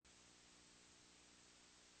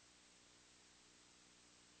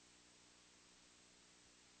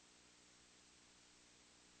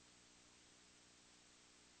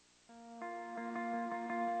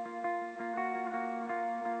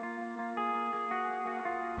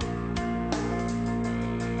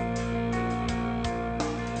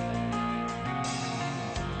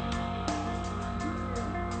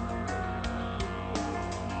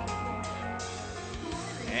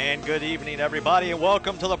And good evening, everybody, and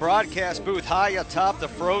welcome to the broadcast booth high atop the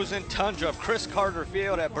frozen tundra of Chris Carter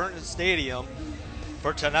Field at Princeton Stadium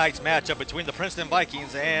for tonight's matchup between the Princeton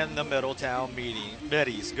Vikings and the Middletown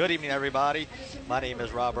Middies. Good evening, everybody. My name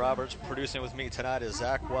is Rob Roberts. Producing with me tonight is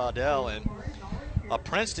Zach Waddell, and a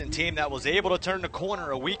Princeton team that was able to turn the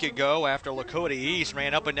corner a week ago after Lakota East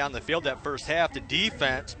ran up and down the field that first half. The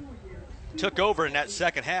defense took over in that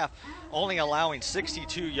second half, only allowing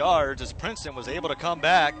 62 yards as Princeton was able to come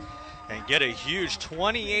back and get a huge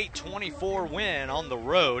 28-24 win on the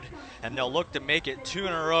road, and they'll look to make it 2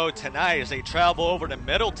 in a row tonight as they travel over to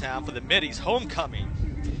Middletown for the Middies homecoming.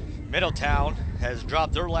 Middletown has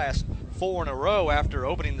dropped their last 4 in a row after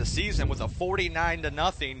opening the season with a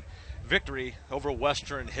 49-0 victory over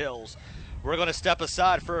Western Hills. We're going to step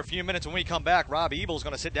aside for a few minutes. When we come back, Rob Ebel's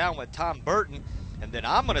going to sit down with Tom Burton, and then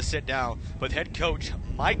I'm going to sit down with head coach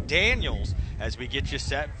Mike Daniels as we get you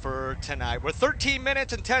set for tonight. We're 13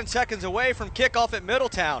 minutes and 10 seconds away from kickoff at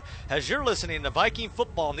Middletown as you're listening to Viking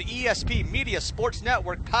Football on the ESP Media Sports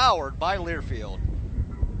Network, powered by Learfield.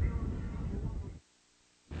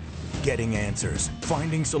 Getting answers,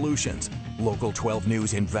 finding solutions. Local 12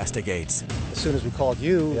 News investigates. As soon as we called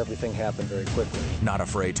you, everything happened very quickly. Not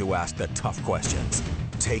afraid to ask the tough questions.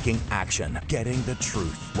 Taking action, getting the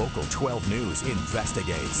truth. Local 12 News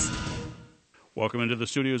investigates. Welcome into the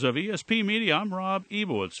studios of ESP Media. I'm Rob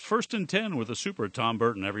Ebel. It's 1st and 10 with the super Tom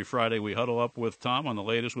Burton. Every Friday we huddle up with Tom on the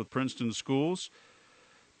latest with Princeton schools.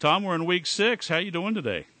 Tom, we're in week 6. How you doing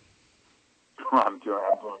today? I'm doing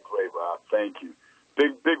great, Rob. Thank you.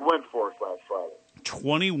 Big win for us last Friday.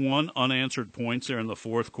 21 unanswered points there in the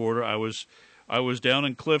fourth quarter. I was down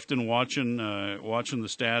in Clifton watching the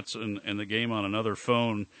stats and the game on another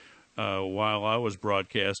phone while I was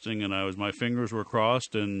broadcasting, and my fingers were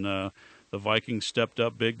crossed, and the Vikings stepped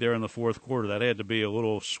up big there in the fourth quarter. That had to be a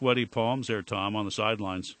little sweaty palms there, Tom, on the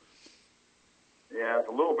sidelines. Yeah, it's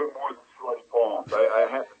a little bit more than sweaty palms. I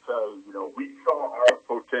have to tell you, we saw our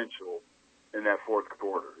potential in that fourth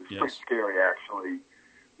quarter. It's pretty scary, actually.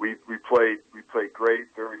 We played great,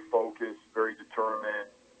 very focused, very determined.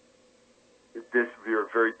 We are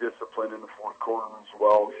very disciplined in the fourth quarter as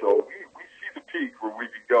well. So we see the peak where we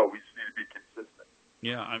can go. We just need to be consistent.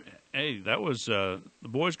 Yeah, that was the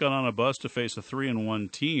boys got on a bus to face a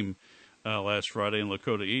 3-1 team last Friday in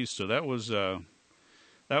Lakota East. So that was a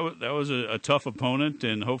tough opponent,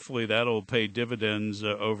 and hopefully that'll pay dividends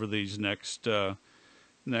over these next 5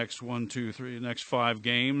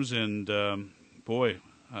 games. And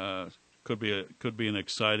could be an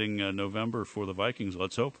exciting November for the Vikings.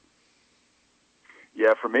 Let's hope.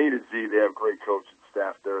 Yeah, from A to Z, they have great coaching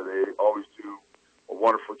staff there. They always do a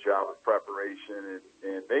wonderful job with preparation,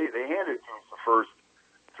 and they handed it to us the first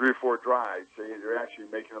 3 or 4 drives. They're actually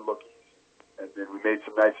making it look easy. And then we made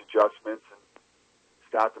some nice adjustments and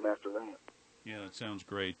stopped them after that. Yeah, that sounds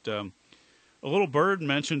great. A little bird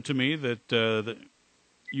mentioned to me that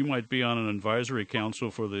you might be on an advisory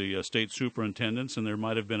council for the state superintendents, and there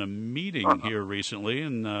might have been a meeting here recently.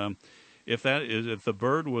 And if the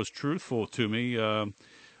bird was truthful to me,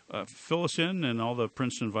 fill us in, and all the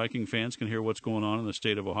Princeton Viking fans can hear what's going on in the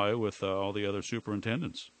state of Ohio with all the other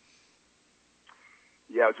superintendents.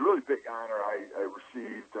 Yeah, it was a really big honor. I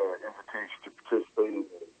received an invitation to participate in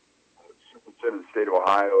the superintendent of the state of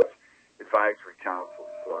Ohio's advisory council.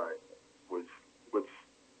 So I was with,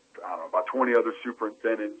 about 20 other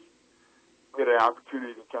superintendents. We had an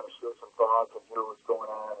opportunity to kind of share some thoughts and hear what's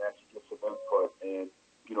going on and actually get some input. And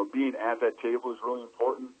being at that table is really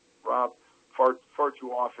important, Rob. Far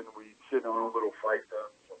too often we sit in our own little fight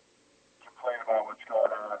rooms and complain about what's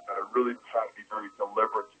going on, but I really try to be very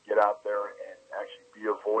deliberate to get out there and actually be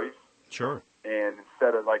a voice. Sure. And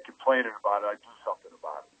instead of complaining about it, I do something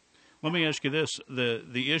about it. Let me ask you this: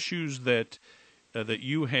 the issues that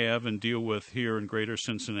you have and deal with here in Greater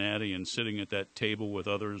Cincinnati and sitting at that table with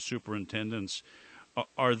other superintendents,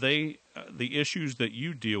 are they the issues that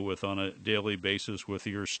you deal with on a daily basis with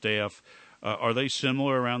your staff? Are they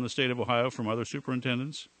similar around the state of Ohio from other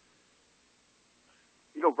superintendents?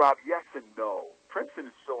 Rob, yes and no. Princeton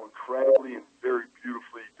is so incredibly and very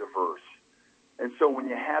beautifully diverse. And so when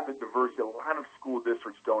you have the diversity, a lot of school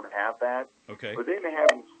districts don't have that. Okay. But they may have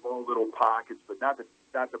in small little pockets, but not the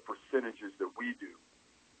percentages that we do.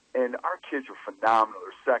 And our kids are phenomenal.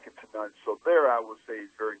 They're second to none. So there I will say is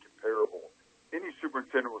very comparable. Any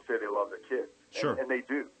superintendent will say they love their kids. Sure. And they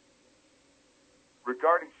do.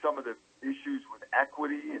 Regarding some of the issues with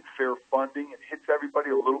equity and fair funding, it hits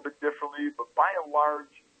everybody a little bit differently, but by and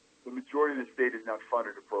large, the majority of the state is not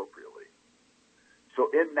funded appropriately.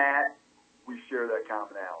 So in that, we share that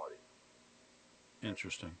commonality.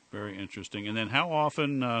 Interesting. Very interesting. And then how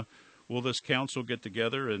often will this council get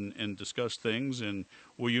together and discuss things? And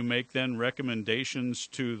will you make then recommendations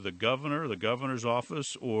to the governor, the governor's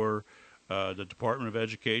office, or the Department of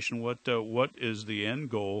Education? What is the end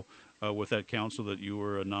goal with that council that you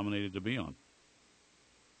were nominated to be on?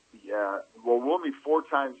 Yeah, well, we'll meet 4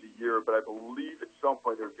 times a year, but I believe at some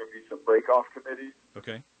point there's going to be some break-off committees.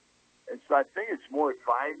 Okay. And so I think it's more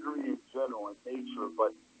advisory in general in nature,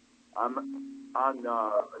 but I'm on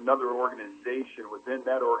another organization. Within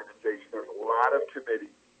that organization, there's a lot of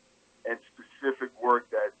committees and specific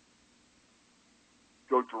work that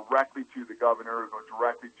go directly to the governor, go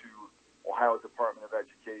directly to Ohio Department of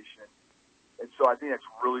Education. And so I think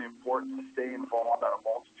that's really important to stay involved on a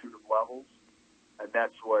multitude of levels. And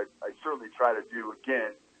that's what I certainly try to do,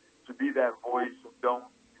 again, to be that voice and don't,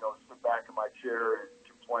 sit back in my chair and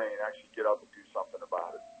complain, actually get up and do something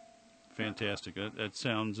about it. Fantastic. That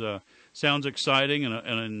sounds exciting,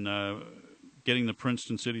 and getting the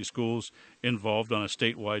Princeton City Schools involved on a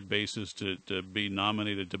statewide basis to be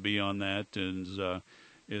nominated to be on that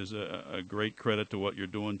is a great credit to what you're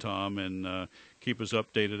doing, Tom, and keep us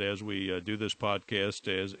updated as we do this podcast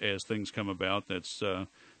as things come about.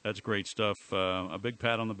 That's great stuff. A big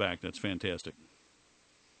pat on the back. That's fantastic.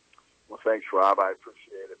 Well, thanks, Rob. I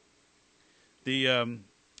appreciate it.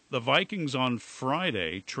 The Vikings on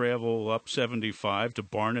Friday travel up 75 to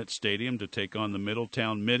Barnett Stadium to take on the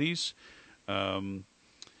Middletown Middies. On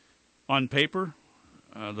paper,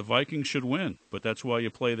 the Vikings should win, but that's why you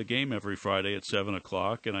play the game every Friday at 7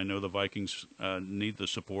 o'clock, and I know the Vikings need the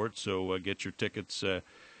support, so get your tickets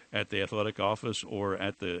at the athletic office or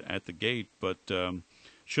at the gate. But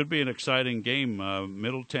should be an exciting game.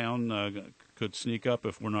 Middletown could sneak up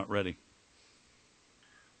if we're not ready.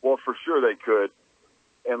 Well, for sure they could.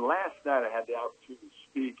 And last night I had the opportunity to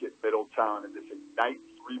speak at Middletown in this Ignite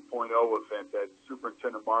 3.0 event that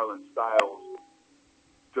Superintendent Marlon Stiles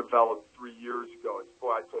developed 3 years ago. And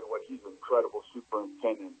boy, I tell you what, he's an incredible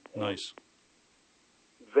superintendent. Nice.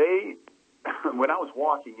 When I was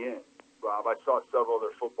walking in, Rob, I saw several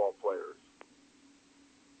other football players.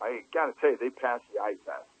 I got to tell you, they passed the eye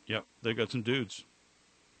test. Yep, they got some dudes.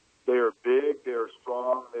 They are big, they are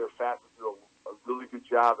strong, they are fast, they do a really good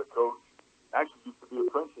job. The coach actually used to be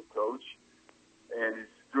a Princeton coach, and he's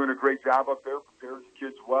doing a great job up there, prepares the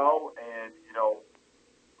kids well, and,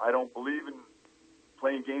 I don't believe in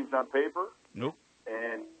playing games on paper. Nope.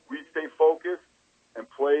 And we stay focused and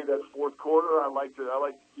play that fourth quarter. I like to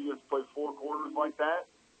see us play 4 quarters like that.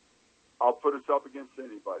 I'll put us up against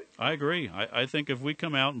anybody. I agree. I think if we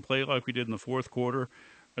come out and play like we did in the fourth quarter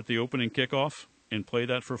at the opening kickoff and play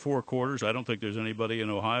that for 4 quarters, I don't think there's anybody in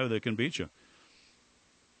Ohio that can beat you.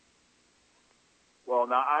 Well,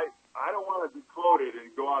 now, I don't want to be quoted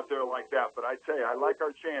and go out there like that, but I tell you, I like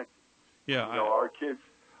our chances. Yeah. Our kids,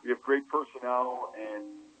 we have great personnel, and,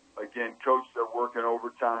 again, coaches are working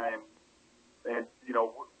overtime. And,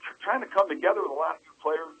 trying to come together with a lot of new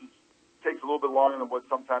players takes a little bit longer than what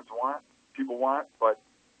sometimes people want. But,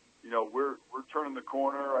 we're turning the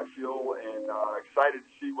corner, I feel, and excited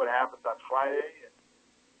to see what happens on Friday. And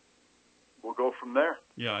we'll go from there.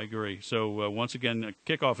 Yeah, I agree. So, once again,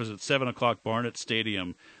 kickoff is at 7 o'clock, Barnett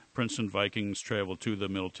Stadium. Princeton Vikings travel to the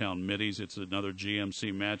Middletown Middies. It's another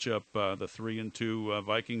GMC matchup. The 3-2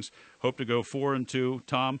 Vikings hope to go 4-2.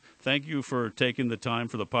 Tom, thank you for taking the time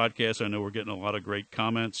for the podcast. I know we're getting a lot of great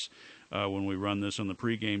comments when we run this on the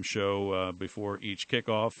pregame show before each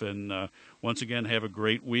kickoff. And once again, have a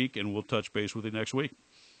great week, and we'll touch base with you next week.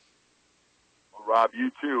 Well, Rob,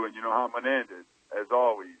 you too, and you know how I'm going to end it. As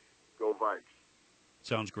always, go Vikes.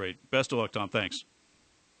 Sounds great. Best of luck, Tom. Thanks.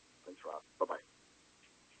 Thanks, Rob. Bye-bye.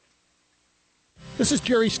 This is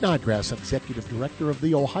Jerry Snodgrass, Executive Director of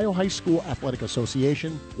the Ohio High School Athletic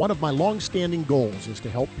Association. One of my long-standing goals is to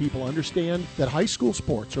help people understand that high school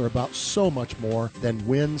sports are about so much more than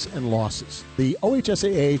wins and losses. The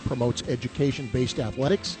OHSAA promotes education-based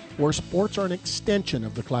athletics, where sports are an extension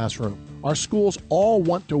of the classroom. Our schools all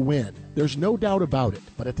want to win. There's no doubt about it.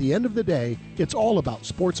 But at the end of the day, it's all about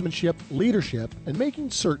sportsmanship, leadership, and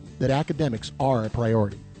making certain that academics are a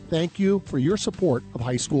priority. Thank you for your support of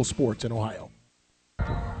high school sports in Ohio.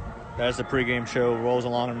 As the pregame show rolls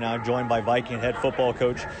along, I'm now joined by Viking head football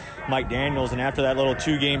coach Mike Daniels. And after that little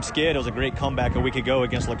 2-game skid, it was a great comeback a week ago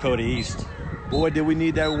against Lakota East. Boy, did we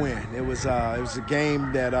need that win. It was a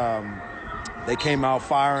game that they came out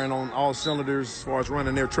firing on all cylinders as far as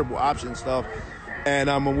running their triple option stuff. And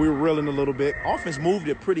when we were reeling a little bit, offense moved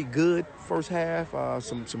it pretty good first half.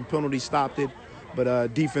 Some penalties stopped it,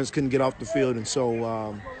 but defense couldn't get off the field. And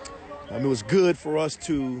so it was good for us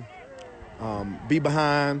to be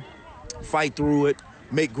behind, fight through it,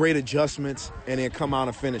 make great adjustments, and then come out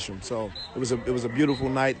and finish them. So it was a beautiful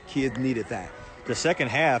night. Kids needed that. The second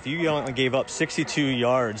half, you only gave up 62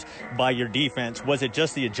 yards by your defense. Was it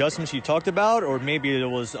just the adjustments you talked about, or maybe it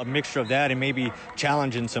was a mixture of that and maybe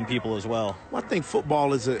challenging some people as well? Well, I think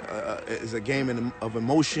football is a game of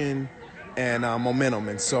emotion and momentum.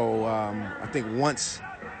 And so I think once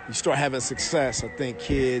you start having success, I think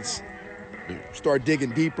kids start digging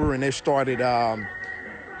deeper, and they started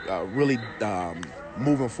really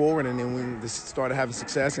moving forward. And then when they started having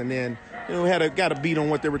success, and then we got a beat on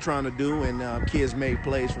what they were trying to do, and kids made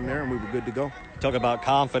plays from there, and we were good to go. Talk about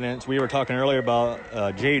confidence. We were talking earlier about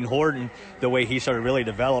Jaden Horton, the way he started really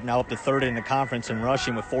develop, now up to third in the conference in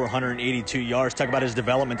rushing with 482 yards. Talk about his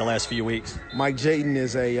development the last few weeks. Mike Jaden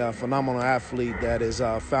is a phenomenal athlete that has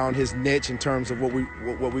found his niche in terms of what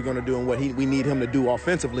we're going to do and what we need him to do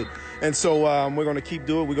offensively. And so we're going to keep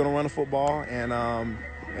doing it. We're going to run the football, and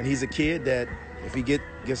he's a kid that if he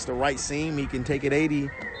gets the right seam, he can take it 80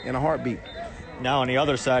 in a heartbeat. Now on the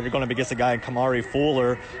other side, you're going to be against a guy, Kamari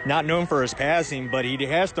Fuller, not known for his passing, but he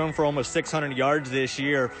has thrown for almost 600 yards this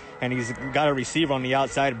year, and he's got a receiver on the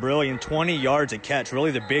outside, brilliant, 20 yards a catch. Really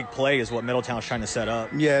the big play is what Middletown's trying to set up.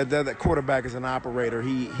 Yeah, that quarterback is an operator.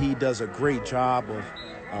 He does a great job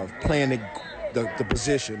of playing the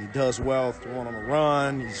position. He does well throwing on the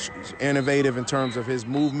run. He's innovative in terms of his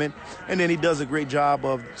movement, and then he does a great job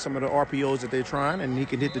of some of the RPOs that they're trying, and he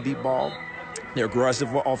can hit the deep ball. They're aggressive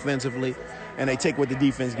offensively, and they take what the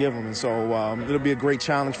defense give them. And so it'll be a great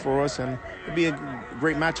challenge for us, and it'll be a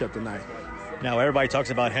great matchup tonight. Now, everybody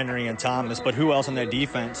talks about Henry and Thomas, but who else on that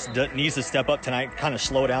defense needs to step up tonight, kind of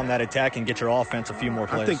slow down that attack and get your offense a few more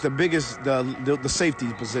plays? I think the biggest, the safety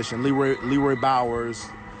position, Leroy Bowers,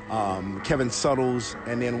 Kevin Suttles,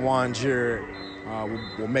 and then Juan Jarrett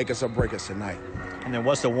will make us or break us tonight. And then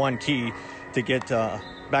what's the one key to get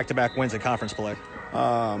back-to-back wins in conference play?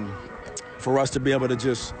 For us to be able to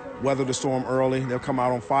just weather the storm early. They'll come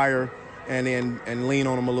out on fire and lean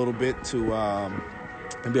on them a little bit to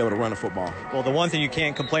and be able to run the football. Well, the one thing you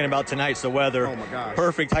can't complain about tonight's the weather. Oh, my gosh.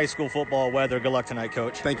 Perfect high school football weather. Good luck tonight,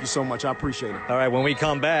 Coach. Thank you so much. I appreciate it. All right, when we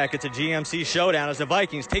come back, it's a GMC showdown as the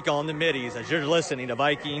Vikings take on the Middies, as you're listening to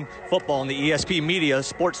Viking Football on the ESP Media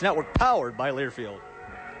Sports Network, powered by Learfield.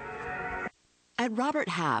 At Robert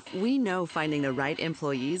Half, we know finding the right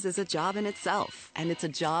employees is a job in itself, and it's a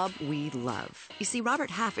job we love. You see, Robert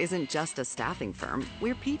Half isn't just a staffing firm,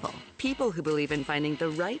 we're people. People who believe in finding the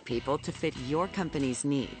right people to fit your company's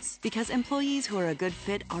needs. Because employees who are a good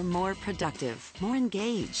fit are more productive, more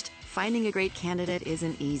engaged. Finding a great candidate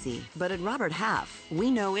isn't easy, but at Robert Half, we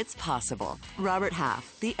know it's possible. Robert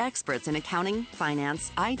Half, the experts in accounting, finance,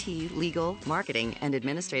 IT, legal, marketing, and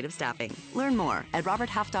administrative staffing. Learn more at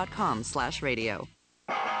roberthalf.com/radio.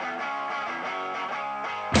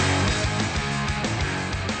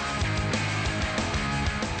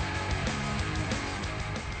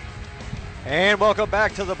 And welcome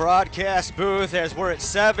back to the broadcast booth as we're at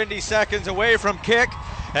 70 seconds away from kick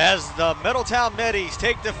as the Middletown Middies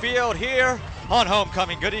take the field here on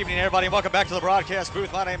homecoming. Good evening, everybody, and welcome back to the broadcast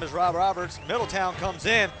booth. My name is Rob Roberts. Middletown comes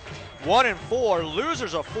in 1-4,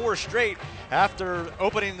 losers of 4 straight after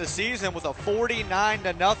opening the season with a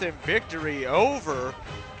 49-0 victory over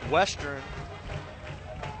Western.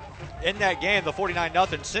 In that game, the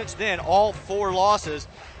 49-0, since then, all 4 losses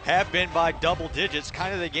have been by double digits,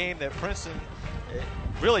 kind of the game that Princeton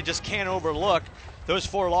really just can't overlook. Those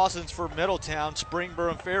 4 losses for Middletown,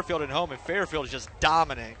 Springboro and Fairfield at home, and Fairfield is just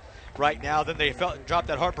dominating right now. Then they dropped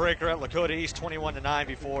that heartbreaker at Lakota East 21-9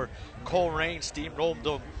 before Coleraine steamrolled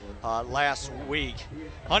them last week.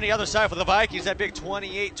 On the other side for the Vikings, that big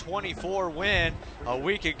 28-24 win a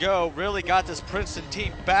week ago really got this Princeton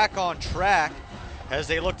team back on track as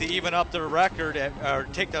they look to even up their record or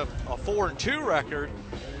take a 4-2 record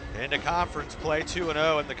into conference play,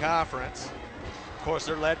 2-0 in the conference. Of course,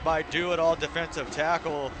 they're led by do-it-all defensive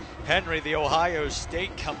tackle Henry, the Ohio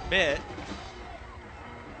State commit.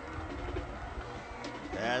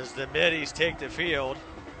 As the Middies take the field,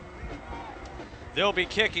 they'll be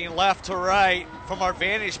kicking left to right from our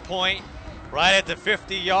vantage point right at the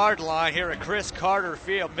 50-yard line here at Chris Carter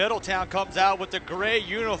Field. Middletown comes out with the gray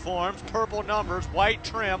uniforms, purple numbers, white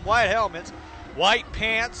trim, white helmets, white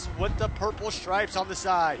pants with the purple stripes on the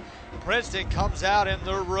side. Princeton comes out in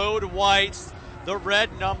the road whites, the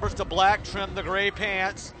red numbers, the black trim, the gray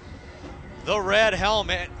pants, the red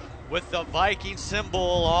helmet with the Viking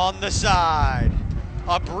symbol on the side.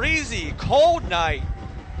 A breezy, cold night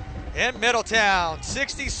in Middletown,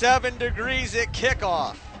 67 degrees at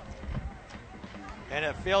kickoff. And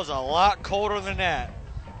it feels a lot colder than that.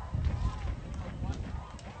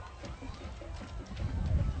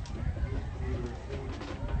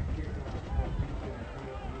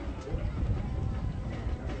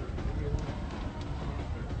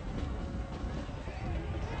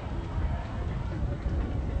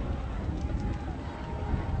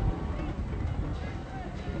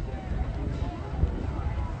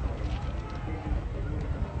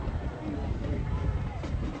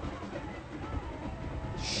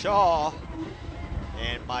 Shaw.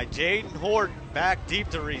 And my Jaden Horton back deep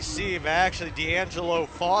to receive. Actually, D'Angelo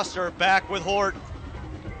Foster back with Horton.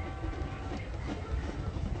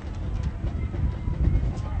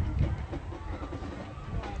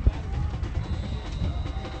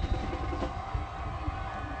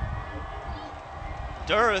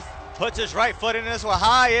 Durth puts his right foot in this with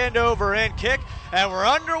high end over end kick, and we're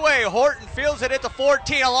underway. Horton fields it at the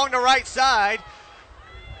 14 along the right side.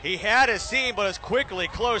 He had a seam, but is quickly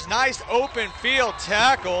closed. Nice open field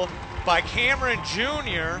tackle by Cameron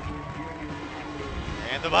Jr.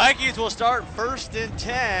 And the Vikings will start 1st and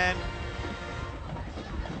 10.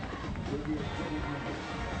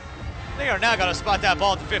 They are now going to spot that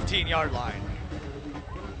ball at the 15-yard line.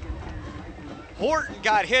 Horton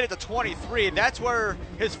got hit at the 23. That's where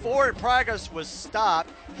his forward progress was stopped.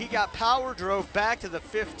 He got power drove back to the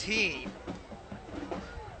 15.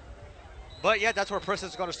 But yeah, that's where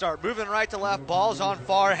Princeton's going to start. Moving right to left, ball's on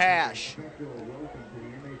far hash.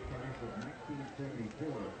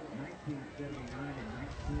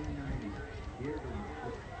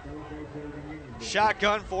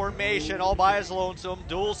 Shotgun formation all by his lonesome,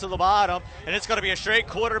 duels to the bottom, and it's going to be a straight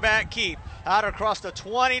quarterback keep. Out across the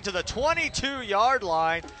 20 to the 22-yard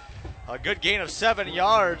line. A good gain of 7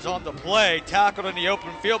 yards on the play. Tackled in the open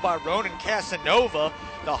field by Ronan Casanova,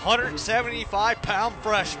 the 175-pound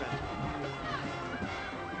freshman.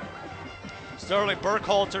 Sterling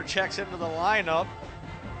Burkhalter checks into the lineup,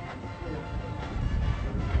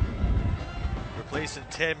 replacing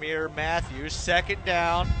Tamir Matthews. 2nd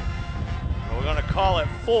down. We're going to call it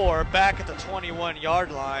 4 back at the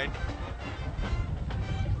 21-yard line.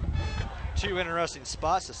 2 interesting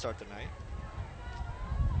spots to start the night.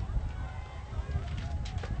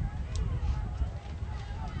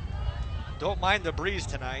 Don't mind the breeze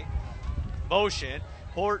tonight. Motion,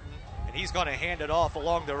 Horton, and he's going to hand it off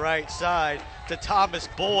along the right side to Thomas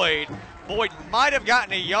Boyd. Boyd might have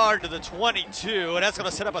gotten a yard to the 22, and that's going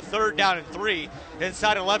to set up a 3rd down and 3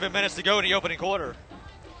 inside 11 minutes to go in the opening quarter.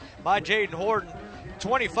 By Jaden Horton,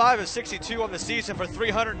 25 of 62 on the season for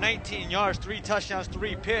 319 yards, 3 touchdowns,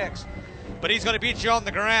 3 picks. But he's going to beat you on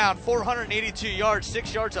the ground. 482 yards,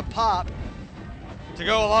 6 yards a pop to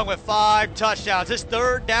go along with 5 touchdowns. It's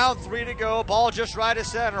 3rd down, 3 to go. Ball just right of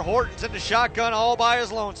center. Horton's in the shotgun all by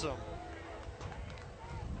his lonesome.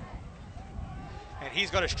 And he's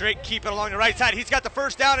going to straight keep it along the right side. He's got the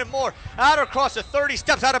 1st down and more. Out across the 30,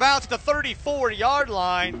 steps out of bounds at the 34-yard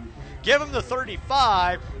line. Give him the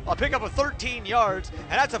 35. I'll pick up a 13 yards,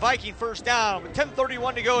 and that's a Viking 1st down with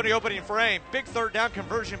 10:31 to go in the opening frame. Big 3rd down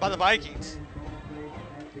conversion by the Vikings.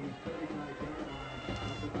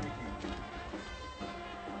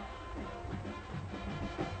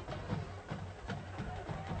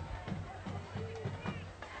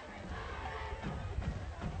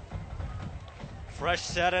 Fresh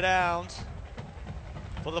set of downs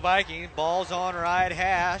for the Vikings. Ball's on right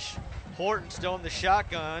hash. Horton still in the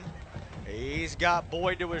shotgun. He's got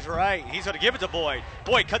Boyd to his right. He's going to give it to Boyd.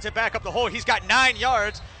 Boyd cuts it back up the hole. He's got 9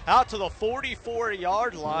 yards out to the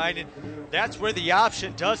 44-yard line, and that's where the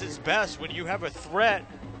option does its best when you have a threat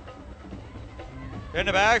in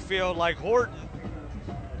the backfield like Horton.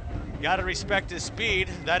 Got to respect his speed.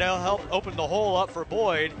 That'll help open the hole up for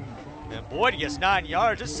Boyd. And Boyd gets 9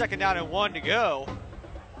 yards. It's 2nd down and 1 to go.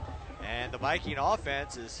 And the Viking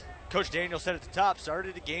offense, as Coach Daniel said at the top,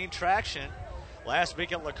 started to gain traction last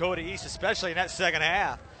week at Lakota East, especially in that 2nd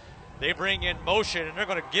half. They bring in motion, and they're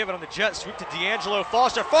going to give it on the jet sweep to D'Angelo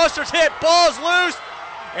Foster. Foster's hit, ball's loose,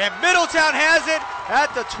 and Middletown has it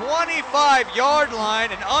at the 25-yard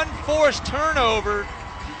line, an unforced turnover.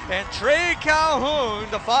 And Trey Calhoun,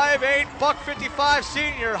 the 5'8", $155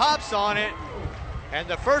 senior, hops on it. And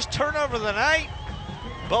the first turnover of the night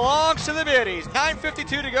belongs to the Middies.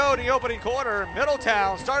 9:52 to go in the opening quarter.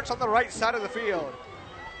 Middletown starts on the right side of the field.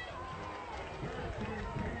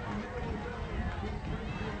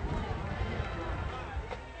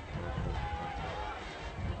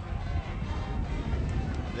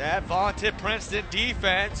 That vaunted Princeton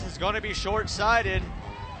defense is going to be short-sighted.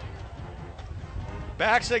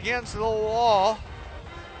 Backs against the wall.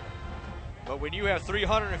 But when you have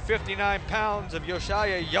 359 pounds of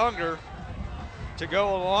Yoshaya Younger to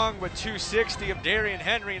go along with 260 of Darian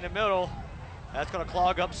Henry in the middle, that's going to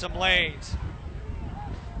clog up some lanes.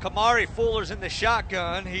 Kamari Fuller's in the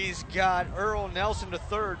shotgun. He's got Earl Nelson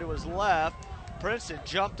III to his left. Princeton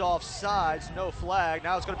jumped off sides, no flag.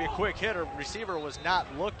 Now it's going to be a quick hitter. Receiver was not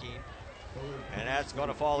looking, and that's going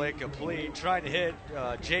to fall incomplete. Trying to hit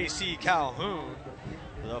J.C. Calhoun,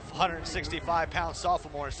 the 165-pound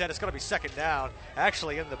sophomore. Instead, it's going to be 2nd down.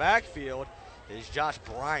 Actually, in the backfield is Josh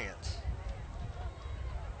Bryant.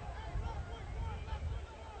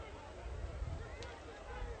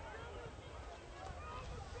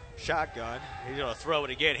 Shotgun. He's going to throw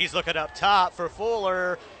it again. He's looking up top for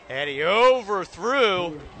Fuller, and he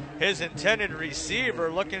overthrew his intended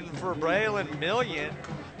receiver, looking for Braylon Million,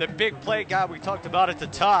 the big play guy we talked about at the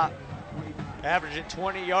top, averaging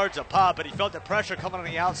 20 yards a pop, but he felt the pressure coming on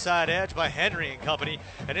the outside edge by Henry and company,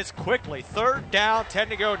 and it's quickly 3rd down, 10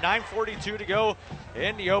 to go, 9:42 to go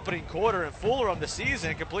in the opening quarter, and Fuller on the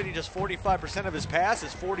season completing just 45% of his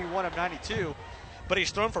passes, 41 of 92. But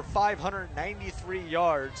he's thrown for 593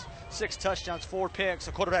 yards, 6 touchdowns, 4 picks,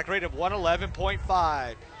 a quarterback rate of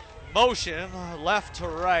 111.5. Motion left to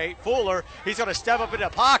right. Fuller, he's going to step up in the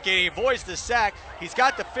pocket. He avoids the sack. He's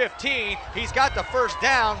got the 15. He's got the first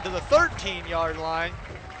down to the 13-yard line.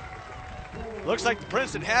 Looks like the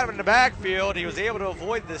Princeton had him in the backfield. He was able to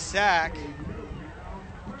avoid the sack,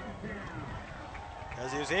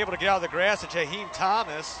 as he was able to get out of the grass to Jaheim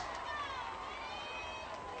Thomas.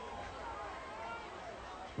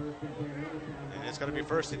 And it's going to be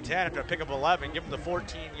 1st and 10 after a pick up 11. Give him the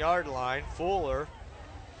 14-yard line. Fuller,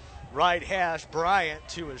 right hash, Bryant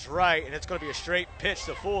to his right, and it's going to be a straight pitch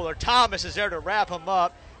to Fuller. Thomas is there to wrap him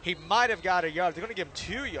up. He might have got a yard. They're going to give him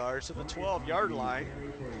 2 yards to the 12-yard line.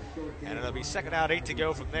 And it'll be 2nd out, 8 to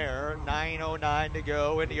go from there. 9:09 to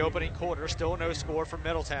go in the opening quarter. Still no score for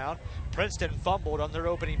Middletown. Princeton fumbled on their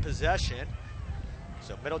opening possession.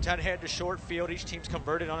 So Middletown head to short field. Each team's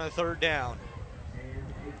converted on a 3rd down.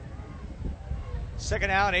 2nd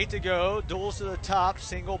out, 8 to go. Duels to the top,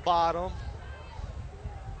 single bottom.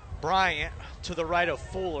 Bryant to the right of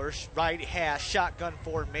Fuller's right hash, shotgun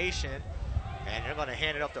formation. And they're going to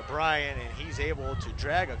hand it up to Bryant, and he's able to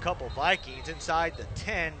drag a couple Vikings inside the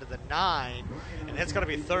 10 to the 9. And it's going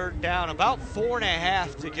to be 3rd down, about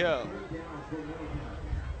 4.5 to go.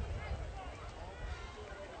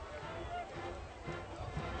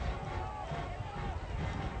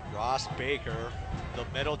 Ross Baker, the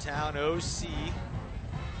Middletown OC.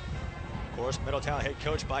 Of course, Middletown head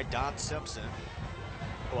coach by Don Simpson,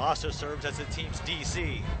 who also serves as the team's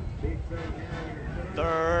DC.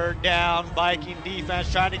 3rd down, Viking defense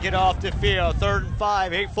trying to get off the field. 3rd and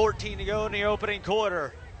 5, 8:14 to go in the opening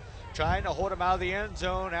quarter. Trying to hold them out of the end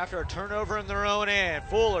zone after a turnover in their own end.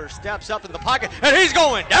 Fuller steps up in the pocket, and he's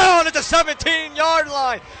going down at the 17-yard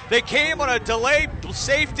line. They came on a delayed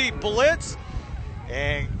safety blitz,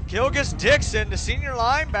 and Gilgis Dixon, the senior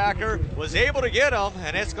linebacker, was able to get him,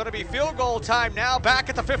 and it's going to be field goal time now back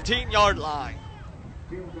at the 15-yard line.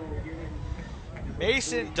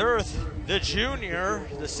 Mason Dirth, the junior,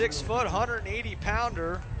 the 6-foot,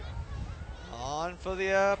 180-pounder, on for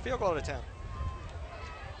the field goal attempt.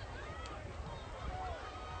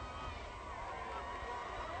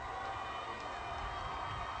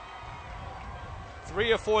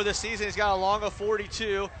 Three of 4 this season. He's got a long of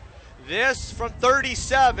 42. This from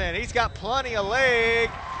 37. He's got plenty of leg,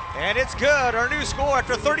 and it's good. Our new score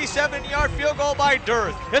after a 37-yard field goal by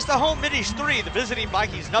Dirth. It's the home Middies 3, the visiting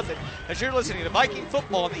Vikings nothing, as you're listening to Viking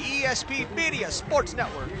football on the ESP Media Sports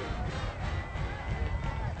Network.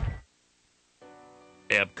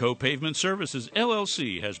 Abco Pavement Services,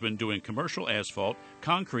 LLC, has been doing commercial asphalt,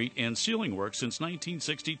 concrete, and ceiling work since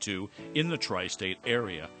 1962 in the tri-state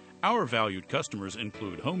area. Our valued customers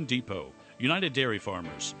include Home Depot, United Dairy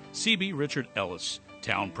Farmers, CB Richard Ellis,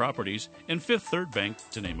 Town Properties, and Fifth Third Bank,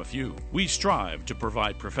 to name a few. We strive to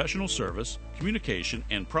provide professional service, communication,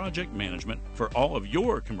 and project management for all of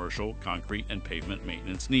your commercial, concrete, and pavement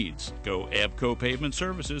maintenance needs. Go Abco Pavement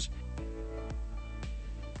Services.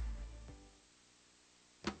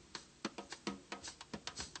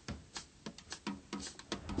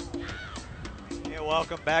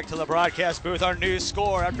 Welcome back to the broadcast booth. Our new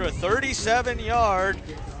score after a 37-yard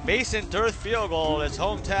Mason Dirth field goal. It's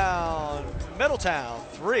hometown Middletown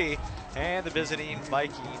 3 and the visiting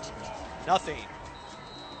Vikings nothing.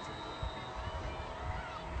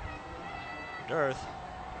 Dirth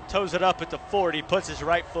toes it up at the 40, puts his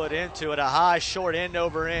right foot into it, a high short end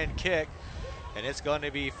over end kick, and it's going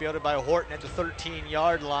to be fielded by Horton at the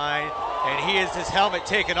 13-yard line, and he has his helmet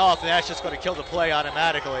taken off, and that's just going to kill the play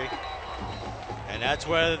automatically. And that's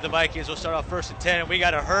where the Vikings will start off 1st and 10. We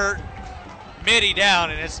got a hurt Middy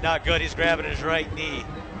down, and it's not good. He's grabbing his right knee.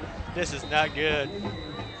 This is not good.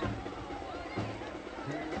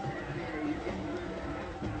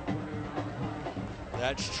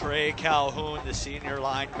 That's Trey Calhoun, the senior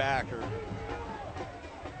linebacker.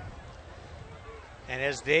 And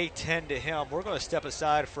as they tend to him, we're going to step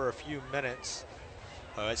aside for a few minutes.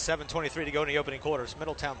 It's 7:23 to go in the opening quarter. It's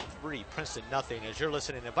Middletown 3, Princeton nothing. As you're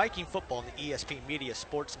listening to Viking football on the ESP Media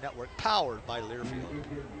Sports Network, powered by Learfield.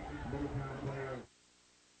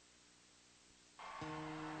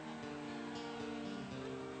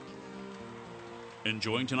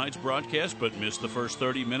 Enjoying tonight's broadcast but missed the first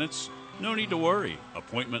 30 minutes? No need to worry.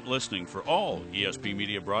 Appointment listening for all ESP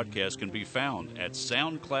Media broadcasts can be found at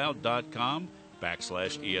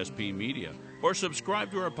soundcloud.com/ESP Media or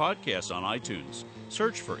subscribe to our podcast on iTunes.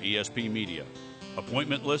 Search for ESP Media.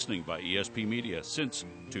 Appointment listening by ESP Media since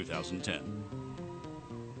 2010.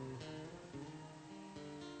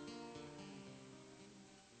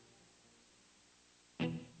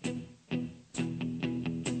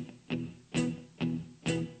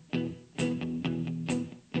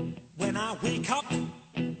 When I wake up,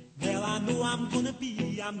 well, I know I'm gonna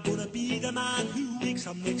be the man who wakes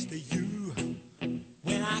up next to you.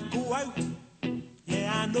 When I go out,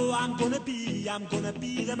 yeah, I know I'm gonna be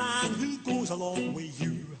the man who goes along with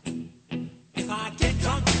you. If I get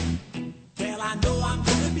drunk, well, I know I'm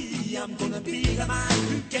gonna be the man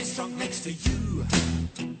who gets drunk next to you.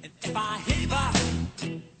 And if I haver,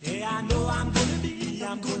 yeah, I know I'm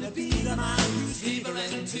gonna be the man who's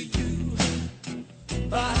havering to you.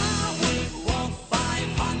 But I would walk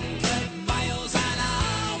 500 miles and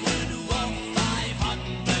I would walk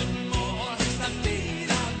 500 more to be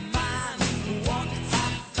the man who walked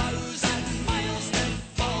 1,000 miles to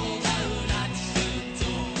fall down at your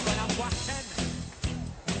door. When I'm walking,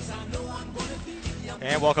 'cause I know I'm gonna be.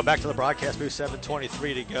 And welcome back to the broadcast booth.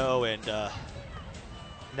 7:23 to go, and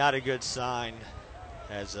not a good sign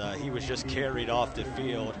as he was just carried off the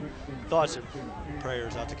field. Thoughts and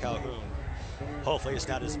prayers out to Calhoun. Hopefully it's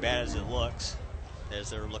not as bad as it looks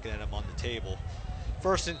as they're looking at him on the table.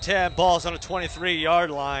 1st and 10, ball's on the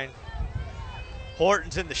 23-yard line.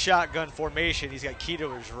 Horton's in the shotgun formation. He's got Key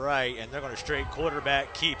to his right, and they're going to straight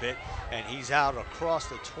quarterback keep it, and he's out across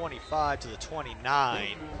the 25 to the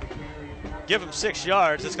 29. Give him 6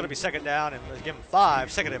 yards. It's going to be second down, and give him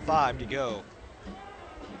 5. 2nd and 5 to go.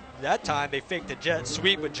 That time they faked the jet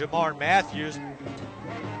sweep with Jamar Matthews,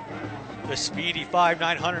 the speedy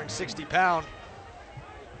 5'9", 160-pound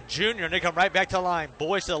junior, and they come right back to the line.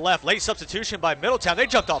 Boys to the left. Late substitution by Middletown. They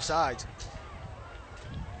jumped off sides.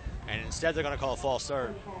 And instead they're going to call a false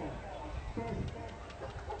start.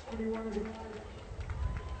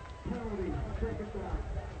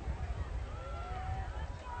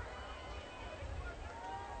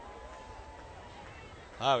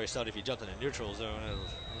 I always thought if you jumped in the neutral zone, it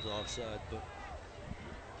was offside. But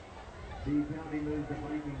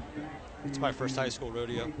it's my first high school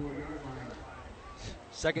rodeo.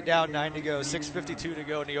 Second down, 9 to go, 6:52 to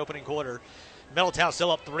go in the opening quarter. Middletown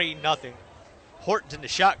still up 3-0. Horton's in the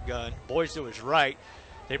shotgun. Boyd's to his right.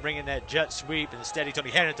 They bring in that jet sweep, and instead he's going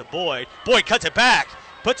to be handed it to Boyd. Boyd cuts it back,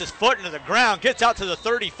 puts his foot into the ground, gets out to the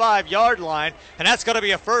 35-yard line, and that's going to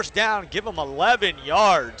be a first down. Give him 11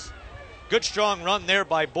 yards. Good strong run there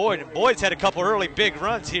by Boyd, and Boyd's had a couple early big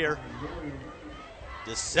runs here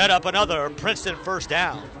to set up another Princeton first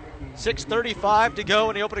down. 6:35 to go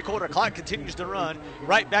in the opening quarter. Clock continues to run.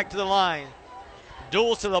 Right back to the line.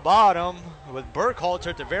 Duels to the bottom with Burkhalter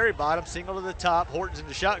at the very bottom. Single to the top. Horton's in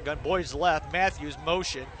the shotgun. Boyd's left. Matthews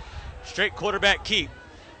motion. Straight quarterback keep.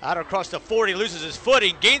 Out across the 40. Loses his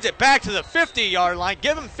footing. Gains it back to the 50-yard line.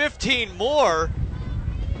 Give him 15 more.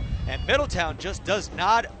 And Middletown just does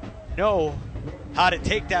not know how to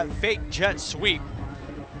take that fake jet sweep,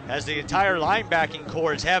 as the entire linebacking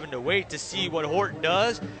core is having to wait to see what Horton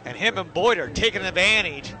does, and him and Boyd are taking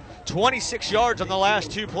advantage. 26 yards on the last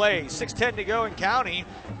 2 plays. 6:10 to go in counting.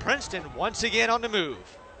 Princeton once again on the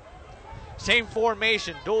move. Same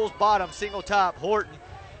formation, duels bottom, single top, Horton.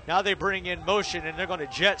 Now they bring in motion, and they're going to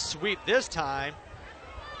jet sweep this time.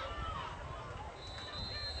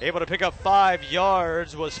 Able to pick up 5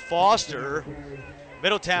 yards was Foster.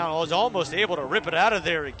 Middletown was almost able to rip it out of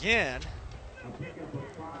there again.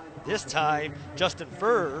 This time, Justin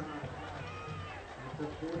Furr,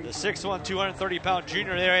 the 6'1", 230-pound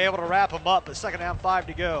junior, they were able to wrap him up, but second down, 5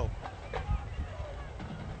 to go.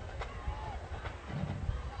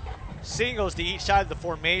 Singles to each side of the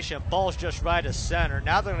formation. Ball's just right of center.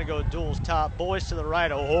 Now they're going to go duels top. Boys to the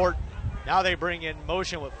right of Horton. Now they bring in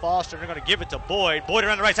motion with Foster. They're going to give it to Boyd. Boyd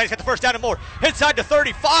around the right side. He's got the first down and more. Inside the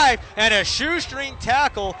 35, and a shoestring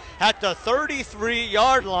tackle at the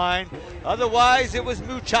 33-yard line. Otherwise, it was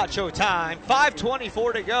muchacho time.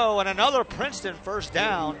 5:24 to go, and another Princeton first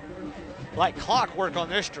down. Like clockwork on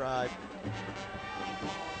this drive.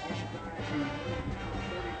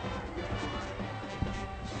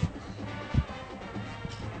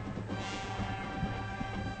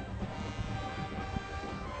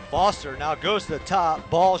 Foster now goes to the top.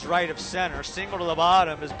 Ball's right of center. Single to the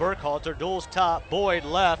bottom is Burkhalter. Duels top. Boyd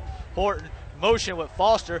left. Horton motion with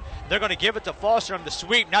Foster. They're going to give it to Foster on the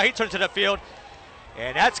sweep. Now he turns to the field,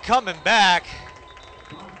 and that's coming back.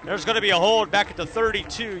 There's going to be a hold back at the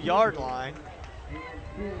 32-yard line.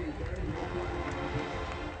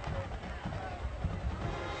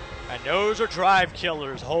 And those are drive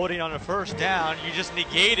killers, holding on the first down. You just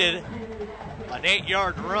negated an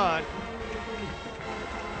 8-yard run.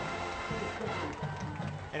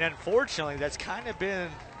 And unfortunately, that's kind of been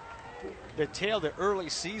the tail of the early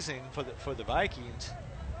season for the Vikings,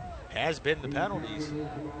 has been the penalties.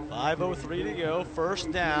 5:03 to go, first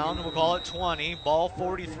down, we'll call it 20, ball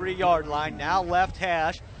 43-yard line, now left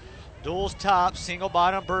hash, duels top, single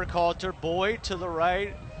bottom Burkhalter, Boyd to the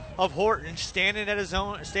right of Horton, standing at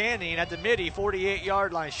the midi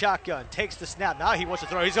 48-yard line, shotgun, takes the snap, now he wants to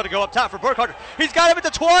throw, he's going to go up top for Burkhalter, he's got him at the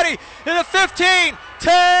 20, to the 15,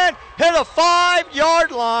 10, hit a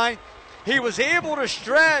 5-yard line. He was able to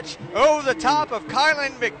stretch over the top of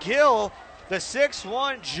Kylan McGill, the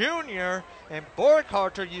 6'1 junior, and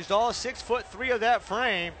Burkhalter used all 6'3" of that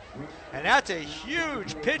frame, and that's a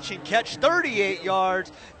huge pitch and catch, 38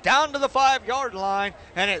 yards down to the 5-yard line,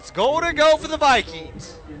 and it's goal to go for the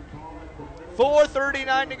Vikings.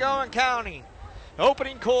 4:39 to go and counting.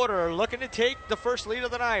 Opening quarter, looking to take the first lead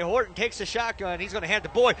of the night. Horton takes the shotgun. He's going to hand to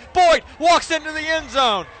Boyd. Boyd walks into the end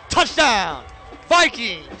zone. Touchdown,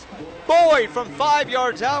 Vikings. Boyd from 5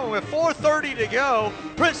 yards out, and with 4:30 to go,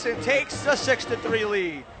 Princeton takes a 6-3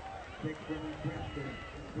 lead.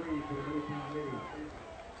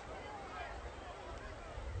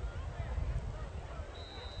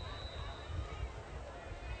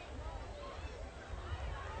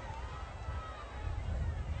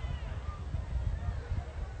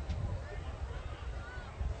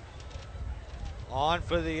 On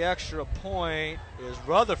for the extra point is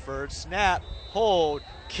Rutherford. Snap, hold,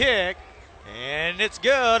 kick, and it's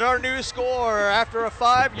good. Our new score after a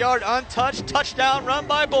 5-yard untouched touchdown run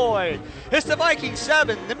by Boyd. It's the Vikings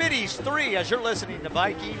 7, the Middies 3, as you're listening to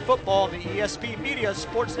Viking football on the ESP Media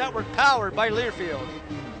Sports Network, powered by Learfield.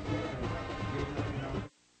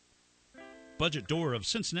 Budget Door of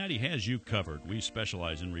Cincinnati has you covered. We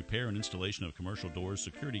specialize in repair and installation of commercial doors,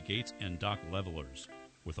 security gates, and dock levelers.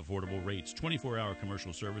 With affordable rates, 24-hour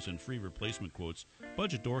commercial service, and free replacement quotes,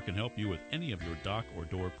 Budget Door can help you with any of your dock or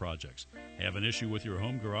door projects. Have an issue with your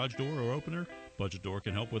home garage door or opener? Budget Door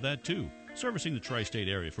can help with that too. Servicing the tri-state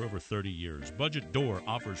area for over 30 years, Budget Door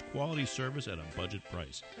offers quality service at a budget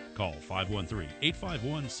price. Call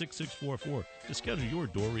 513-851-6644 to schedule your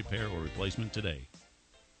door repair or replacement today.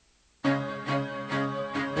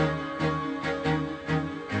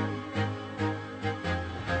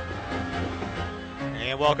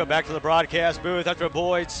 And welcome back to the broadcast booth. After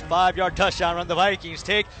Boyd's 5-yard touchdown run, the Vikings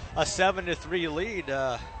take a 7-3 lead.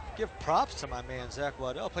 Give props to my man Zach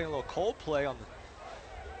Waddell, playing a little Coldplay on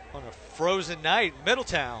a frozen night in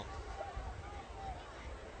Middletown.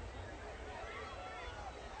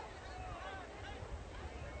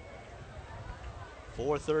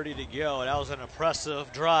 .430 to go. That was an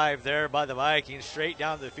impressive drive there by the Vikings, straight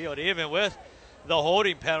down the field. Even with the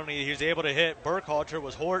holding penalty, he was able to hit Burkhalter,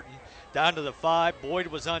 was Horton, down to the 5. Boyd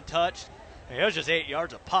was untouched. And it was just 8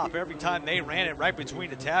 yards a pop. Every time they ran it right between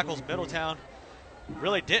the tackles, Middletown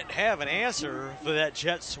really didn't have an answer for that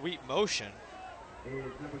jet sweep motion.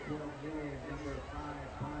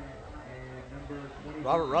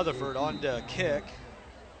 Robert Rutherford on to kick.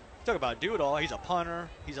 Talk about do-it-all. He's a punter,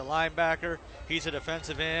 he's a linebacker, he's a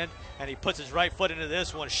defensive end, and he puts his right foot into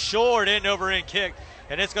this one. Short end-over-end kick,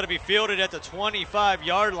 and it's going to be fielded at the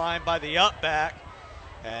 25-yard line by the up-back.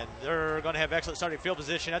 And they're going to have excellent starting field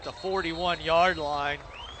position at the 41-yard line.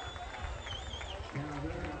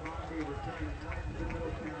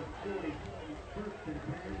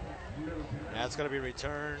 That's going to be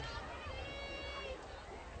returned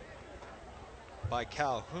by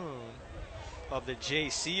Calhoun of the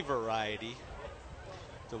JC variety,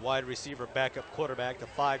 the wide receiver backup quarterback, the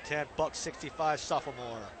 5'10", $165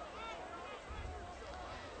 sophomore.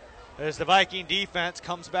 As the Viking defense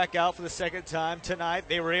comes back out for the second time tonight,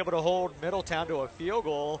 they were able to hold Middletown to a field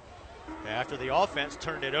goal after the offense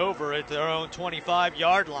turned it over at their own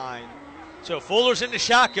 25-yard line. So Fuller's in the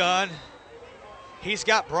shotgun. He's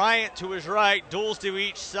got Bryant to his right, duels to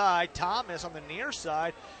each side. Thomas on the near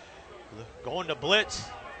side going to blitz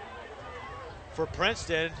for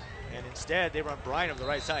Princeton, and instead they run Bryant on the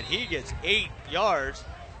right side. He gets 8 yards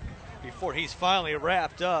before he's finally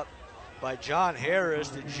wrapped up by John Harris,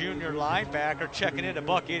 the junior linebacker, checking in at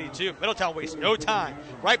 $182. Middletown wastes no time.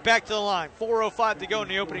 Right back to the line. 4:05 to go in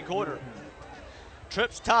the opening quarter.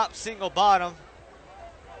 Trips top, single bottom.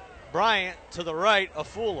 Bryant to the right of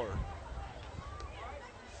Fuller.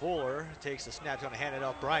 Fuller takes the snap, going to hand it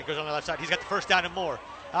up. Bryant goes on the left side. He's got the first down and more.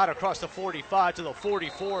 Out across the 45 to the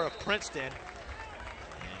 44 of Princeton. And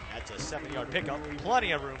that's a 7-yard pickup.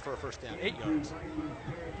 Plenty of room for a first down. 8 yards.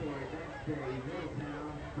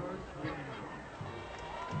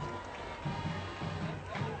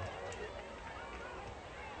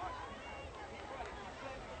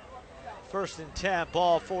 First and 10,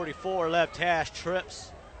 ball 44, left hash,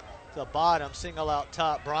 trips to the bottom, single out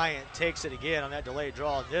top. Bryant takes it again on that delayed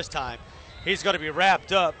draw, and this time he's going to be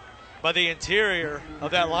wrapped up by the interior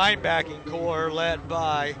of that linebacking core led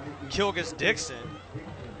by Kilgus Dixon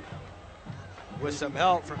with some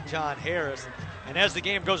help from John Harris. And as the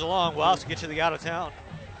game goes along, we'll also get to the out-of-town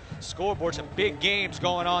scoreboard. Some big games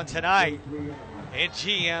going on tonight in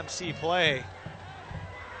GMC play.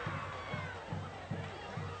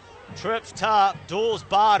 Trips top, duels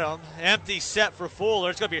bottom, empty set for Fuller.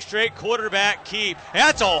 It's going to be a straight quarterback keep.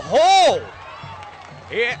 That's a hole!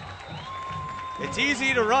 It's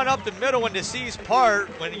easy to run up the middle when to seize part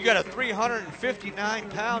when you got a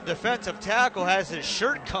 359-pound defensive tackle has his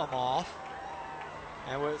shirt come off.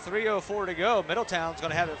 And with 3:04 to go, Middletown's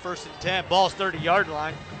going to have it first and 10. Ball's 30-yard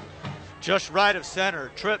line, just right of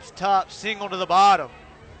center. Trips top, single to the bottom.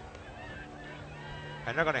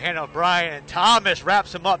 And they're going to hand out Bryant, and Thomas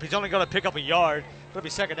wraps him up. He's only going to pick up a yard. It'll be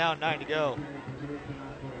second down, 9 to go.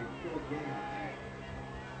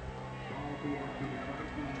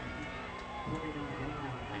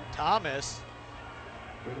 And Thomas,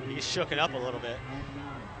 he's shooken up a little bit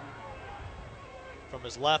from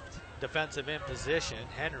his left defensive end position.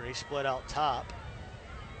 Henry split out top.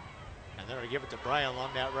 And they're going to give it to Bryant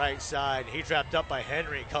along that right side. He's wrapped up by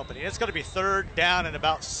Henry and company. It's going to be third down and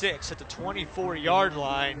about 6 at the 24-yard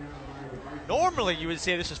line. Normally you would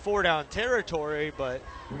say this is 4-down territory, but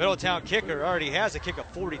Middletown kicker already has a kick of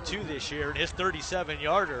 42 this year, and his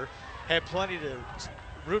 37-yarder had plenty of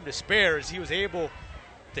room to spare as he was able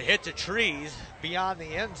to hit the trees beyond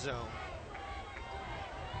the end zone.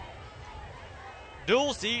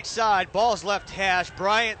 Duels to each side, ball's left hash,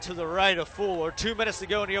 Bryant to the right of Fuller. 2 minutes to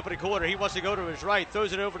go in the opening quarter. He wants to go to his right,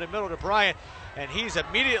 throws it over the middle to Bryant, and he's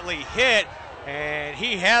immediately hit, and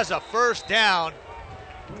he has a first down.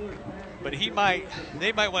 But they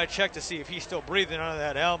might want to check to see if he's still breathing under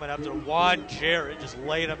that helmet after Juan Jarrett just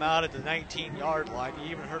laid him out at the 19-yard line.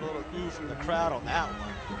 You even heard a little ooh from the crowd on that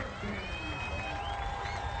one.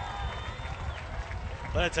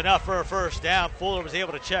 But it's enough for a first down. Fuller was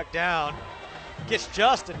able to check down. Gets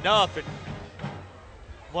just enough, and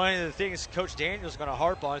one of the things Coach Daniel's going to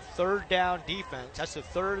harp on, third down defense. That's the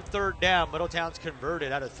third down Middletown's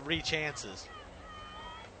converted out of 3 chances.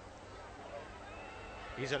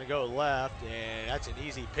 He's going to go left, and that's an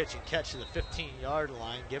easy pitch and catch to the 15-yard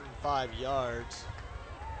line. Give him 5 yards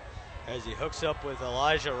as he hooks up with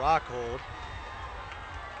Elijah Rockhold,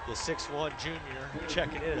 the 6'1 junior,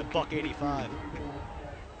 checking in at $185.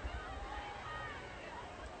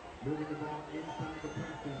 Moving the ball inside the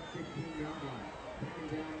Princeton 16-yard line.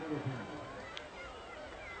 Second down, Middletown.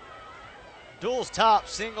 Duels top,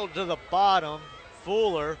 single to the bottom.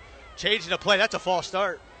 Fuller changing the play. That's a false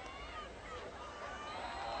start.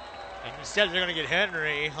 And instead they're going to get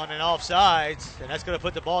Henry on an offsides, and that's going to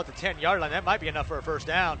put the ball at the 10-yard line. That might be enough for a first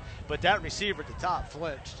down, but that receiver at the top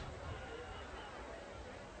flinched.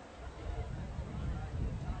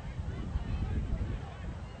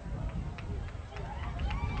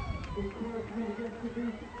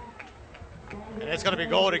 And it's going to be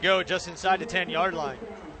goal to go just inside the 10-yard line.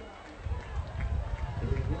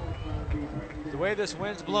 The way this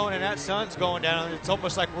wind's blowing and that sun's going down, it's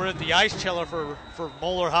almost like we're at the ice chiller for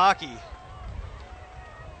Moeller hockey.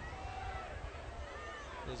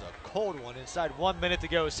 There's a cold one inside 1 minute to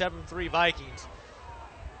go, 7-3 Vikings.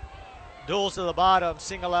 Duels to the bottom,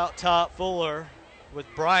 single out top, Fuller with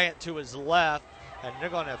Bryant to his left. And they're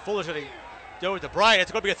going to, Fuller's going to go with the Bryant.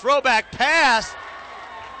 It's going to be a throwback pass.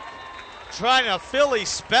 Trying a Philly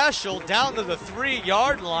special down to the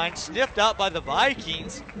 3-yard line, sniffed out by the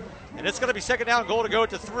Vikings. And it's going to be second down, goal to go at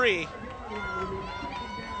the 3.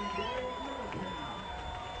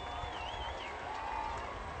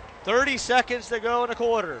 .30 seconds to go in the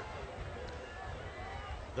quarter.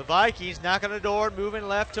 The Vikings knocking on the door, moving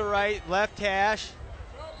left to right, left hash.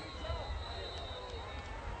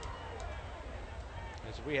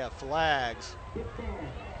 As we have flags.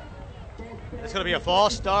 It's going to be a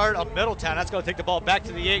false start on Middletown. That's going to take the ball back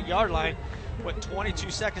to the 8-yard line with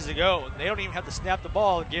 22 seconds to go. They don't even have to snap the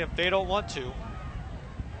ball again if they don't want to.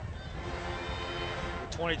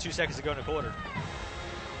 With 22 seconds to go in the quarter.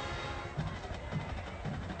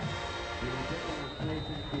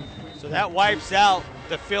 So that wipes out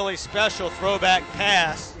the Philly special throwback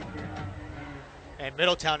pass. And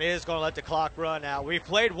Middletown is going to let the clock run out. We've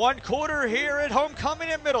played 1 quarter here at homecoming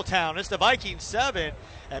in Middletown. It's the Vikings 7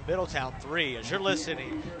 and Middletown 3. As you're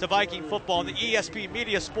listening to Viking football on the ESP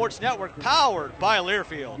Media Sports Network, powered by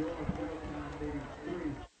Learfield.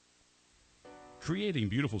 Creating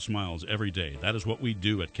beautiful smiles every day. That is what we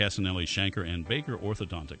do at Casanelli, Shanker, and Baker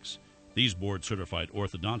Orthodontics. These board-certified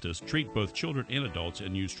orthodontists treat both children and adults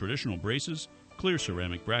and use traditional braces, clear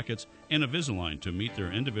ceramic brackets, and Invisalign to meet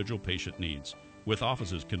their individual patient needs. With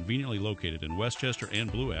offices conveniently located in Westchester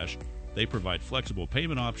and Blue Ash, they provide flexible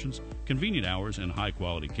payment options, convenient hours, and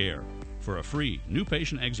high-quality care. For a free new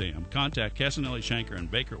patient exam, contact Casanelli, Shanker, and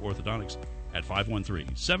Baker Orthodontics at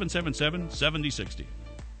 513-777-7060.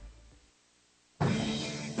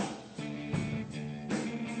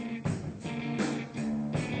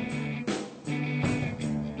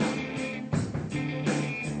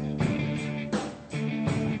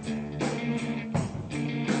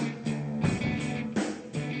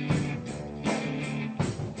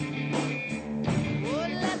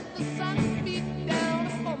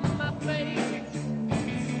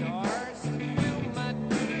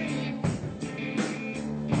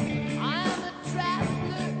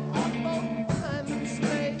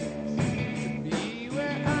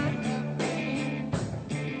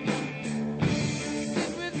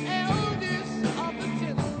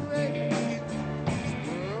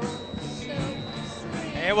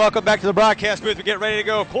 And welcome back to the broadcast booth. We get ready to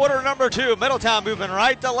go. Quarter number 2. Middletown moving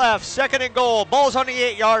right to left. Second and goal. Ball's on the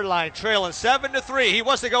 8-yard line. Trailing 7-3. He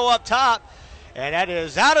wants to go up top. And that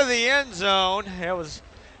is out of the end zone.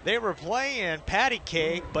 They were playing patty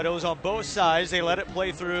cake, but it was on both sides. They let it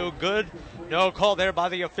play through. Good. No call there by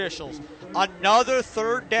the officials. Another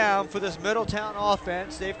third down for this Middletown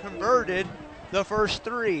offense. They've converted the first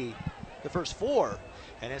 4.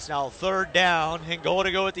 And it's now third down and goal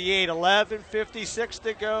to go at the 8. 11:56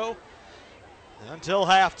 to go until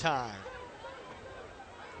halftime.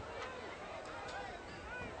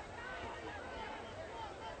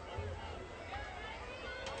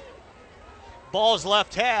 Ball's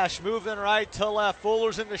left hash, moving right to left.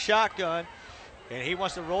 Fuller's in the shotgun, and he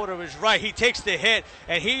wants to roll to his right. He takes the hit,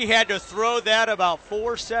 and he had to throw that about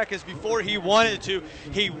 4 seconds before he wanted to.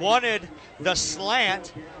 He wanted the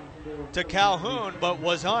slant to Calhoun, but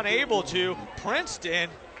was unable to.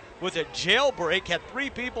 Princeton, with a jailbreak, had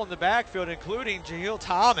 3 people in the backfield, including Jahil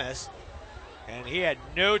Thomas, and he had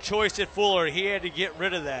no choice at Fuller. He had to get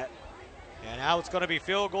rid of that. And now it's going to be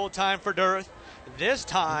field goal time for Dearth. This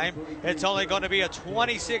time, it's only going to be a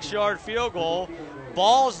 26-yard field goal.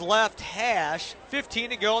 Ball's left hash,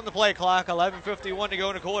 15 to go on the play clock, 11:51 to go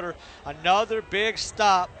in the quarter. Another big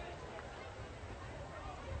stop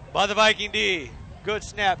by the Viking D. Good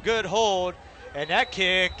snap, good hold, and that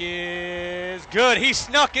kick is good. He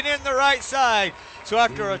snuck it in the right side. So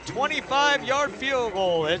after a 25-yard field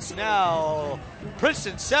goal, it's now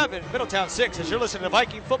Princeton 7, Middletown 6, as you're listening to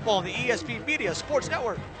Viking football on the ESP Media Sports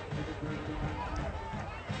Network.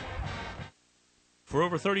 For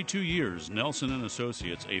over 32 years, Nelson &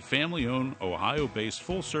 Associates, a family-owned, Ohio-based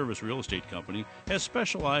full-service real estate company, has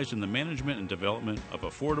specialized in the management and development of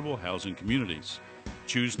affordable housing communities.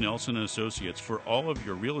 Choose Nelson & Associates for all of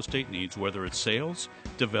your real estate needs, whether it's sales,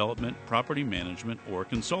 development, property management, or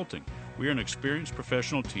consulting. We are an experienced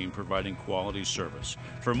professional team providing quality service.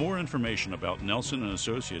 For more information about Nelson &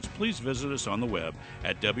 Associates, please visit us on the web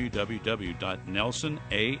at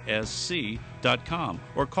www.nelsonasc.com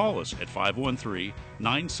or call us at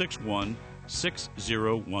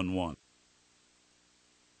 513-961-6011.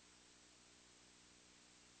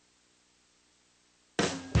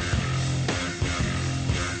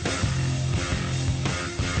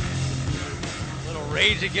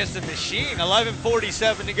 Rage against the machine.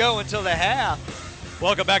 11:47 to go until the half.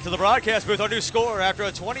 Welcome back to the broadcast booth. Our new score after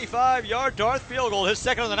a 25-yard Darth field goal, his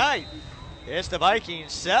second of the night. It's the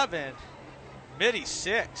Vikings 7, Middies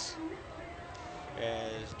 6.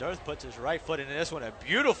 As Darth puts his right foot into this one, a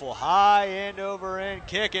beautiful high end over end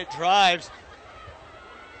kick. It drives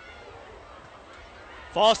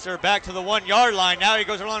Foster back to the 1-yard line. Now he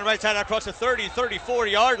goes along the right side across the 30,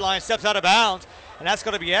 34-yard line, steps out of bounds. And that's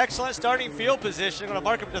going to be excellent starting field position. They're going to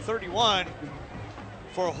mark him to 31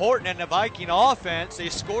 for Horton and the Viking offense. They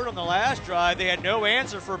scored on the last drive. They had no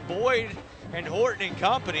answer for Boyd and Horton and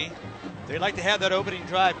company. They'd like to have that opening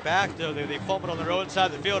drive back, though. They fumbled on their own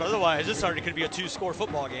side of the field. Otherwise, this already could be a 2-score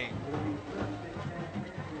football game.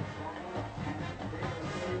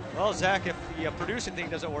 Well, Zach, if the producing thing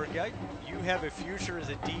doesn't work out, you have a future as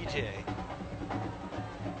a DJ.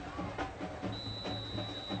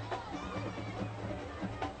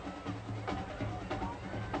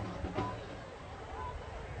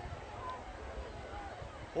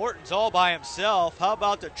 Horton's all by himself. How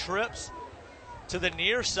about the trips to the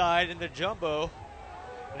near side in the jumbo?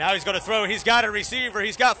 Now he's going to throw. He's got a receiver.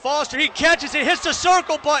 He's got Foster. He catches it, hits the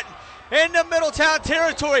circle button into Middletown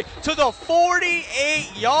territory to the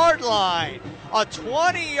 48-yard line. A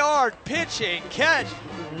 20-yard pitch and catch.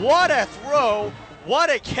 What a throw. What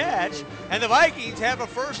a catch. And the Vikings have a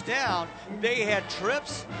first down. They had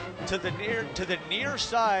trips to the near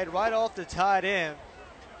side right off the tight end.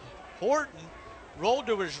 Horton rolled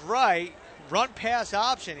to his right, run pass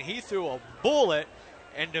option. He threw a bullet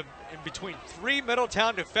and in between 3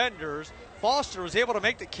 Middletown defenders. Foster was able to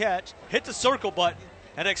make the catch, hit the circle button,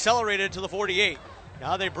 and accelerated to the 48.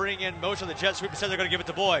 Now they bring in motion of the jet sweep and said they're going to give it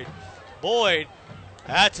to Boyd. Boyd,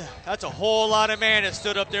 that's a whole lot of man that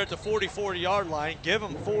stood up there at the 44-yard line. Give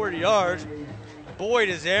him 40 yards. Boyd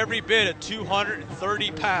is every bit of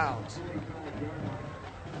 230 pounds.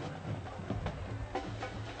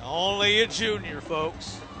 Only a junior,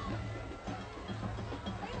 folks.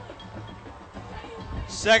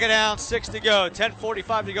 Second down, 6 to go.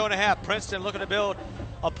 10:45 to go and a half. Princeton looking to build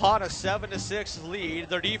upon a 7-6 lead.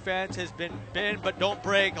 Their defense has been bend but don't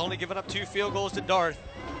break, only giving up 2 field goals to Darth.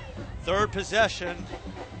 Third possession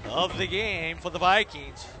of the game for the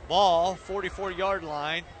Vikings. Ball, 44-yard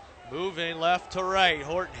line, moving left to right.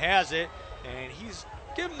 Horton has it, and he's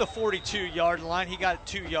given the 42-yard line. He got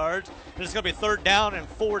 2 yards, and it's going to be third down and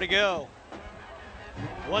 4 to go.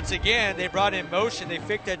 Once again, they brought in motion. They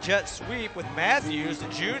faked that jet sweep with Matthews, the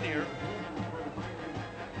junior.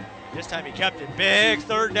 This time he kept it. Big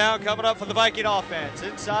third down coming up for the Viking offense.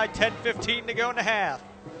 Inside 10:15 to go in the half.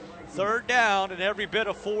 Third down and every bit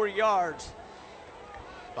of 4 yards.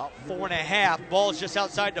 About 4.5. Ball's just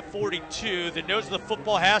outside the 42. The nose of the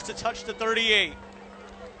football has to touch the 38.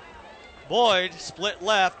 Boyd split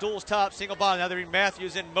left, duels top, single bottom. Now they're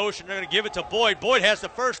Matthews in motion. They're going to give it to Boyd. Boyd has the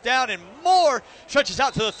first down and more. Stretches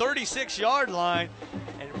out to the 36-yard line.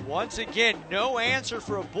 And once again, no answer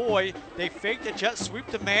for a Boyd. They faked the jet sweep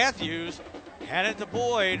to Matthews. Hand it to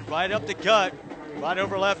Boyd, right up the gut, right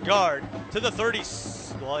over left guard. To the 30.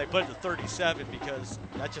 Well, they put it to 37 because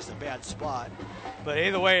that's just a bad spot. But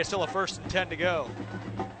either way, it's still a 1st and 10 to go.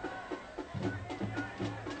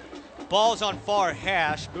 Ball's on far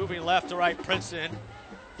hash, moving left to right. Princeton.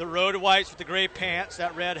 The road whites with the gray pants,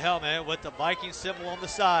 that red helmet with the Viking symbol on the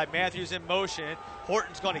side. Matthews in motion.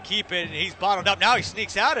 Horton's going to keep it, and he's bottled up. Now he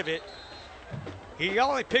sneaks out of it. He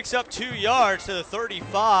only picks up 2 yards to the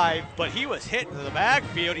 35, but he was hit in the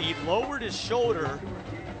backfield. He lowered his shoulder,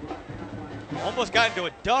 almost got into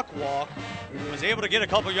a duck walk, was able to get a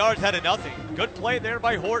couple yards, had a nothing. Good play there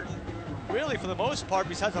by Horton. Really, for the most part,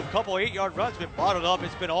 besides a couple 8-yard runs, been bottled up.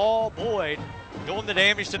 It's been all Boyd doing the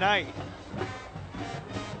damage tonight.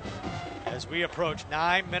 As we approach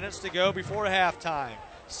 9 minutes to go before halftime.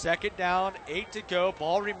 Second down, 8 to go.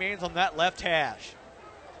 Ball remains on that left hash.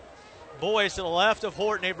 Boyd to the left of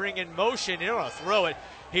Horton. They bring in motion. They don't want to throw it.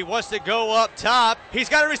 He wants to go up top. He's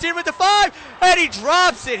got a receiver at the 5, and he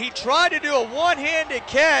drops it. He tried to do a one-handed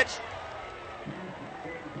catch.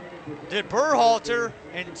 Did Berhalter.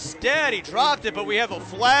 Instead, he dropped it, but we have a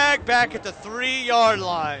flag back at the 3-yard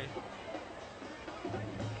line.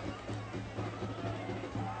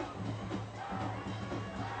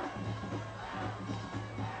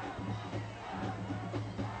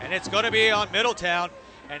 And it's going to be on Middletown,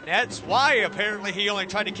 and that's why apparently he only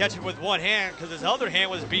tried to catch it with one hand, because his other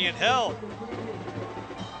hand was being held.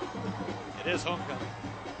 It is homecoming.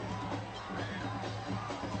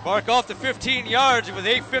 Mark off the 15 yards with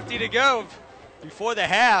 8:50 to go. Before the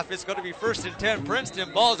half, it's going to be 1st and 10.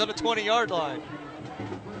 Princeton, ball's on the 20-yard line.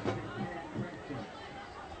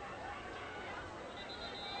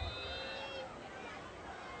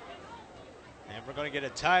 And we're going to get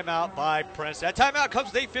a timeout by Princeton. That timeout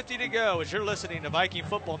comes with 8:50 to go as you're listening to Viking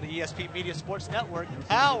Football on the ESP Media Sports Network,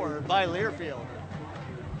 powered by Learfield.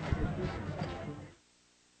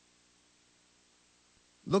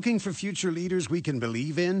 Looking for future leaders we can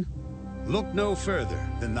believe in? Look no further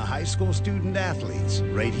than the high school student athletes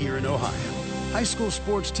right here in Ohio. High school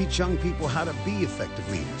sports teach young people how to be effective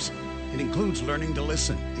leaders. It includes learning to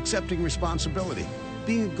listen, accepting responsibility,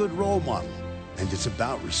 being a good role model, and it's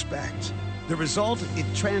about respect. The result, it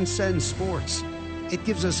transcends sports. It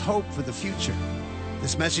gives us hope for the future.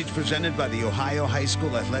 This message presented by the Ohio High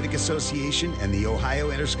School Athletic Association and the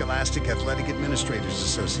Ohio Interscholastic Athletic Administrators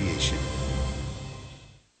Association.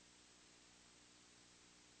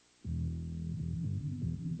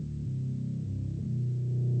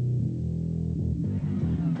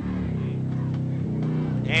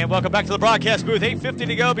 And welcome back to the broadcast booth. 8:50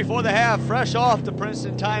 to go before the half. Fresh off the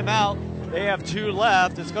Princeton timeout. They have 2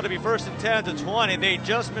 left. It's going to be 1st and 10 to 20. They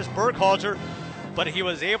just missed Burkhalter, but he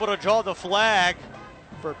was able to draw the flag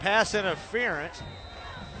for pass interference.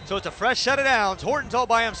 So it's a fresh set of downs. Horton's all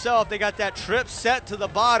by himself. They got that trip set to the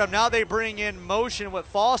bottom. Now they bring in motion with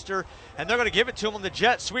Foster, and they're going to give it to him on the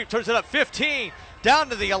jet sweep. Turns it up 15, down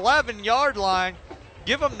to the 11-yard line.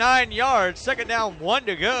 Give him 9 yards. Second down, 1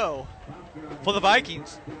 to go for the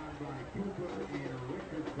Vikings.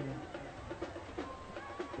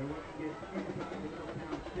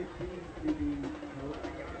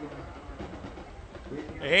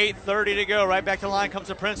 .8:30 to go. Right back to the line comes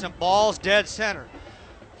the Princeton. Ball's dead center.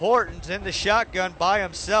 Horton's in the shotgun by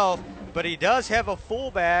himself, but he does have a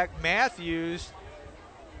fullback, Matthews,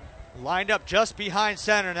 lined up just behind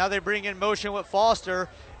center. Now they bring in motion with Foster,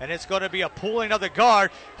 and it's going to be a pulling of the guard.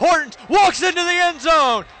 Horton walks into the end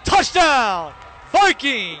zone. Touchdown,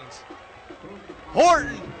 Vikings.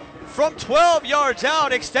 Horton from 12 yards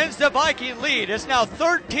out extends the Viking lead. It's now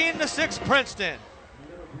 13-6 Princeton.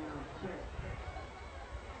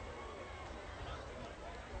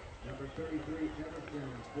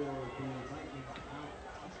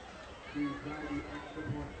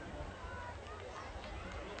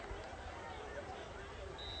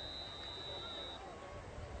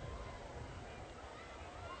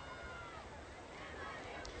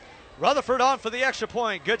 Rutherford on for the extra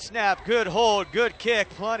point. Good snap, good hold, good kick,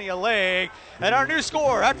 plenty of leg. And our new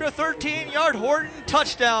score after a 13-yard Horton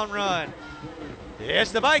touchdown run.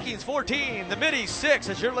 It's the Vikings 14, the Middies 6,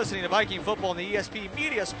 as you're listening to Viking football on the ESP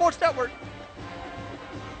Media Sports Network.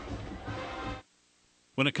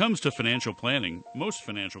 When it comes to financial planning, most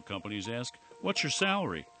financial companies ask, "What's your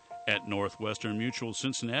salary?" At Northwestern Mutual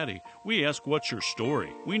Cincinnati, we ask, "What's your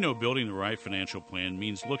story?" We know building the right financial plan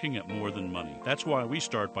means looking at more than money. That's why we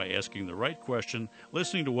start by asking the right question,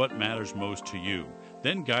 listening to what matters most to you,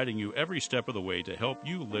 then guiding you every step of the way to help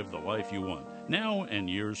you live the life you want, now and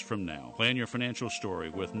years from now. Plan your financial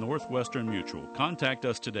story with Northwestern Mutual. Contact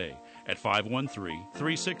us today at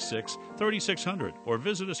 513-366-3600 or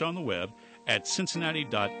visit us on the web at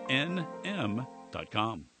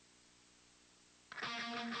cincinnati.nm.com.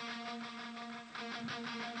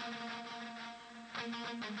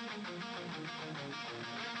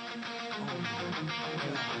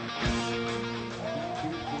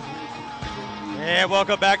 And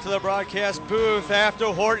welcome back to the broadcast booth after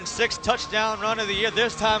Horton's 6th touchdown run of the year,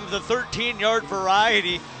 this time of the 13-yard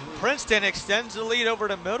variety. Princeton extends the lead over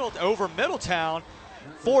Middletown,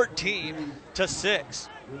 14-6.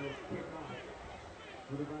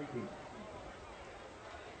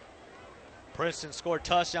 Princeton scored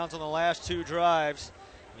touchdowns on the last 2 drives.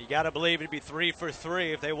 You got to believe it'd be 3 for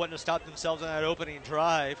 3 if they wouldn't have stopped themselves on that opening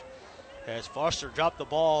drive. As Foster dropped the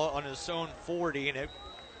ball on his own 40, and it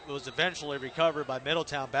was eventually recovered by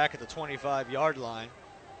Middletown back at the 25-yard line.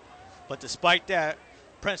 But despite that,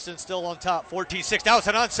 Princeton still on top, 14-6. Now it's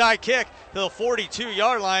an onside kick to the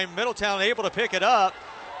 42-yard line. Middletown able to pick it up.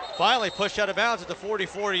 Finally pushed out of bounds at the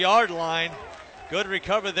 44-yard line. Good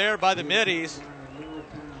recovery there by the Middies,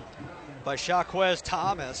 by Shaquez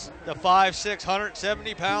Thomas, the 5'6",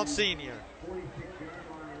 170-pound senior.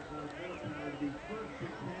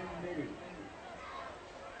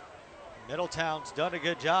 Middletown's done a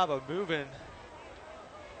good job of moving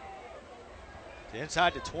to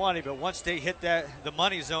inside the 20, but once they hit the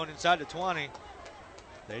money zone inside the 20,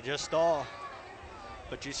 they just stall.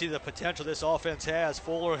 But you see the potential this offense has.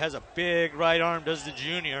 Fuller has a big right arm, does the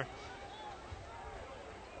junior.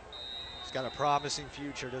 He's got a promising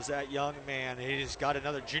future, does that young man. He's got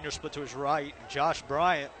another junior split to his right, Josh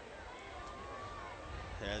Bryant.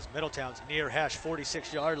 As Middletown's near hash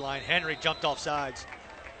 46-yard line, Henry jumped off sides.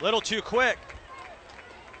 Little too quick.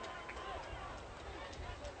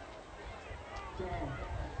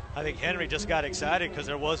 I think Henry just got excited because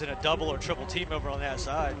there wasn't a double or triple team over on that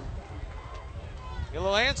side. Get a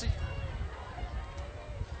little antsy.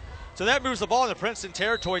 So that moves the ball in the Princeton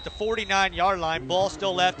territory at the 49-yard line. Ball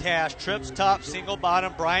still left hash. Trips top, single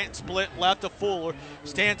bottom. Bryant split left to Fuller.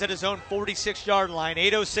 Stands at his own 46-yard line.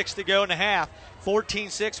 8:06 to go in the half.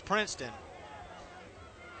 14-6 Princeton.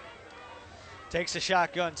 Takes a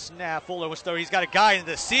shotgun snap. Fuller was throw. He's got a guy in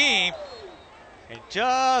the seam. And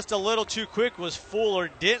just a little too quick was Fuller.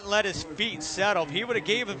 Didn't let his feet settle. If he would have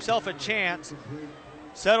gave himself a chance,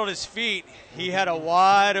 settled his feet, he had a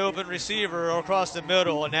wide open receiver across the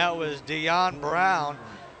middle, and that was Deion Brown,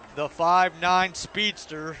 the 5'9"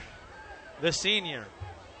 speedster, the senior.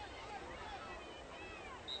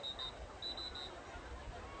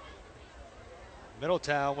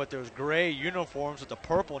 Middletown with those gray uniforms with the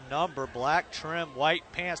purple number, black trim, white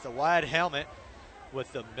pants, the wide helmet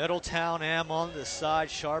with the Middletown M on the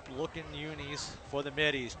side, sharp looking unis for the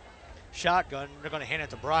Middies. Shotgun, they're going to hand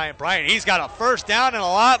it to Bryant. Bryant, he's got a first down and a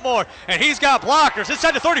lot more, and he's got blockers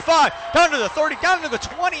inside the 35, down to the 30, down to the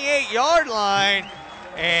 28-yard line.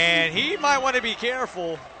 And he might want to be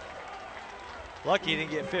careful. Lucky he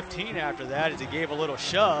didn't get 15 after that as he gave a little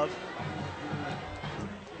shove.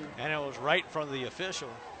 And it was right in front of the official.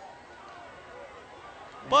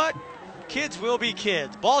 But kids will be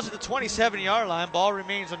kids. Ball's at the 27-yard line. Ball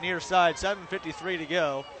remains on near side. 7:53 to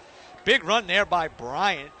go. Big run there by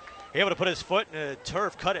Bryant. Able to put his foot in the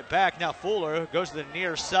turf, cut it back. Now Fuller goes to the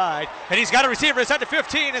near side. And he's got a receiver inside the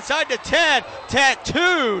 15, inside the 10.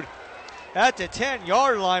 Tattooed at the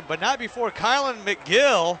 10-yard line, but not before Kylan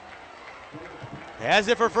McGill has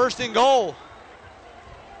it for first and goal.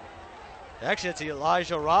 Actually, it's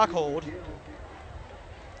Elijah Rockhold.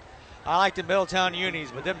 I like the Middletown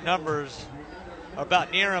Unis, but them numbers are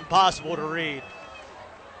about near impossible to read.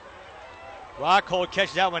 Rockhold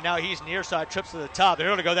catches that one. Now he's near side, trips to the top. They're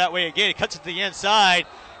going to go that way again. He cuts it to the inside,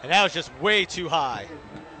 and that was just way too high.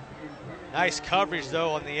 Nice coverage,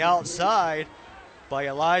 though, on the outside by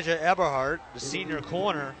Elijah Eberhardt, the senior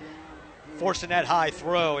corner, forcing that high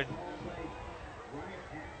throw. And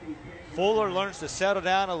Fuller learns to settle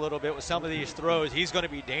down a little bit with some of these throws. He's going to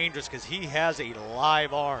be dangerous because he has a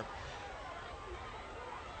live arm.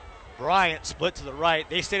 Bryant split to the right.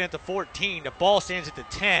 They stand at the 14. The ball stands at the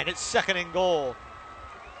 10. It's second and goal.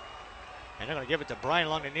 And they're going to give it to Bryant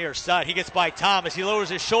along the near side. He gets by Thomas. He lowers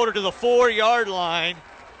his shoulder to the 4-yard line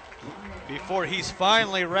before he's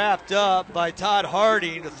finally wrapped up by Todd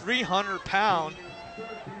Harding, the 300-pound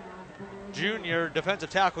junior defensive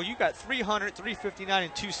tackle. You got 300, 359,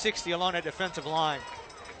 and 260 along that defensive line.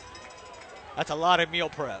 That's a lot of meal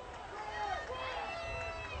prep.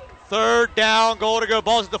 Third down, goal to go.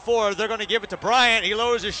 Ball's at the 4. They're going to give it to Bryant. He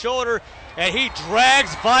lowers his shoulder, and he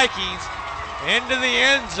drags Vikings into the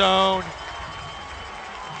end zone.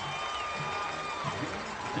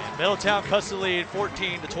 And Middletown cuts the lead,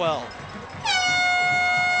 14-12.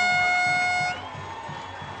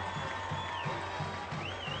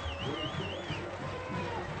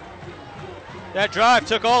 That drive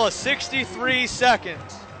took all of 63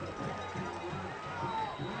 seconds.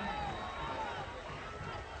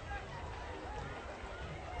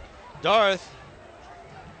 Darth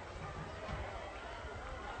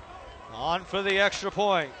on for the extra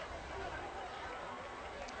point.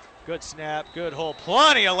 Good snap, good hole,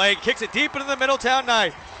 plenty of leg, kicks it deep into the Middletown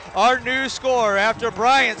knife. Our new score after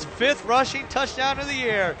Bryant's 5th rushing touchdown of the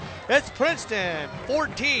year. It's Princeton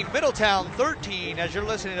 14, Middletown 13, as you're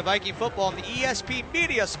listening to Viking football on the ESP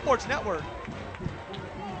Media Sports Network.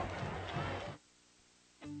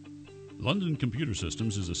 London Computer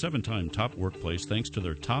Systems is a 7-time top workplace thanks to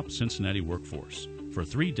their top Cincinnati workforce. For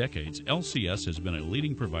 3 decades, LCS has been a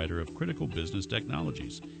leading provider of critical business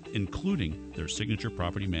technologies, including their signature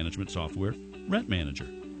property management software, Rent Manager.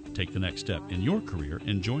 Take the next step in your career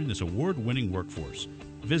and join this award-winning workforce.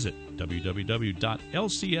 Visit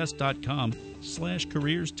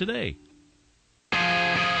www.lcs.com/careers today.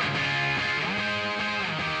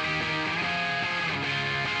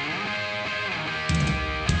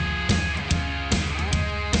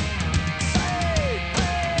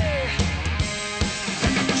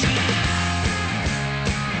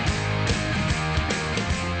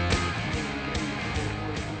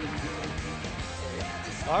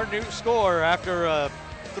 Our new score after a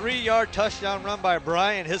 3-yard touchdown run by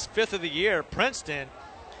Bryant, his 5th of the year. Princeton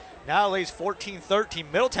now leads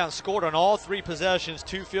 14-13. Middletown scored on all 3 possessions.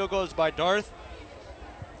 2 field goals by Darth.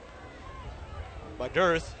 And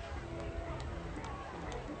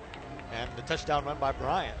the touchdown run by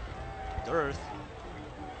Bryant. Darth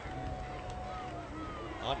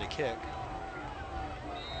on the kick.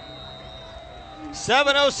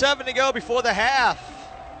 7:07 to go before the half.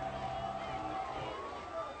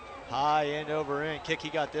 High end over end kick. He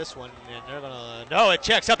got this one, and they're gonna. No, it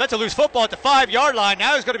checks up. That's a loose football at the 5-yard line.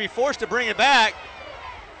 Now he's going to be forced to bring it back,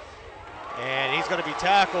 and he's going to be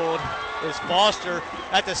tackled. Is Foster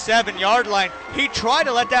at the 7-yard line? He tried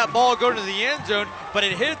to let that ball go to the end zone, but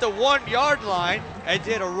it hit the 1-yard line and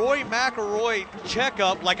did a Roy McElroy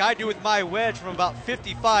checkup like I do with my wedge from about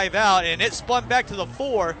 55 out, and it spun back to the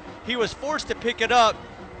 4. He was forced to pick it up,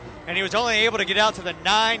 and he was only able to get out to the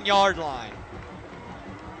 9-yard line.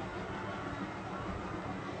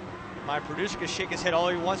 My producer can shake his head all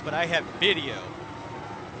he wants, but I have video.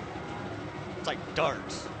 It's like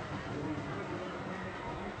darts.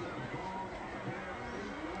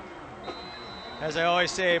 As I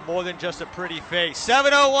always say, more than just a pretty face.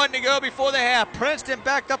 7:01 to go before the half. Princeton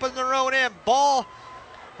backed up in their own end. Ball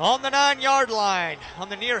on the 9-yard line. On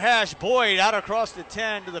the near hash, Boyd out across the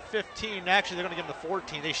 10 to the 15. Actually, they're going to give him the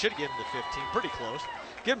 14. They should give him the 15. Pretty close.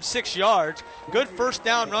 Give him 6 yards. Good first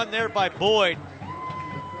down run there by Boyd.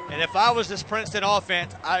 And if I was this Princeton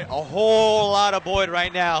offense, a whole lot of Boyd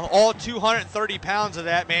right now, all 230 pounds of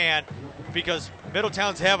that man, because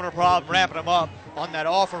Middletown's having a problem wrapping him up on that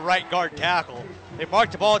off or right guard tackle. They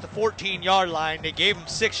marked the ball at the 14-yard line. They gave him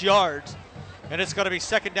 6 yards, and it's going to be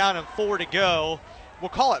 2nd down and 4 to go. We'll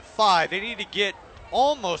call it 5. They need to get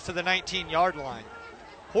almost to the 19-yard line.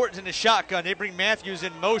 Horton's in the shotgun. They bring Matthews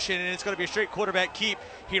in motion, and it's going to be a straight quarterback keep.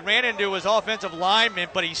 He ran into his offensive lineman,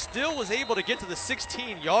 but he still was able to get to the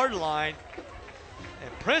 16-yard line.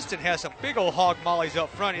 And Princeton has some big old hog mollies up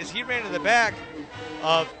front as he ran in the back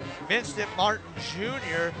of Vincent Martin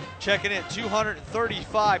Jr., checking in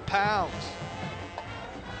 235 pounds.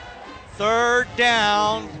 3rd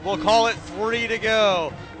down. We'll call it 3 to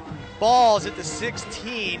go. Ball's at the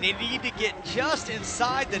 16. They need to get just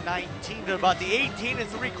inside the 19 to about the 18 and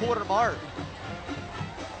 3/4 mark.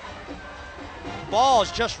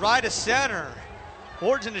 Ball's just right of center.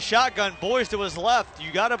 Ward's in the shotgun. Boyd's to his left.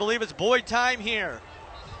 You got to believe it's Boyd time here.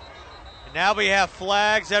 And now we have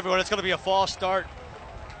flags everywhere. It's going to be a false start.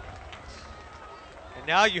 And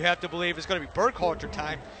now you have to believe it's going to be Burkhalter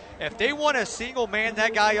time. If they want to single man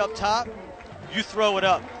that guy up top, you throw it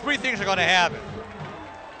up. 3 things are going to happen.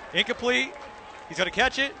 Incomplete, he's going to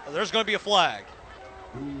catch it, or there's going to be a flag.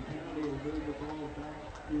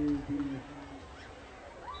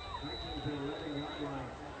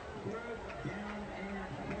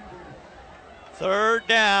 Third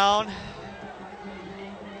down.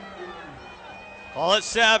 Call it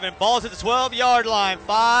 7. Ball's at the 12-yard line.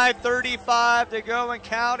 5:35 to go and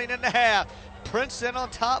counting in the half. Princeton on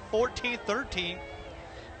top, 14-13.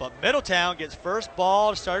 But Middletown gets first ball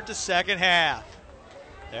to start the second half.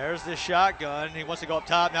 There's the shotgun. He wants to go up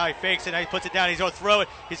top. Now he fakes it. Now he puts it down. He's going to throw it.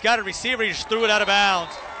 He's got a receiver. He just threw it out of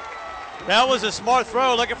bounds. That was a smart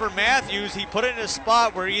throw looking for Matthews. He put it in a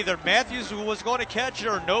spot where either Matthews was going to catch it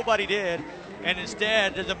or nobody did. And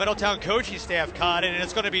instead, the Middletown coaching staff caught it. And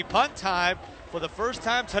it's going to be punt time for the first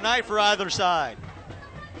time tonight for either side.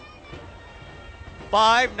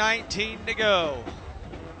 5:19 to go.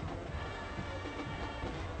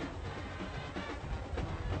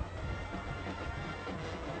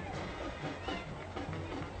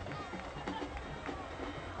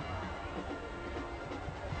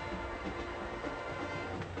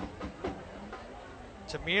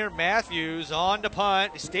 Tamir Matthews on to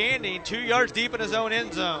punt, standing 2 yards deep in his own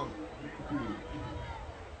end zone.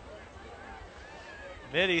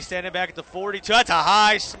 Middy standing back at the 42. That's a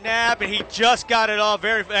high snap, and he just got it off.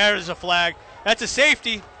 There's a flag. That's a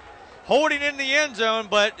safety. Holding in the end zone,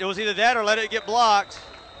 but it was either that or let it get blocked.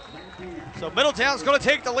 So Middletown's going to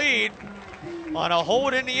take the lead on a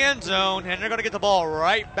hold in the end zone, and they're going to get the ball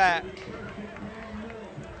right back.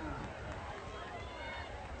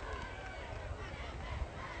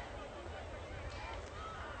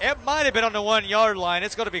 It might have been on the 1 yard line.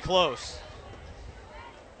 It's going to be close.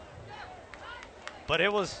 But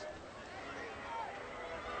it was,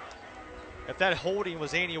 if that holding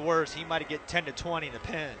was any worse, he might have get 10 to 20 in the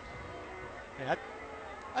pen. Man,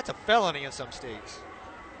 that's a felony in some states.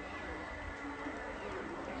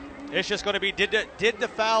 It's just going to be, did the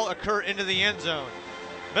foul occur into the end zone?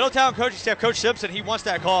 Middletown coaching staff, Coach Simpson, he wants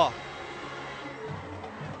that call.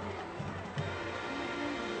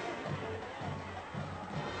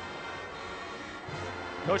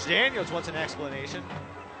 Coach Daniels wants an explanation.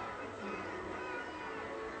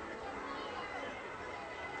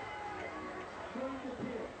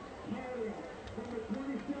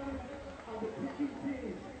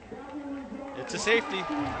 It's a safety.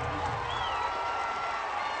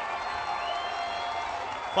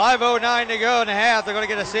 5:09 to go in the half. They're going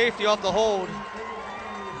to get a safety off the hold.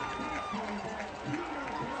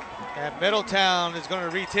 And Middletown is going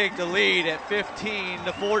to retake the lead at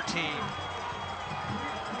 15-14.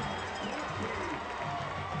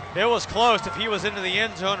 It was close if he was into the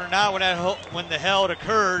end zone or not when the held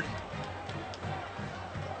occurred.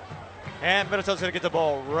 And Middletown's going to get the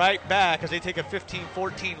ball right back as they take a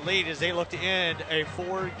 15-14 lead as they look to end a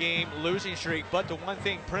 4-game losing streak. But the one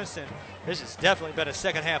thing, Princeton, this has definitely been a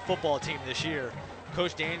second-half football team this year.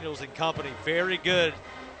 Coach Daniels and company, very good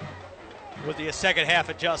with the second-half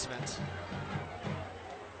adjustments.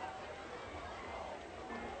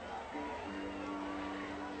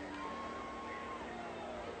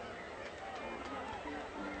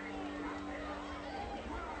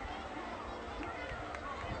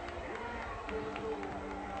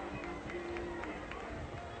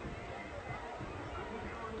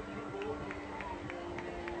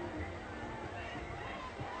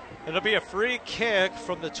 It'll be a free kick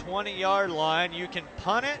from the 20-yard line. You can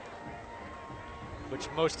punt it, which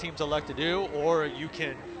most teams elect to do, or you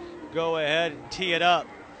can go ahead and tee it up.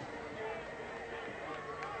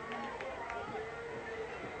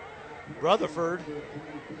 Rutherford.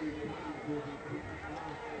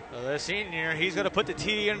 So the senior, he's going to put the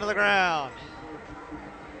tee into the ground.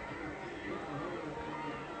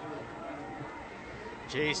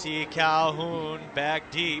 J.C. Calhoun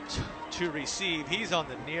back deep to receive. He's on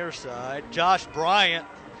the near side. Josh Bryant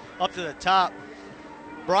up to the top.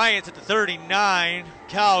 Bryant's at the 39.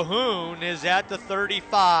 Calhoun is at the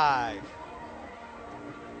 35.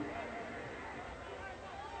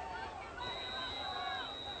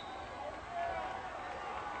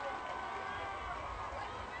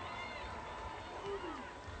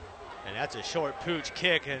 And that's a short pooch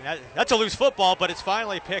kick, and that's a loose football, but it's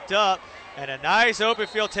finally picked up. And a nice open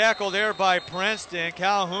field tackle there by Princeton.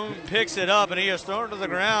 Calhoun picks it up, and he is thrown to the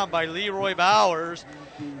ground by Leroy Bowers.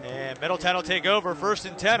 And Middletown will take over 1st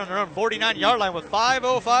and 10 on their own 49-yard line with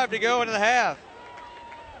 5:05 to go into the half.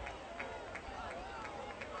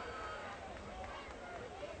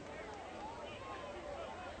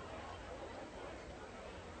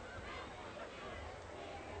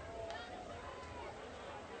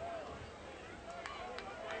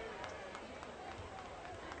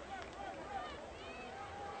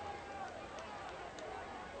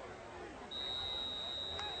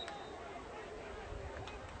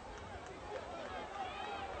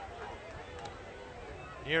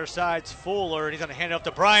 Near side's Fuller, and he's going to hand it up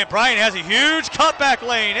to Bryant. Bryant has a huge cutback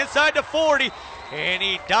lane inside the 40, and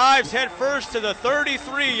he dives head first to the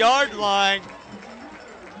 33-yard line.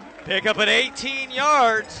 Pick up at 18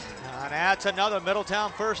 yards. And that's another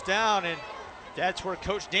Middletown first down, and that's where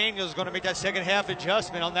Coach Daniels is going to make that second half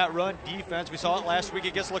adjustment on that run defense. We saw it last week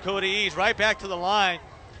against Lakota East. Right back to the line,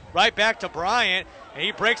 right back to Bryant, and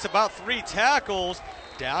he breaks about 3 tackles.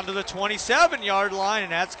 Down to the 27-yard line,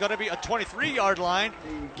 and that's going to be a 23-yard line.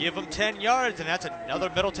 Give them 10 yards, and that's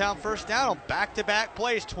another Middletown first down on back-to-back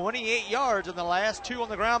plays. 28 yards in the last 2 on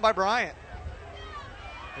the ground by Bryant.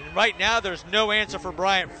 And right now, there's no answer for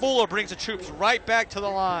Bryant. Fuller brings the troops right back to the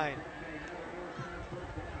line.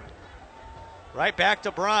 Right back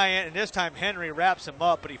to Bryant, and this time Henry wraps him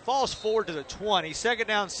up, but he falls forward to the 20. 2nd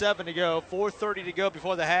down, 7 to go. 4:30 to go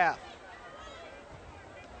before the half.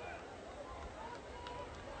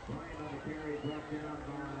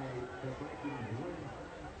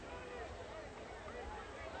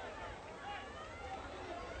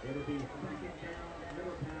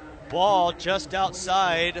 Ball just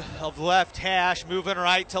outside of left hash, moving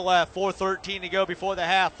right to left. 4:13 to go before the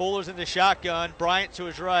half. Fuller's in the shotgun. Bryant to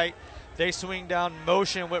his right. They swing down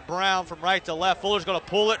motion with Brown from right to left. Fuller's going to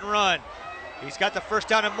pull it and run. He's got the first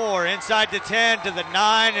down and more. Inside the 10 to the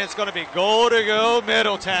 9, and it's going to be goal to go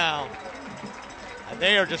Middletown. And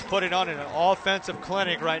they are just putting on an offensive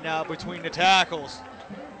clinic right now between the tackles.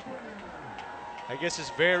 I guess it's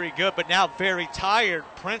very good, but now very tired.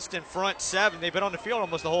 Princeton front 7. They've been on the field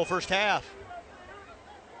almost the whole first half.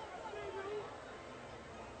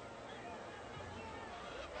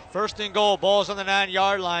 First and goal. Ball's on the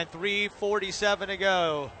 9-yard line. 3:47 to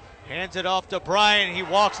go. Hands it off to Bryant. He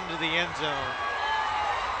walks into the end zone.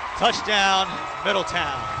 Touchdown,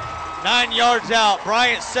 Middletown. 9 yards out.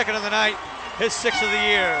 Bryant, 2nd of the night. His 6th of the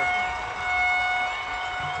year.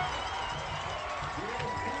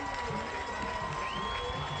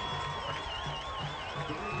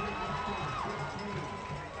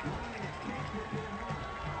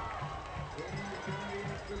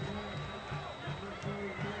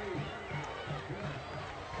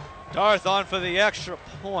 Darth on for the extra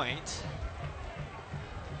point.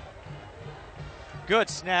 Good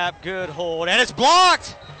snap, good hold, and it's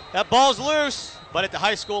blocked. That ball's loose, but at the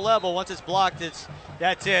high school level, once it's blocked,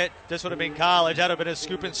 that's it. This would have been college. That would have been a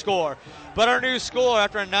scoop and score. But our new score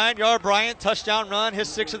after a 9-yard Bryant touchdown run, his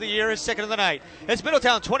 6th of the year, his 2nd of the night. It's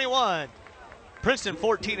Middletown 21, Princeton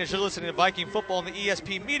 14 as you're listening to Viking football on the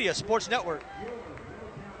ESP Media Sports Network.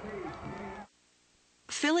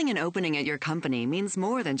 Filling an opening at your company means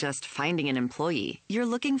more than just finding an employee. You're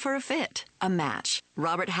looking for a fit, a match.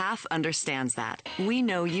 Robert Half understands that. We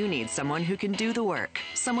know you need someone who can do the work,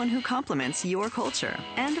 someone who complements your culture.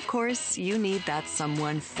 And of course, you need that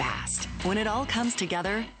someone fast. When it all comes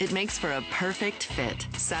together, it makes for a perfect fit.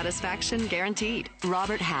 Satisfaction guaranteed.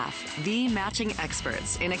 Robert Half, the matching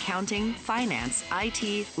experts in accounting, finance,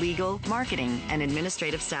 IT, legal, marketing, and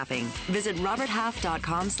administrative staffing. Visit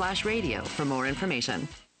roberthalf.com/radio for more information.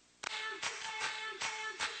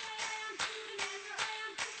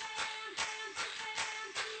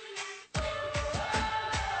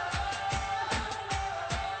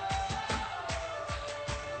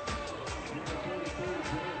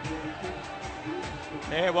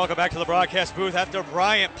 Hey, welcome back to the broadcast booth. After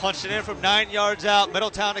Bryant punched it in from 9 yards out,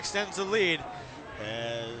 Middletown extends the lead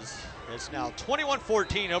as it's now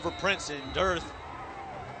 21-14 over Princeton. Dearth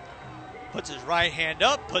Puts his right hand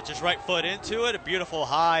up, puts his right foot into it. A beautiful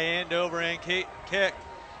high end over end kick.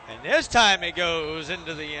 And this time it goes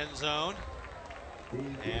into the end zone.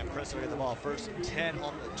 And Princeton will get the ball first and 10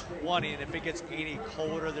 on the 20. And if it gets any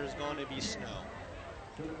colder, there's going to be snow.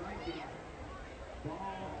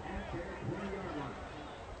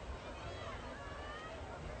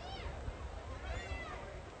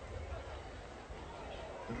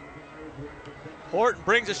 Horton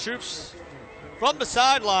brings his troops from the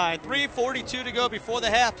sideline. 3:42 to go before the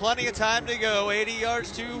half. Plenty of time to go. 80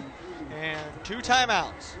 yards, and 2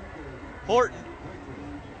 timeouts. Horton,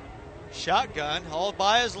 shotgun, all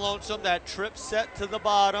by his lonesome. That trip set to the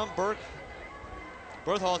bottom.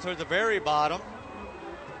 Berthall towards the very bottom.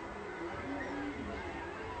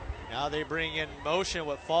 Now they bring in motion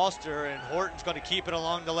with Foster, and Horton's going to keep it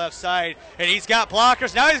along the left side. And he's got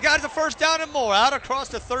blockers. Now he's got the first down and more. Out across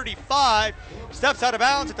the 35. Steps out of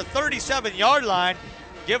bounds at the 37-yard line.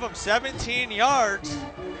 Give him 17 yards.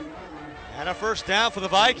 And a first down for the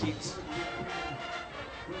Vikings.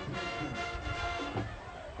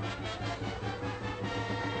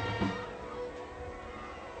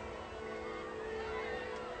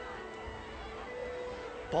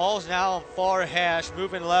 Ball's now on far hash,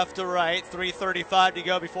 moving left to right. 3:35 to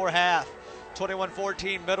go before half.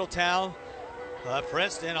 21-14 Middletown.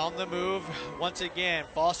 Princeton on the move once again.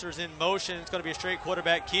 Foster's in motion. It's going to be a straight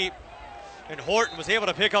quarterback keep. And Horton was able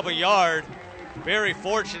to pick up a yard. Very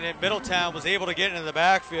fortunate. Middletown was able to get into the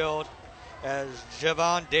backfield as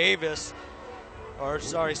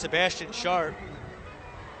Sebastian Sharp.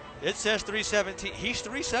 It says 317. He's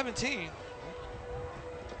 317.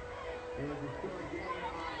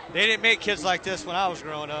 They didn't make kids like this when I was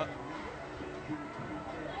growing up.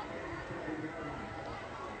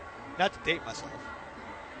 Not to date myself.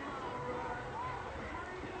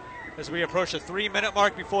 As we approach the 3-minute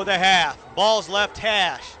mark before the half. Ball's left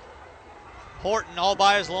hash. Horton all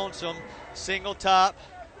by his lonesome. Single top.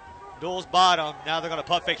 Duel's bottom. Now they're going to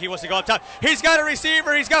punt fake. He wants to go up top. He's got a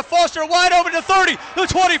receiver. He's got Foster wide open to 30, the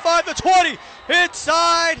 25, the 20.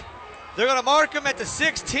 Inside. They're going to mark him at the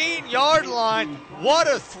 16-yard line.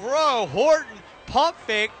 What a throw. Horton pump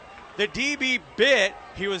fake. The DB bit.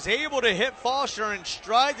 He was able to hit Foster in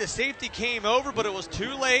stride. The safety came over, but it was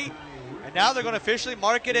too late. And now they're going to officially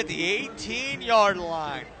mark it at the 18-yard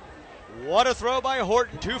line. What a throw by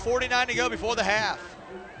Horton. 2:49 to go before the half.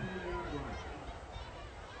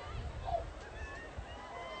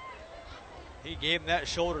 He gave him that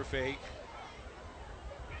shoulder fake.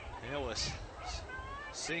 And it was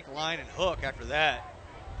sink, line, and hook after that.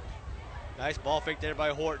 Nice ball fake there by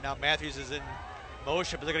Horton. Now Matthews is in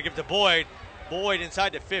motion, but they're going to give it to Boyd. Boyd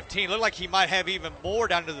inside the 15. Looked like he might have even more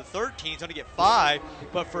down to the 13. He's going to get 5.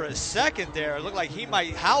 But for a second there, it looked like he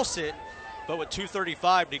might house it. But with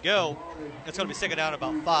 2:35 to go, it's going to be second down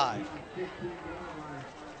about 5.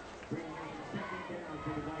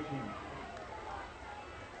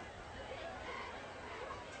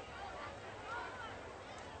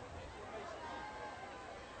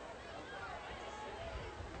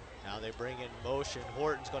 Now they bring in motion.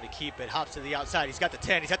 Horton's going to keep it. Hops to the outside. He's got the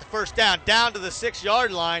 10. He's got the first down to the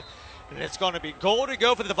 6-yard line. And it's going to be goal to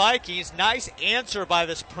go for the Vikings. Nice answer by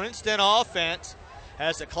this Princeton offense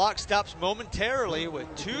as the clock stops momentarily with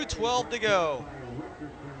 2:12 to go.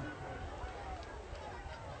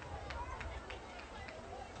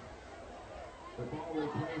 The ball will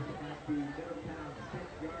place at the Middletown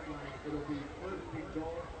 6-yard line. It'll be first and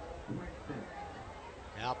goal, Princeton.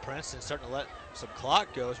 Now Princeton starting to let some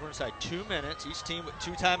clock go. We're inside 2 minutes. Each team with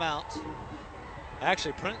 2 timeouts.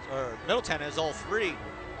 Actually, Middletown has all 3.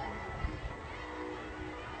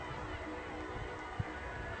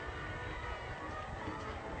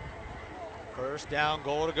 First down,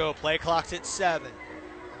 goal to go. Play clock's at 7.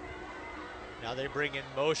 Now they bring in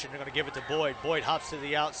motion. They're going to give it to Boyd. Boyd hops to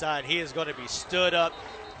the outside. He is going to be stood up.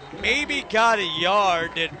 Maybe got a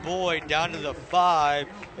yard, did Boyd, down to the 5.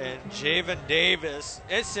 And Javen Davis,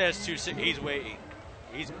 it says 260.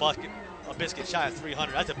 He's a biscuit shy of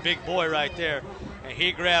 300. That's a big boy right there. And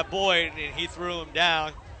he grabbed Boyd and he threw him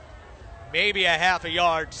down. Maybe a half a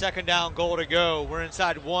yard. Second down, goal to go. We're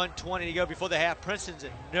inside 1:20 to go before the half. Princeton's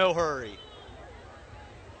in no hurry.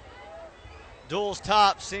 Duel's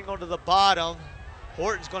top, single to the bottom.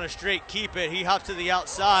 Horton's going to straight keep it. He hops to the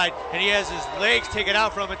outside, and he has his legs taken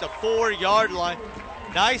out from him at the 4-yard line.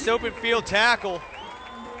 Nice open field tackle.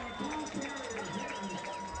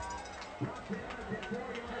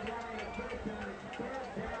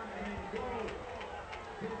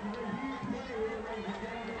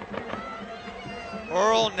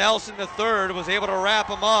 Earl Nelson III was able to wrap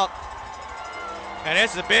him up. And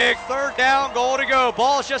it's a big third down goal to go.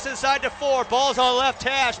 Ball's just inside the 4. Ball's on the left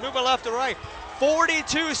hash, moving left to right.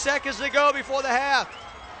 42 seconds to go before the half.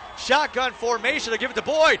 Shotgun formation, they give it to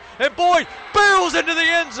Boyd. And Boyd barrels into the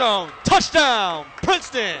end zone. Touchdown,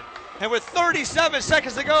 Princeton. And with 37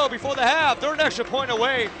 seconds to go before the half, they're an extra point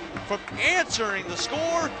away from answering the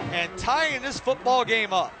score and tying this football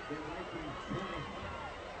game up.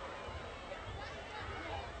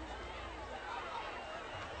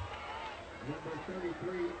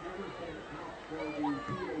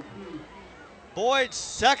 Boyd's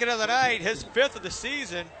second of the night, his 5th of the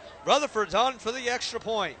season. Rutherford's on for the extra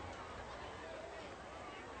point.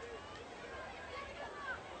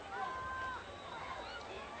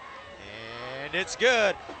 And it's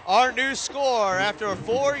good. Our new score after a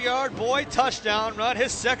 4-yard Boyd touchdown run,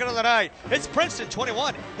 his second of the night. It's Princeton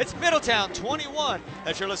 21. It's Middletown 21.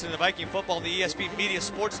 As you're listening to Viking football on the ESP Media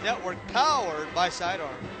Sports Network, powered by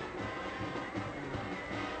Sidearm.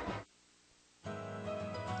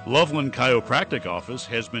 Loveland Chiropractic Office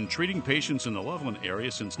has been treating patients in the Loveland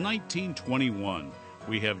area since 1921.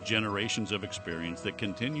 We have generations of experience that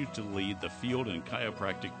continue to lead the field in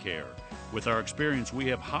chiropractic care. With our experience, we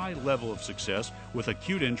have high level of success with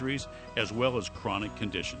acute injuries as well as chronic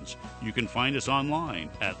conditions. You can find us online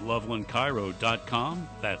at lovelandchiro.com.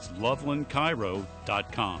 That's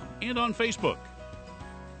lovelandchiro.com. And on Facebook.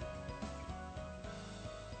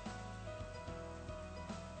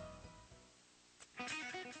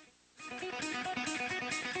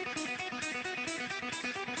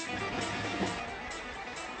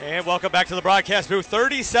 And welcome back to the broadcast booth.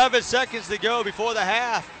 37 seconds to go before the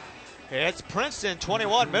half. It's Princeton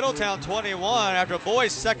 21, Middletown 21. After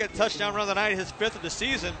Boyd's second touchdown run of the night, his 5th of the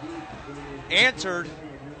season, answered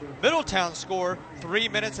Middletown's score 3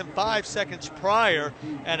 minutes and 5 seconds prior,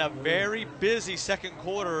 and a very busy second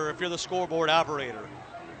quarter if you're the scoreboard operator.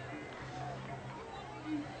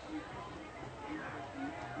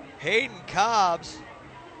 Hayden Cobbs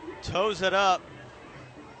toes it up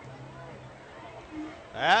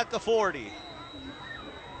at the 40.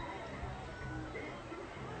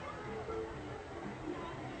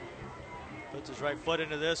 Puts his right foot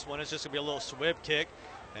into this one. It's just going to be a little swib kick,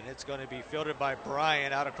 and it's going to be fielded by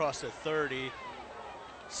Bryant out across the 30.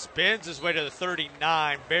 Spins his way to the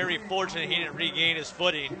 39. Very fortunate he didn't regain his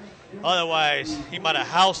footing. Otherwise, he might have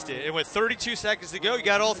housed it. And with 32 seconds to go, you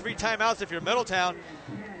got all 3 timeouts if you're Middletown.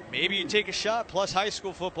 Maybe you take a shot, plus high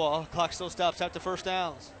school football. Clock still stops after first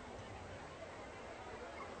downs.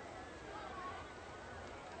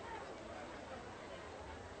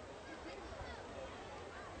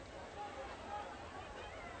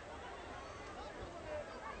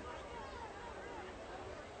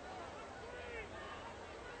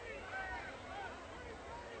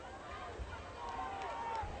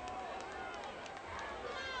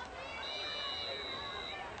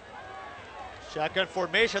 Shotgun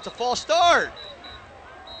formation, that's a false start.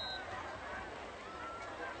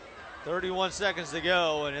 31 seconds to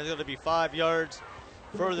go, and it's going to be 5 yards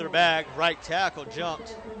further back. Right tackle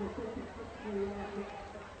jumped.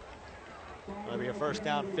 That'll be a first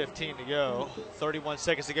down, 15 to go. 31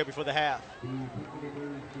 seconds to go before the half.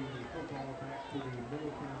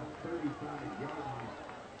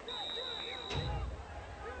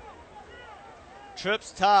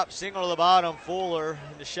 Trips top, single to the bottom, Fuller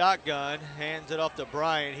in the shotgun, hands it off to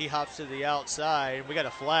Bryant. He hops to the outside. We got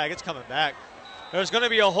a flag, it's coming back. There's going to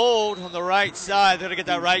be a hold on the right side. They're going to get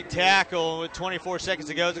that right tackle with 24 seconds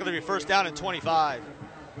to go. It's going to be first down and 25.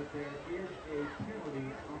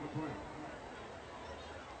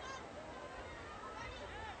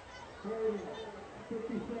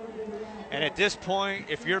 And at this point,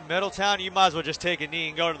 if you're Middletown, you might as well just take a knee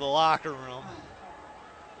and go to the locker room.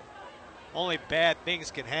 Only bad things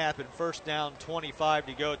can happen. First down, 25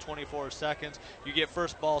 to go, 24 seconds. You get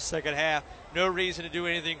first ball, second half. No reason to do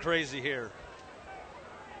anything crazy here.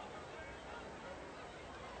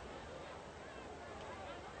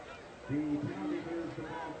 We'll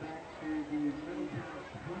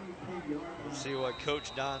see what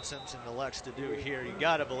Coach Don Simpson elects to do here. You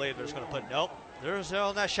got to believe there's going to put, nope. There's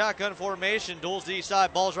on that shotgun formation. Duels to east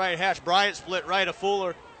side, ball's right hash. Bryant split right of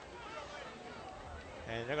Fuller.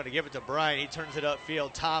 And they're going to give it to Bryant. He turns it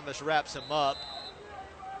upfield. Thomas wraps him up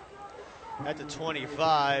at the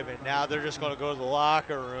 25. And now they're just going to go to the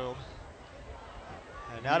locker room.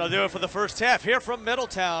 And that'll do it for the first half. Here from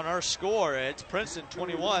Middletown, our score. It's Princeton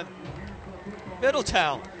 21.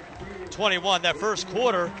 Middletown 21. That first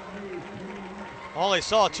quarter only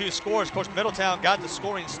saw 2 scores. Of course, Middletown got the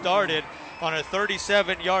scoring started on a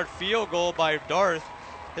 37-yard field goal by Darth.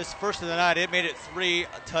 His first of the night. It made it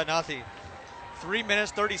 3-0. 3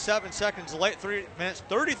 minutes, 37 seconds late. 3 minutes,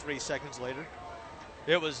 33 seconds later.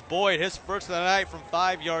 It was Boyd, his first of the night from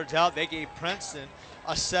 5 yards out. They gave Princeton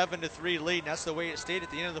a 7-3 lead, and that's the way it stayed at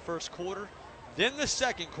the end of the first quarter. Then the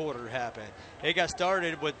second quarter happened. It got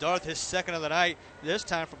started with Darth, his second of the night, this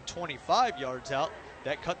time from 25 yards out.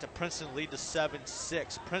 That cut the Princeton lead to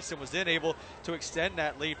 7-6. Princeton was then able to extend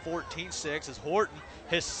that lead 14-6 as Horton,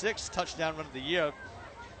 his sixth touchdown run of the year,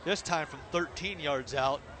 this time from 13 yards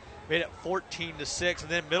out, made it 14-6. And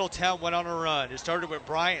then Middletown went on a run. It started with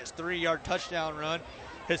Bryant's 3-yard touchdown run,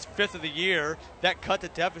 his fifth of the year. That cut the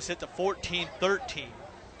deficit to 14-13.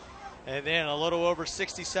 And then a little over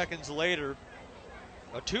 60 seconds later,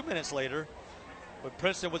 or 2 minutes later, when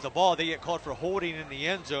Princeton with the ball, they get called for holding in the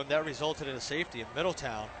end zone. That resulted in a safety. And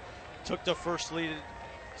Middletown took the first lead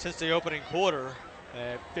since the opening quarter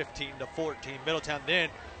at 15-14. Middletown then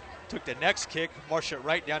took the next kick, marched it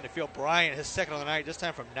right down the field. Bryant, his second of the night, this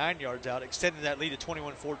time from 9 yards out, extended that lead to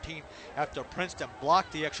 21-14 after Princeton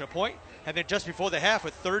blocked the extra point. And then just before the half,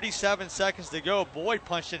 with 37 seconds to go, Boyd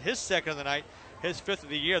punched in his second of the night, his fifth of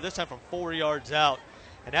the year, this time from 4 yards out.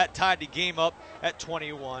 And that tied the game up at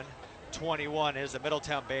 21-21 as the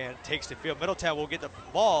Middletown band takes the field. Middletown will get the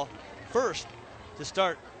ball first to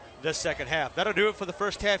start the second half. That'll do it for the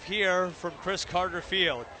first half here from Chris Carter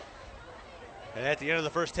Field. And at the end of the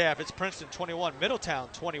first half, it's Princeton 21, Middletown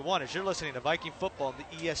 21, as you're listening to Viking football on the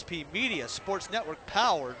ESP Media Sports Network,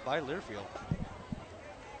 powered by Learfield.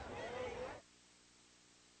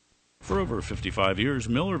 For over 55 years,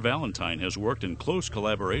 Miller Valentine has worked in close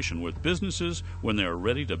collaboration with businesses when they are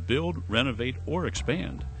ready to build, renovate, or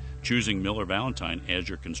expand. Choosing Miller Valentine as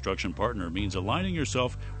your construction partner means aligning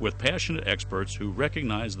yourself with passionate experts who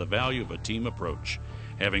recognize the value of a team approach.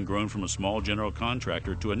 Having grown from a small general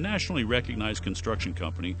contractor to a nationally recognized construction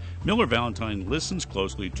company, Miller Valentine listens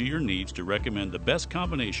closely to your needs to recommend the best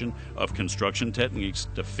combination of construction techniques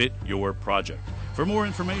to fit your project. For more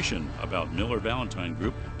information about Miller Valentine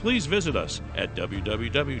Group, please visit us at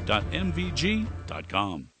www.mvg.com.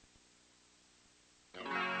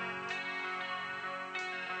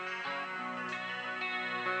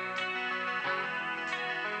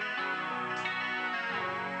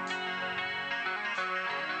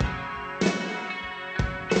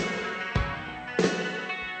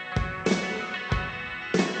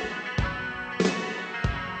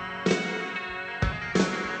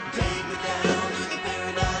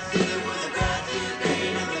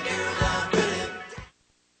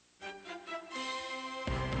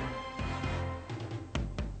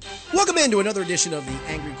 Welcome into another edition of the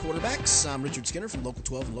Angry Quarterbacks. I'm Richard Skinner from Local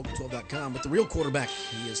 12 and Local12.com. But the real quarterback,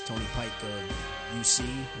 he is Tony Pike of UC,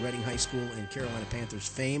 Reading High School, and Carolina Panthers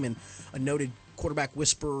fame, and a noted quarterback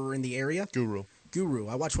whisperer in the area. Guru.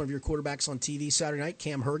 I watched one of your quarterbacks on TV Saturday night,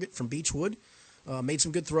 Cam Herget from Beechwood. Made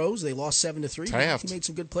some good throws. They lost 7-3. Taft. He made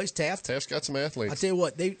some good plays. Taft's got some athletes. I tell you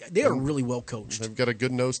what, they are really well coached. They've got a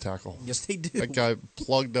good nose tackle. Yes, they do. That guy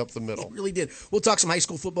plugged up the middle. He really did. We'll talk some high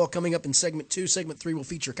school football coming up in segment 2. Segment 3 will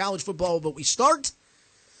feature college football, but we start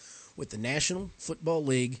with the National Football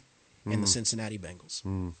League and the Cincinnati Bengals.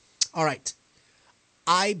 All right.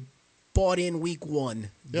 I bought in week 1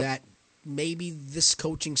 that maybe this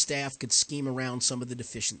coaching staff could scheme around some of the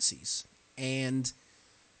deficiencies. And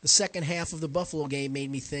the second half of the Buffalo game made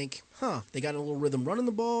me think, they got a little rhythm running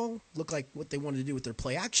the ball, looked like what they wanted to do with their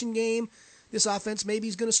play-action game. This offense maybe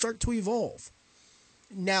is going to start to evolve.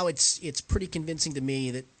 Now it's pretty convincing to me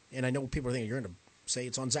that, and I know people are thinking, you're going to say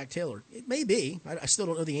it's on Zach Taylor. It may be. I still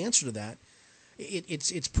don't know the answer to that.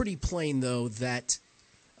 It's pretty plain, though, that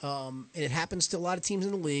and it happens to a lot of teams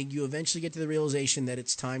in the league, you eventually get to the realization that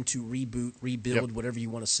it's time to reboot, rebuild, whatever you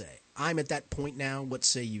want to say. I'm at that point now. What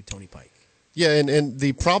say you, Tony Pike? Yeah, and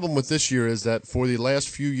the problem with this year is that for the last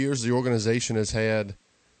few years, the organization has had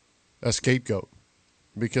a scapegoat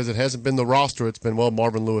because it hasn't been the roster. It's been,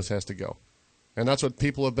 Marvin Lewis has to go. And that's what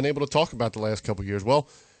people have been able to talk about the last couple of years. Well,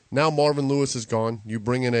 now Marvin Lewis is gone. You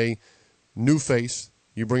bring in a new face.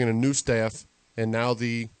 You bring in a new staff. And now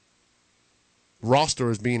the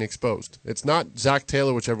roster is being exposed. It's not Zach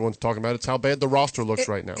Taylor, which everyone's talking about. It's how bad the roster looks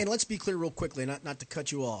right now. And let's be clear real quickly, not to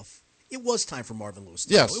cut you off. It was time for Marvin Lewis.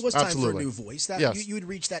 Yes, it was time absolutely. for a new voice. You had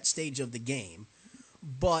reached that stage of the game,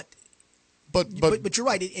 but you're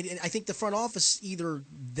right. I think the front office either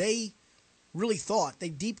they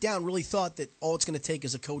deep down really thought that all it's going to take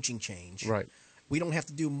is a coaching change. Right. We don't have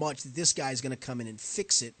to do much. That this guy's going to come in and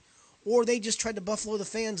fix it, or they just tried to buffalo the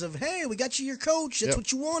fans of, hey, we got you your coach. That's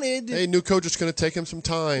what you wanted. Hey, new coach is going to take him some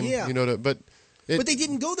time. Yeah. But they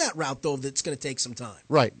didn't go that route, though, that's going to take some time.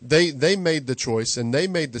 Right. They made the choice, and they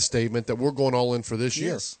made the statement that we're going all in for this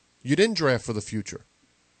year. Yes. You didn't draft for the future.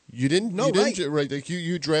 You didn't.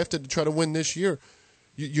 You drafted to try to win this year.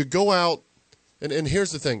 You go out, and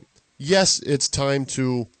here's the thing. yes, it's time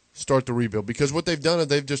to start the rebuild, because what they've done is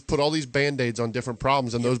they've just put all these Band-Aids on different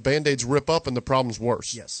problems, and those Band-Aids rip up and the problem's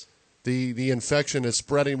worse. Yes. The infection is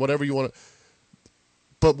spreading, whatever you want to.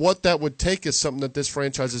 But what that would take is something that this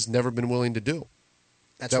franchise has never been willing to do.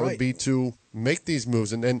 That's that right. would be to make these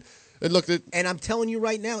moves. And look, and I'm telling you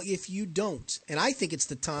right now, if you don't, and I think it's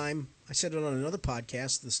the time, I said it on another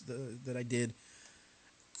podcast that I did,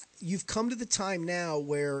 you've come to the time now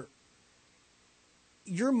where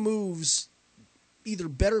your moves either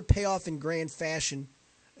better pay off in grand fashion.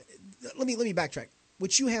 Let me backtrack.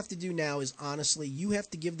 What you have to do now is, honestly, you have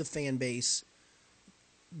to give the fan base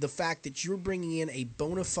the fact that you're bringing in a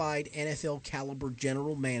bona fide NFL caliber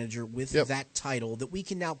general manager with that title that we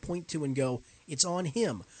can now point to and go, it's on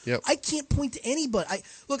him. Yep. I can't point to anybody.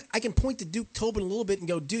 I can point to Duke Tobin a little bit and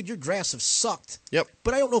go, dude, your drafts have sucked. Yep.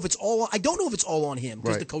 But I don't know if it's all on him,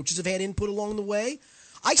 because Right. the coaches have had input along the way.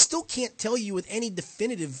 I still can't tell you with any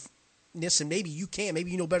definitiveness, and maybe you can, maybe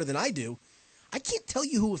you know better than I do. I can't tell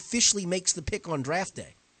you who officially makes the pick on draft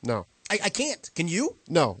day. No. I can't. Can you?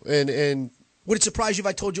 No. And would it surprise you if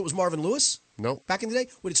I told you it was Marvin Lewis? No. Back in the day?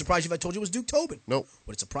 Would it surprise you if I told you it was Duke Tobin? No.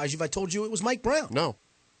 Would it surprise you if I told you it was Mike Brown? No.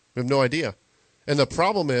 We have no idea. And the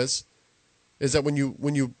problem is that when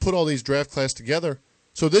you put all these draft class together,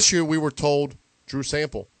 so this year we were told Drew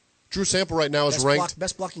Sample. Drew Sample right now is ranked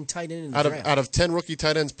best blocking tight end in the draft. out of 10 rookie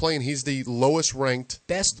tight ends playing, he's the lowest ranked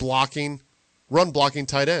run blocking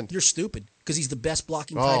tight end. You're stupid, because he's the best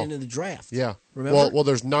blocking tight end in the draft. Yeah. Remember? Well,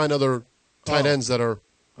 there's 9 other tight ends that are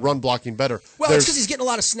run blocking better. Well, it's because he's getting a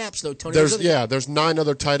lot of snaps, though, Tony. There's 9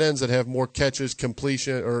 other tight ends that have more catches,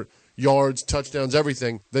 completion, or yards, touchdowns,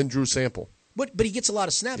 everything than Drew Sample. But he gets a lot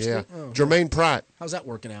of snaps. Yeah. Oh. Jermaine Pratt. How's that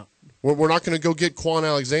working out? We're not going to go get Quan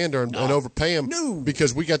Alexander and overpay him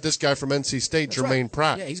because we got this guy from NC State, That's Jermaine right.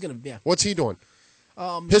 Pratt. Yeah, he's going to. Yeah. What's he doing?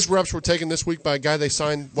 His reps were taken this week by a guy they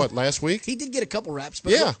signed, last week? He did get a couple reps,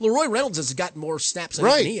 but Leroy Reynolds has gotten more snaps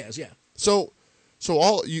than he has, yeah. So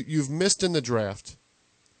all you've missed in the draft.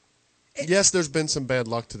 Yes, there's been some bad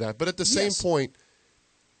luck to that, but at the same point,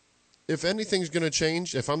 if anything's going to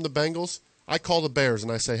change, if I'm the Bengals, I call the Bears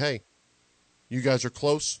and I say, hey, you guys are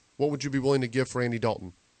close. What would you be willing to give for Andy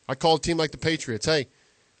Dalton? I call a team like the Patriots. Hey,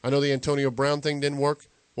 I know the Antonio Brown thing didn't work.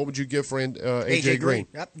 What would you give for A.J. Green?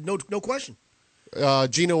 Yep, no question.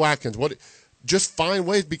 Geno Atkins. Just find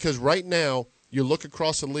ways, because right now you look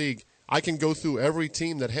across the league, I can go through every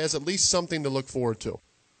team that has at least something to look forward to.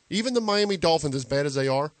 Even the Miami Dolphins, as bad as they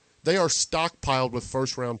are stockpiled with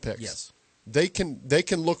first-round picks. Yes. They can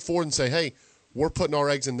look forward and say, hey, we're putting our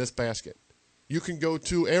eggs in this basket. You can go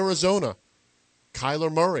to Arizona,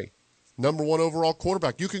 Kyler Murray, number 1 overall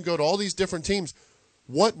quarterback. You can go to all these different teams.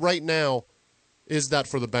 What right now is that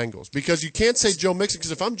for the Bengals? Because you can't say Joe Mixon,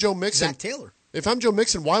 because if I'm Joe Mixon, Zach Taylor. If I'm Joe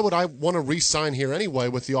Mixon, why would I want to re-sign here anyway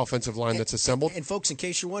with the offensive line that's assembled? And folks, in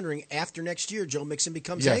case you're wondering, after next year, Joe Mixon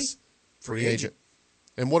becomes a free agent.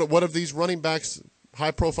 And what have these running backs,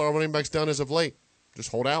 high-profile running backs, done as of late?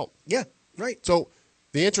 Just hold out. Yeah, right. So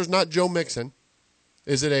the answer is not Joe Mixon.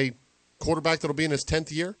 Is it a quarterback that will be in his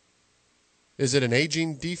 10th year? Is it an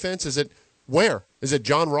aging defense? Is it where? Is it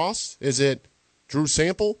John Ross? Is it Drew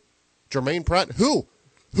Sample? Jermaine Pratt? Who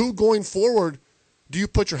going forward do you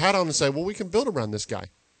put your hat on and say, well, we can build around this guy?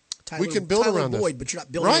 We can build around Boyd, this. but you're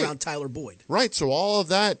not building around Tyler Boyd. Right. So all of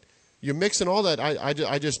that, you're mixing all that.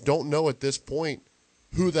 I just don't know at this point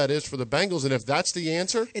who that is for the Bengals, and if that's the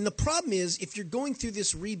answer. And the problem is, if you're going through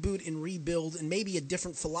this reboot and rebuild and maybe a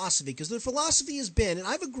different philosophy, because the philosophy has been, and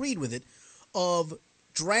I've agreed with it, of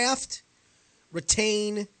draft,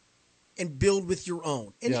 retain, and build with your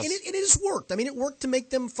own. And, yes. and it has worked. I mean, it worked to make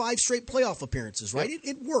them 5 straight playoff appearances, right? Yep.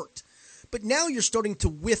 It worked. But now you're starting to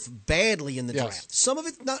whiff badly in the draft. Some of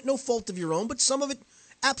it no fault of your own, but some of it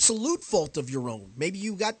absolute fault of your own. Maybe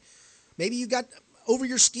you got over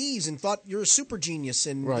your skis and thought you're a super genius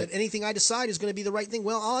and that anything I decide is going to be the right thing.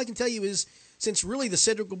 Well, all I can tell you is, since really the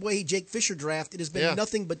Cedric Ogbuehi, Jake Fisher draft, it has been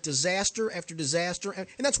nothing but disaster after disaster, and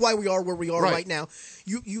that's why we are where we are right now.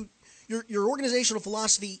 Your organizational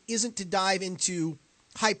philosophy isn't to dive into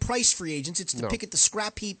high-priced free agents. It's to pick at the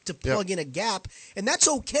scrap heap to plug in a gap, and that's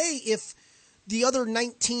okay if the other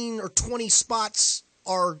 19 or 20 spots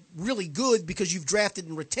are really good because you've drafted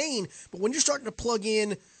and retained. But when you're starting to plug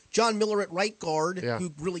in John Miller at right guard,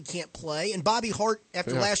 who really can't play, and Bobby Hart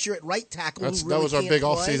after last year at right tackle, who really that was our big play,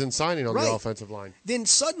 offseason signing on the offensive line. Then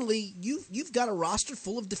suddenly you've got a roster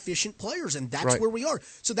full of deficient players, and that's where we are.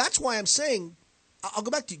 So that's why I'm saying, I'll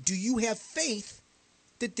go back to, do you have faith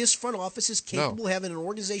that this front office is capable of having an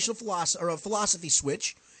organizational philosophy or a philosophy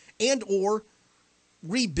switch and or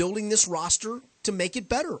rebuilding this roster to make it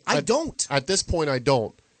better? I don't. At this point, I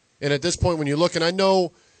don't. And at this point, when you look, and I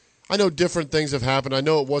know I know different things have happened. I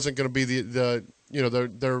know it wasn't going to be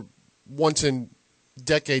their once in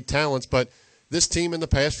decade talents, but this team in the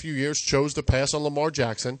past few years chose to pass on Lamar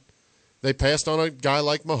Jackson. They passed on a guy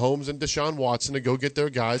like Mahomes and Deshaun Watson to go get their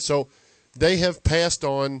guys. So they have passed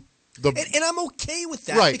on the. And I'm okay with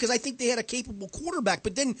that right. because I think they had a capable quarterback.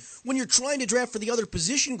 But then when you're trying to draft for the other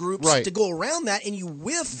position groups right. to go around that and you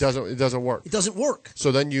whiff, it doesn't work. It doesn't work.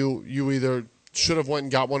 So then you either should have went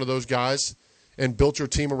and got one of those guys and built your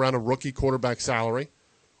team around a rookie quarterback salary,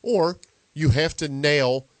 or you have to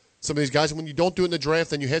nail some of these guys. And when you don't do it in the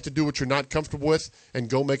draft, then you have to do what you're not comfortable with and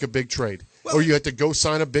go make a big trade. Well, or you have to go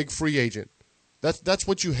sign a big free agent. That's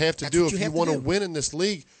what you have to do if you want to win in this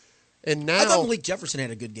league. And now, I thought Malik Jefferson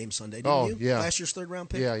had a good game Sunday, didn't you? Yeah. Last year's third-round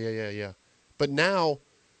pick? Yeah. But now,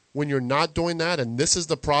 when you're not doing that and this is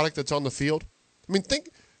the product that's on the field, I mean, think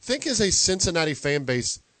as a Cincinnati fan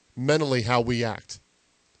base mentally how we act.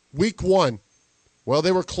 Week 1, well,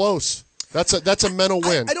 they were close. That's a mental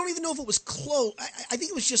win. I don't even know if it was close. I think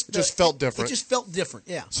it was just... It just felt different. It just felt different,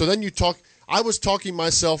 yeah. So then I was talking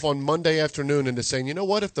myself on Monday afternoon into saying, you know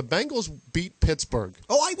what, if the Bengals beat Pittsburgh...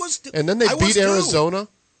 Oh, I was... And then they beat Arizona,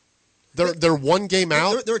 they're one game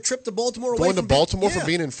out. They're a trip to Baltimore away going to Baltimore for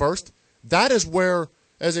being in first. That is where,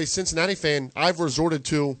 as a Cincinnati fan, I've resorted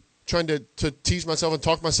to trying to tease myself and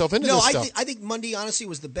talk myself into this stuff. I think Monday, honestly,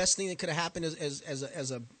 was the best thing that could have happened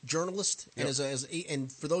as a journalist and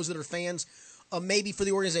and for those that are fans, maybe for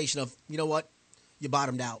the organization of, you know what, you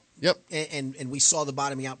bottomed out. Yep. And we saw the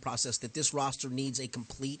bottoming out process, that this roster needs a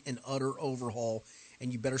complete and utter overhaul,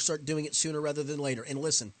 and you better start doing it sooner rather than later. And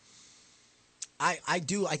listen, I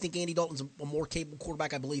think Andy Dalton's a more capable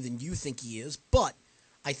quarterback, I believe, than you think he is, but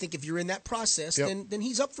I think if you're in that process, then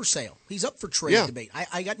he's up for sale. He's up for trade debate.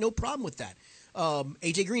 I got no problem with that.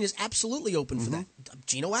 A.J. Green is absolutely open for that.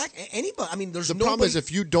 Geno Ack, anybody. I mean, the problem is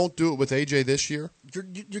if you don't do it with A.J. this year, you're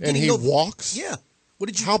and he walks, yeah. What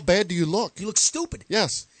did you? How bad do you look? You look stupid.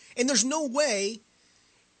 Yes. And there's no way.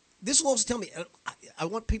 This will also tell me. I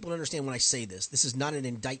want people to understand when I say this. This is not an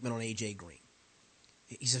indictment on A.J. Green.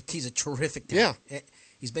 He's a terrific talent. Yeah.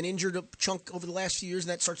 He's been injured a chunk over the last few years,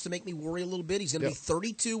 and that starts to make me worry a little bit. He's going to be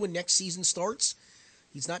 32 when next season starts.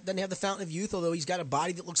 Doesn't have the fountain of youth, although he's got a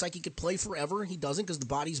body that looks like he could play forever. He doesn't because the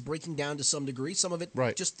body's breaking down to some degree. Some of it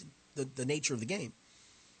just the nature of the game.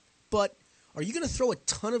 But are you going to throw a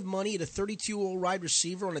ton of money at a 32-year-old wide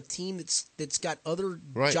receiver on a team that's got other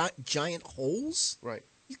giant holes? Right.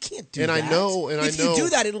 You can't do that. If you do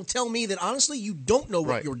that, it'll tell me that, honestly, you don't know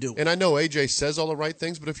what you're doing. And I know A.J. says all the right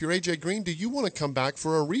things, but if you're A.J. Green, do you want to come back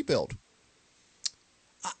for a rebuild?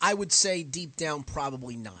 I would say deep down,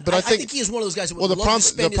 probably not. But I think he is one of those guys that would love to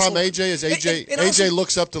spend the problem AJ is AJ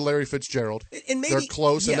looks up to Larry Fitzgerald. And maybe, they're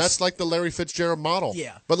close, and that's like the Larry Fitzgerald model.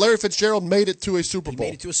 Yeah. But Larry Fitzgerald made it to a Super Bowl.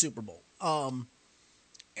 He made it to a Super Bowl.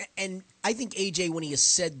 And I think AJ, when he has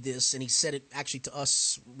said this, and he said it actually to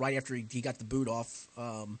us right after he got the boot off,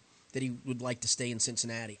 that he would like to stay in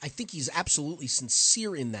Cincinnati. I think he's absolutely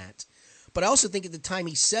sincere in that. But I also think at the time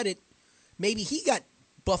he said it, maybe he got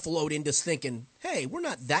buffaloed into thinking, hey, we're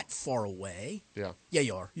not that far away. Yeah. Yeah,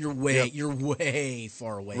 you are. You're way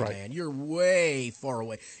far away, man. You're way far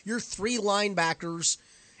away. You're 3 linebackers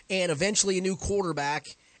and eventually a new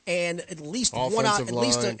quarterback and at least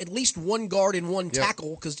one guard and one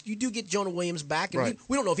tackle, because you do get Jonah Williams back, and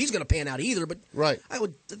we don't know if he's going to pan out either. But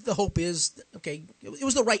the hope is, okay, it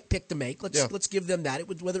was the right pick to make. Let's give them that.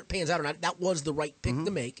 Whether it pans out or not, that was the right pick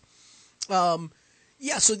to make.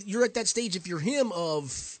 So you're at that stage, if you're him,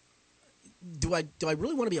 of do I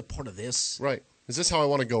really want to be a part of this? Right. Is this how I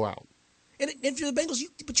want to go out? And if you're the Bengals,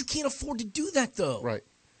 but you can't afford to do that though. Right.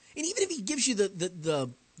 And even if he gives you the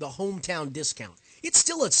hometown discount, it's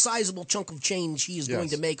still a sizable chunk of change he is going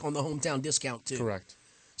to make on the hometown discount too. Correct.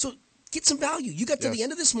 So get some value. You got to the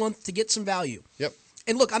end of this month to get some value. Yep.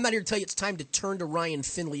 And look, I'm not here to tell you it's time to turn to Ryan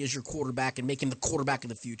Finley as your quarterback and make him the quarterback of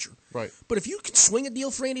the future. Right. But if you can swing a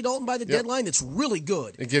deal for Andy Dalton by the deadline, that's really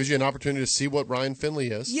good. It gives you an opportunity to see what Ryan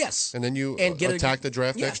Finley is. Yes. And then you attack the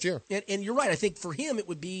draft next year. And you're right. I think for him it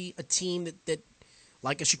would be a team that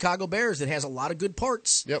like a Chicago Bears that has a lot of good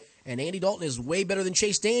parts. Yep. And Andy Dalton is way better than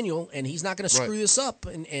Chase Daniel, and he's not going to screw this up.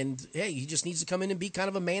 And hey, he just needs to come in and be kind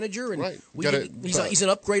of a manager. And he's an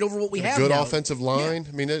upgrade over what we have. Good now. Offensive line. Yeah.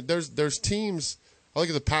 I mean, there's teams. I look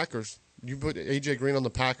at the Packers. You put A.J. Green on the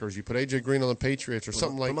Packers. You put A.J. Green on the Patriots or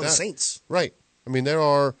something like that. The Saints. Right. I mean, there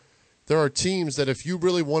are teams that if you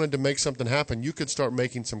really wanted to make something happen, you could start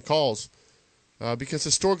making some calls because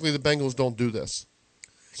historically the Bengals don't do this.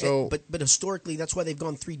 So, but historically, that's why they've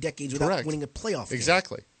gone 3 decades without winning a playoff game.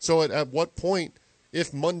 Exactly. So at what point,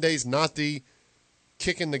 if Monday's not the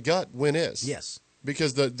kick in the gut, when is? Yes.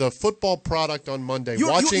 Because the football product on Monday, you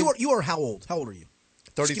are how old? How old are you?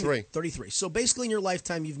 33. 33. So basically, in your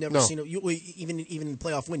lifetime, you've never seen even in the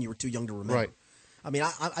playoff win. You were too young to remember. Right. I mean,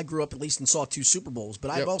 I grew up at least and saw 2 Super Bowls,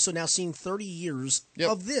 but I've also now seen 30 years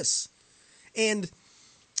of this. And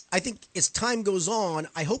I think as time goes on,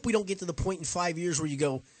 I hope we don't get to the point in 5 years where you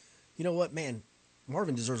go, you know what, man,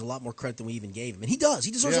 Marvin deserves a lot more credit than we even gave him. And he does.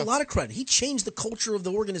 He deserves a lot of credit. He changed the culture of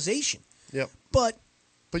the organization. Yep. But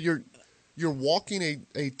you're walking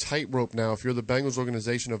a tightrope now if you're the Bengals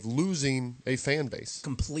organization of losing a fan base.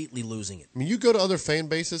 Completely losing it. I mean, you go to other fan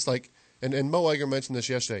bases, and Mo Egger mentioned this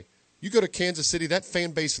yesterday. You go to Kansas City, that fan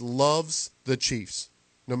base loves the Chiefs,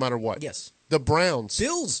 no matter what. Yes. The Browns.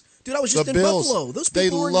 Bills. Dude, I was just in Bills, Buffalo. Those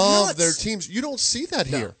people they love nuts. their teams. You don't see that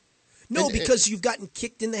here. No, because you've gotten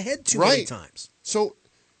kicked in the head too many times. So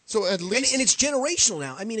at least... And it's generational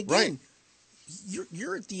now. I mean, again...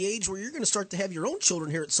 You're at the age where you're going to start to have your own children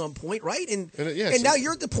here at some point, right? And now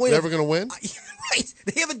you're at the point never going to win? Right.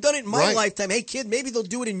 They haven't done it in my lifetime. Hey, kid, maybe they'll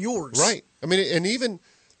do it in yours. Right. I mean, and even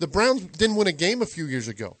the Browns didn't win a game a few years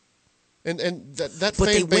ago. And that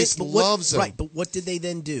fan base loves them. Right, but what did they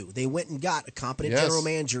then do? They went and got a competent general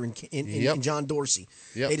manager in John Dorsey.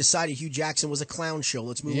 Yep. They decided Hugh Jackson was a clown show.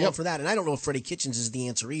 Let's move on for that. And I don't know if Freddie Kitchens is the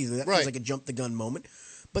answer either. That feels like a jump-the-gun moment.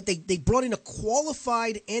 But they brought in a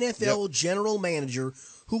qualified NFL general manager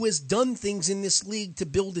who has done things in this league to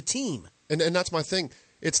build a team. And that's my thing.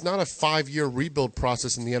 It's not a 5-year rebuild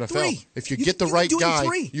process in the NFL. 3. If you get the right guy,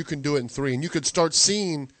 you can do it in 3. And you could start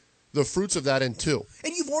seeing the fruits of that in 2.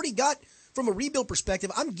 And you've already got, from a rebuild perspective,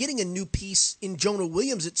 I'm getting a new piece in Jonah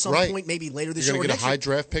Williams at some point, maybe later this year. You're going to get a high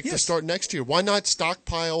draft pick to start next year. Why not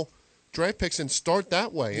stockpile draft picks and start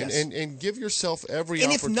that way and give yourself every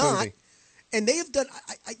opportunity? If not, and they have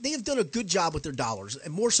done a good job with their dollars,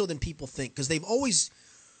 and more so than people think, because they've always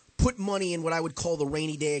put money in what I would call the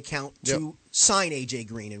rainy day account to sign A.J.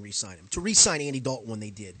 Green and re-sign him, to re-sign Andy Dalton when they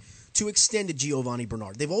did, to extend to Giovanni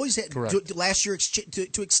Bernard. They've always had last year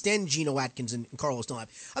to extend Geno Atkins and Carlos Dunlap.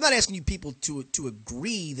 I'm not asking you people to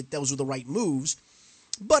agree that those were the right moves,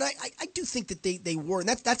 but I do think that they were, and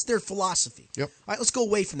that's their philosophy. Yep. All right, let's go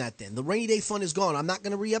away from that then. The rainy day fund is gone. I'm not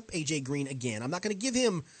going to re-up A.J. Green again. I'm not going to give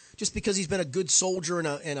him, just because he's been a good soldier and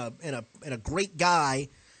a great guy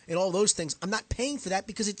and all those things. I'm not paying for that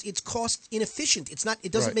because it's cost inefficient.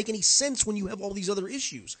 It doesn't make any sense when you have all these other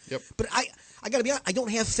issues. Yep. But I got to be honest, I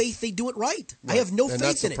don't have faith they do it right. I have no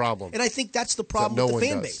faith in it. Problem. And I think that's the problem with the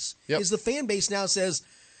fan base. Yep. Is the fan base now says,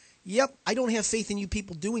 yep, I don't have faith in you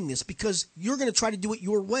people doing this because you're going to try to do it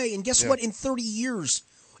your way. And guess what? In 30 years,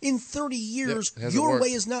 your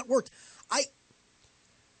way has not worked.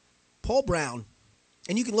 Paul Brown,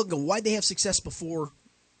 and you can look and go, why'd they have success before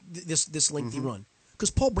this lengthy run? Because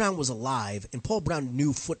Paul Brown was alive, and Paul Brown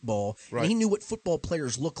knew football, and he knew what football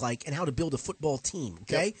players look like and how to build a football team,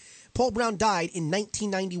 okay? Yep. Paul Brown died in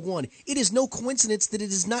 1991. It is no coincidence that it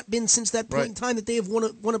has not been since that point in time that they have won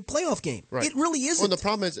a playoff game. Right. It really isn't. Well, the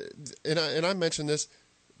problem is, and I mentioned this,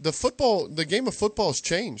 the game of football has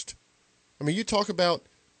changed. I mean, you talk about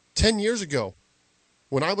 10 years ago,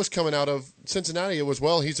 when I was coming out of Cincinnati, it was,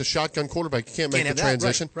 he's a shotgun quarterback. You can't make the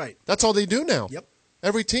transition. Right. That's all they do now. Yep.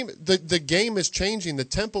 Every team, the game is changing. The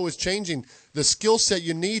tempo is changing. The skill set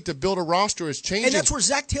you need to build a roster is changing. And that's where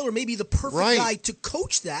Zach Taylor may be the perfect guy to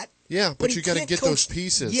coach that. Yeah, but you got to get those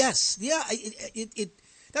pieces. Yes. Yeah.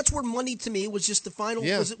 That's where money to me was just the final.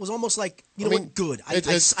 Yeah. It was almost like, what, good.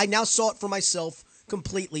 I now saw it for myself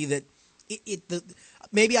completely that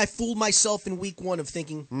maybe I fooled myself in week 1 of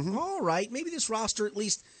thinking, all right, maybe this roster at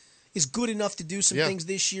least is good enough to do some things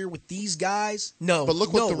this year with these guys. No. But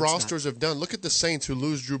look what the rosters have done. Look at the Saints who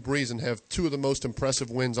lose Drew Brees and have 2 of the most impressive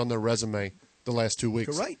wins on their resume the last 2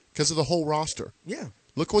 weeks. Right. Because of the whole roster. Yeah.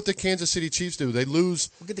 Look what the Kansas City Chiefs do. They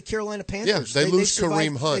lose. Look at the Carolina Panthers. Yeah, they lose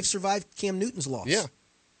Kareem Hunt. They've survived Cam Newton's loss. Yeah.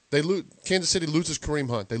 Kansas City loses Kareem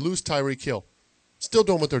Hunt. They lose Tyreek Hill. Still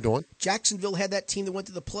doing what they're doing. Jacksonville had that team that went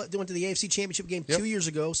to the AFC Championship game 2 years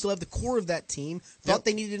ago. Still have the core of that team. Thought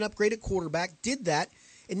they needed an upgrade at quarterback. Did that.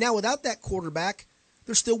 And now without that quarterback,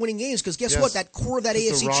 they're still winning games because guess what? That core of that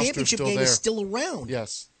AFC Championship game is still around.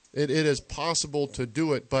 Yes. It is possible to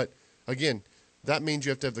do it. But, again, that means you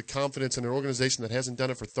have to have the confidence in an organization that hasn't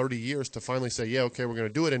done it for 30 years to finally say, yeah, okay, we're going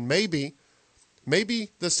to do it. And maybe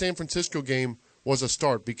the San Francisco game was a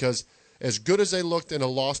start because as good as they looked in a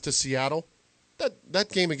loss to Seattle, that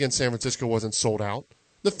game against San Francisco wasn't sold out.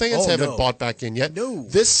 The fans haven't bought back in yet. No.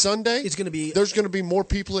 This Sunday, it's going to be. There's going to be more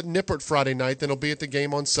people at Nippert Friday night than will be at the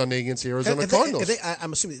game on Sunday against the Arizona Cardinals.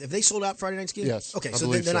 I'm assuming, have they sold out Friday night's game? Yes. Okay, I so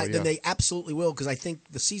believe then they absolutely will, because I think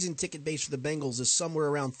the season ticket base for the Bengals is somewhere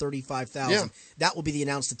around 35,000. Yeah. That will be the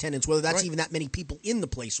announced attendance, whether that's even that many people in the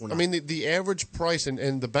place or not. I mean, the average price,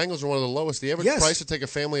 and the Bengals are one of the lowest. The average price to take a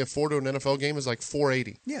family of 4 to an NFL game is like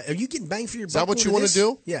 $480. Yeah, are you getting bang for your buck? Is that what you want to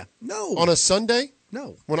do? Yeah. No. On a Sunday?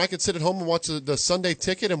 No. When I could sit at home and watch the Sunday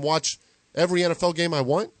ticket and watch every NFL game I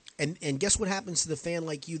want? And guess what happens to the fan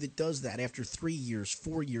like you that does that after 3 years,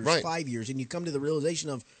 4 years, Right. 5 years, and you come to the realization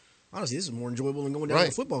of, honestly, this is more enjoyable than going down to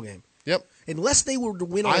a football game. Yep. Unless they were to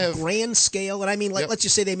win on a grand scale, and I mean, let's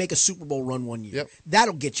just say they make a Super Bowl run one year. Yep.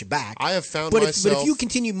 That'll get you back. I have found but myself. But if you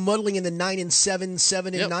continue muddling in the 9-7,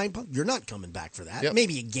 7-9, you're not coming back for that. Yep.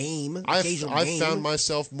 Maybe a game, I've game. found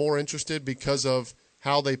myself more interested because of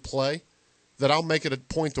how they play that I'll make it a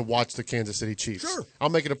point to watch the Kansas City Chiefs. Sure. I'll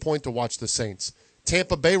make it a point to watch the Saints.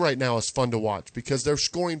 Tampa Bay right now is fun to watch because they're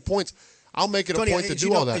scoring points. I'll make it Tony, a point to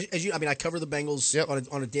do all that. I cover the Bengals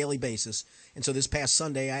on a daily basis, and so this past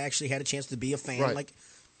Sunday, I actually had a chance to be a fan. Right. Like,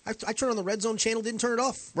 I turned on the Red Zone channel, didn't turn it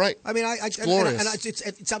off. Right. I mean, it's glorious.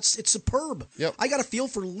 It's superb. Yep. I got a feel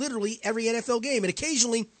for literally every NFL game, and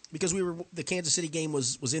occasionally, because the Kansas City game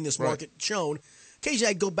was in this market shown,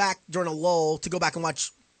 occasionally I'd go back during a lull to go back and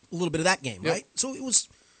watch a little bit of that game. Yep. Right. So it was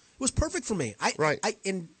perfect for me.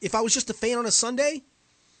 And if I was just a fan on a Sunday.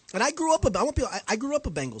 And I grew up I grew up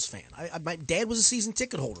a Bengals fan. My dad was a season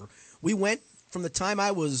ticket holder. We went from the time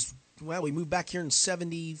we moved back here in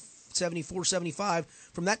 70, 74, 75.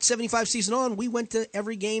 From that 75 season on, we went to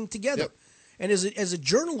every game together. Yep. And as a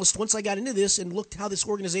journalist, once I got into this and looked how this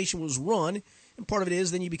organization was run, and part of it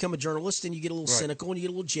is then you become a journalist and you get a little cynical and you get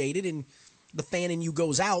a little jaded and the fan in you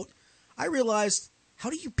goes out, I realized, how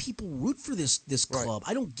do you people root for this club?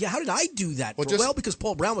 I don't get. How did I do that? Well, because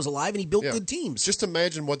Paul Brown was alive and he built good teams. Just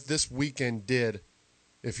imagine what this weekend did.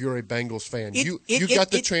 If you're a Bengals fan,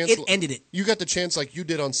 It ended it. You got the chance, like you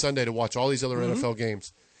did on Sunday, to watch all these other NFL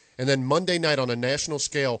games, and then Monday night on a national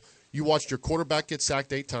scale, you watched your quarterback get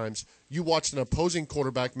sacked 8 times. You watched an opposing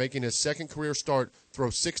quarterback making his second career start throw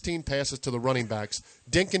 16 passes to the running backs,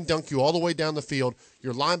 dink and dunk you all the way down the field.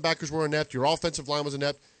 Your linebackers were inept. Your offensive line was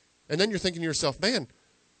inept. And then you're thinking to yourself, man,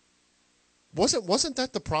 wasn't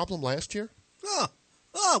that the problem last year?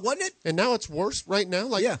 Wasn't it? And now it's worse right now?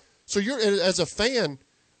 So you're, as a fan,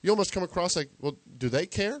 you almost come across like, well, do they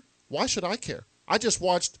care? Why should I care? I just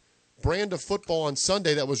watched brand of football on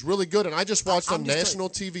Sunday that was really good, and I just watched on national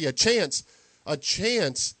TV a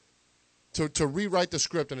chance to rewrite the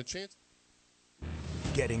script and a chance.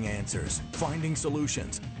 Getting answers, finding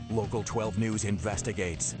solutions. Local 12 News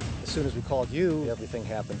investigates. As soon as we called you, everything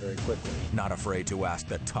happened very quickly. Not afraid to ask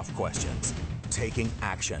the tough questions. Taking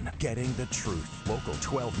action, getting the truth. Local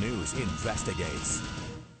 12 News investigates.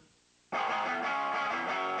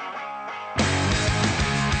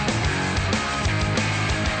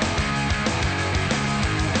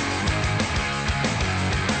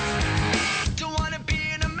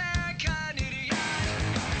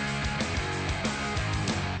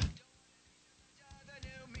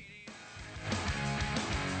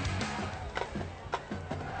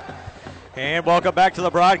 And welcome back to the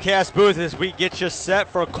broadcast booth as we get you set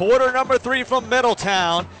for quarter number 3 from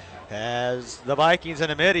Middletown as the Vikings and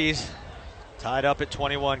the Middies tied up at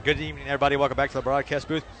 21. Good evening, everybody. Welcome back to the broadcast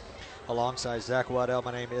booth. Alongside Zach Waddell,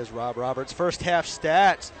 my name is Rob Roberts. First half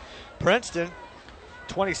stats, Princeton,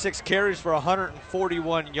 26 carries for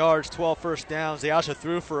 141 yards, 12 first downs. They also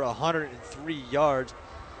threw for 103 yards,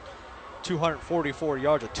 244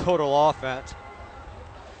 yards of total offense.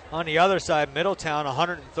 On the other side, Middletown,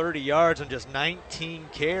 130 yards on just 19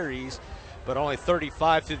 carries, but only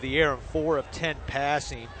 35 through the air and 4 of 10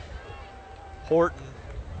 passing. Horton,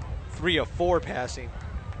 3 of 4 passing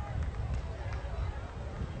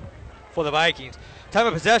for the Vikings. Time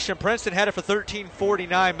of possession, Princeton had it for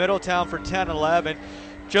 13:49, Middletown for 10:11.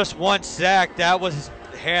 Just one sack. That was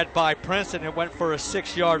had by Princeton. It went for a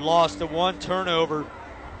 6-yard loss. The one turnover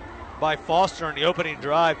by Foster on the opening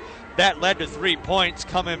drive. That led to 3 points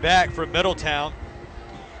coming back from Middletown.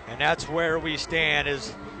 And that's where we stand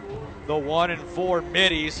as the 1-4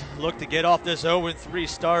 Middies look to get off this 0-3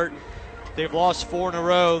 start. They've lost 4 in a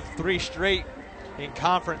row, 3 straight in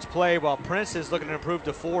conference play, while Princeton's looking to improve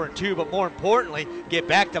to 4-2, but more importantly, get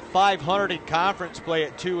back to 500 in conference play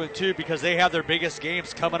at 2-2 because they have their biggest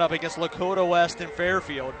games coming up against Lakota West and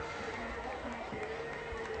Fairfield.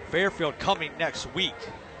 Fairfield coming next week.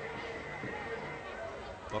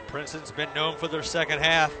 But Princeton's been known for their second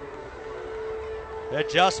half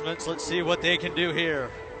adjustments. Let's see what they can do here.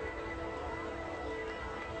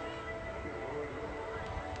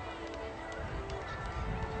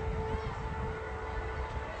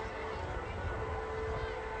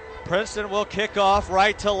 Princeton will kick off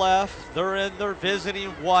right to left. They're in their visiting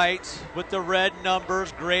whites with the red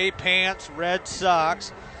numbers, gray pants, red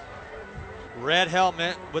socks, red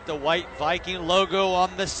helmet with the white Viking logo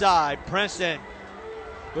on the side. Princeton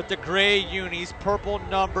with the gray unis, purple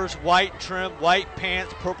numbers, white trim, white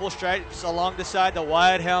pants, purple stripes along the side, the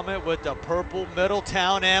white helmet with the purple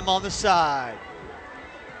Middletown M on the side.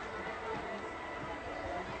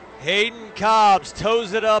 Hayden Cobbs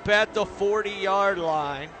toes it up at the 40-yard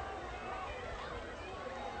line.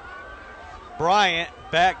 Bryant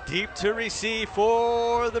back deep to receive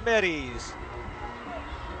for the Middies.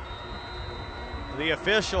 The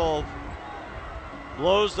official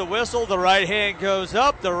blows the whistle. The right hand goes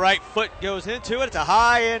up. The right foot goes into it. It's a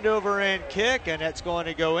high end-over-end kick, and it's going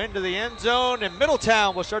to go into the end zone. And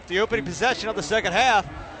Middletown will start the opening possession of the second half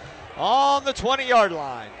on the 20-yard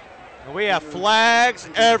line. And we have flags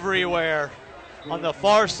everywhere on the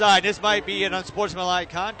far side. This might be an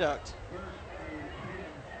unsportsmanlike conduct.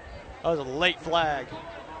 That was a late flag.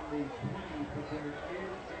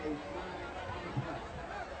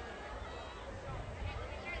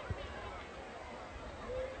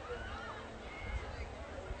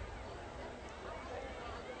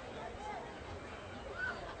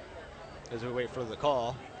 As we wait for the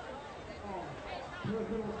call.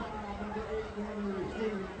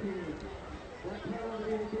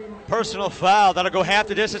 Personal foul. That'll go half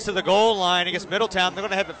the distance to the goal line against Middletown. They're going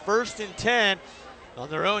to have it 1st and 10 on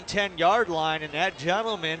their own 10-yard line, and that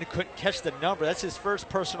gentleman couldn't catch the number. That's his first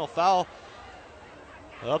personal foul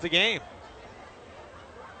of the game.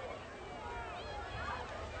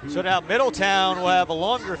 So now Middletown will have a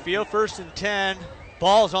longer field, 1st and 10.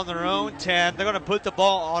 Ball's on their own 10. They're going to put the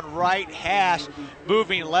ball on right hash,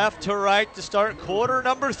 moving left to right to start quarter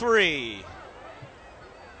number 3.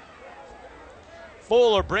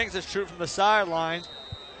 Fuller brings his troop from the sidelines,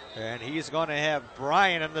 and he's going to have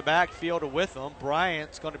Bryant in the backfield with him.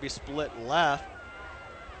 Bryant's going to be split left.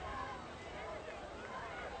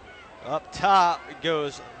 Up top it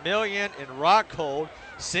goes Million and Rockhold,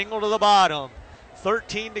 single to the bottom.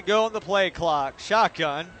 13 to go on the play clock.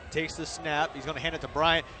 Shotgun takes the snap. He's going to hand it to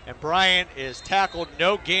Bryant, and Bryant is tackled.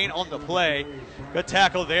 No gain on the play. Good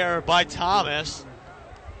tackle there by Thomas.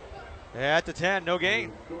 At the 10, no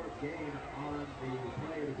gain.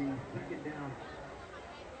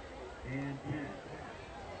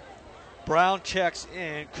 Brown checks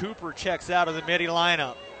in. Cooper checks out of the Midi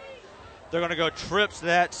lineup. They're going to go trips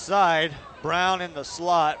that side. Brown in the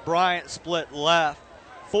slot. Bryant split left.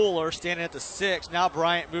 Fuller standing at the 6. Now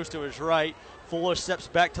Bryant moves to his right. Fuller steps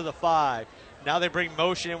back to the 5. Now they bring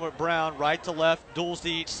motion in with Brown, right to left, duels to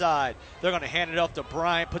each side. They're going to hand it off to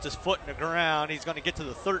Bryant, puts his foot in the ground. He's going to get to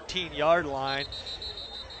the 13-yard line.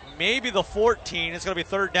 Maybe the 14. It's going to be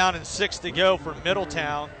 3rd down and 6 to go for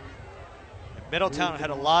Middletown. Middletown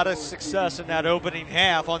had a lot of success in that opening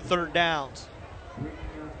half on 3rd downs.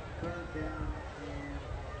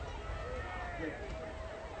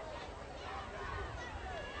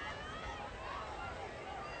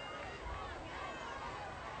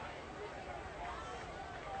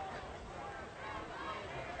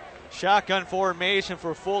 Shotgun formation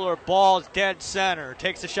for Fuller. Ball's dead center.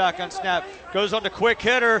 Takes the shotgun snap. Goes on the quick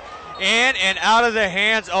hitter. In and out of the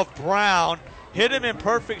hands of Brown. Hit him in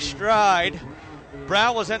perfect stride.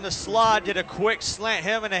 Brown was in the slot. Did a quick slant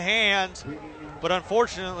him in the hands. But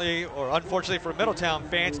unfortunately for Middletown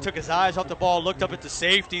fans, took his eyes off the ball. Looked up at the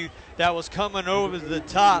safety that was coming over the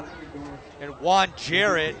top. And Juan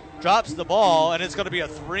Jarrett drops the ball. And it's going to be a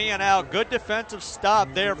 3-and-out. Good defensive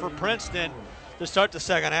stop there for Princeton to start the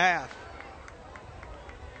second half.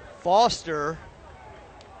 Foster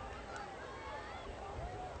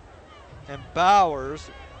and Bowers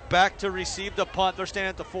back to receive the punt. They're standing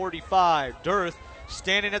at the 45. Dearth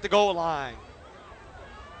standing at the goal line.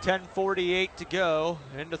 10:48 to go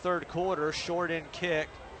in the 3rd quarter. Short end kick,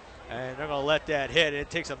 and they're going to let that hit. It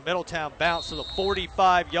takes a Middletown bounce to the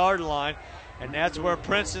 45-yard line, and that's where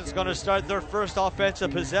Princeton's going to start their first offensive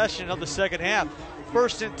possession of the second half.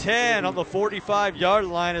 1st and 10 on the 45-yard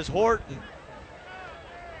line is Horton.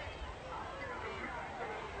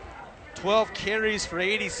 12 carries for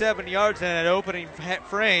 87 yards in that opening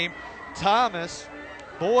frame. Thomas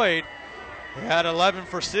Boyd had 11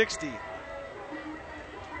 for 60.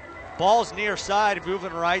 Ball's near side,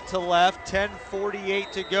 moving right to left.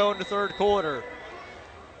 10:48 to go in the 3rd quarter.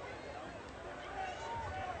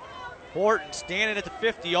 Horton standing at the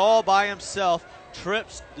 50 all by himself.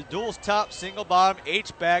 Trips the duals top, single bottom,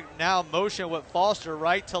 H-back. Now motion with Foster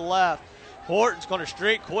right to left. Horton's going to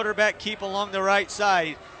straight quarterback, keep along the right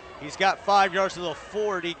side. He's got 5 yards to the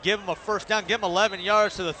 40. Give him a 1st down. Give him 11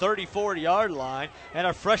 yards to the 34-yard line. And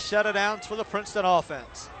a fresh set of downs for the Princeton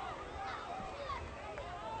offense.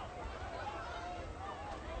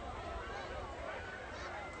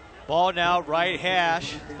 Ball now right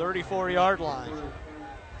hash, 34-yard line.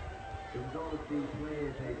 The result of the play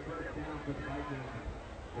is a first down for the Vikings.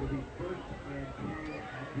 It'll be 1st and 10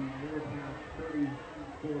 at the Middletown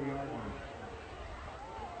 34-yard line.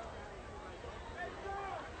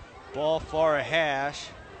 Ball far a hash.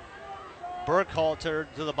 Burkhalter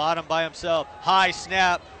to the bottom by himself. High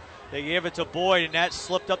snap. They gave it to Boyd, and that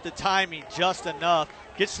slipped up the timing just enough.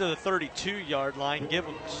 Gets to the 32-yard line. Give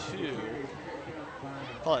him 2.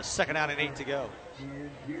 Call it 2nd down and 8 to go.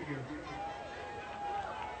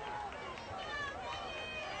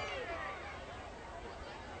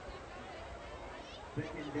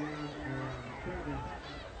 Second down and 7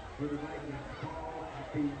 for the Vikings. Ball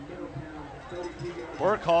at the Middletown 32-yard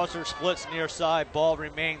line. Burkhalter splits near side. Ball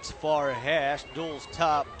remains far hash. Duels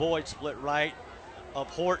top. Boyd split right of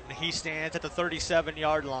Horton. He stands at the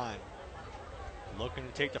 37-yard line. Looking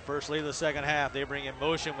to take the first lead of the second half. They bring in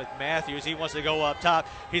motion with Matthews. He wants to go up top.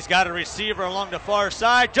 He's got a receiver along the far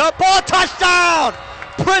side. Jump ball, touchdown!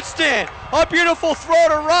 Princeton! A beautiful throw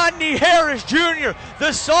to Rodney Harris Jr.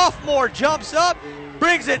 The sophomore jumps up,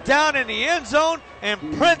 brings it down in the end zone, and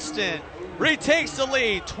Princeton retakes the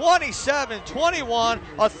lead 27-21,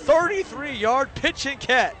 a 33-yard pitch and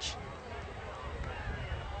catch.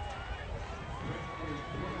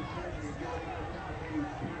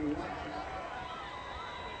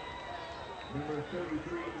 Number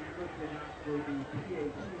 33, looking out for the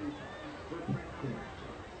PAT for Princeton.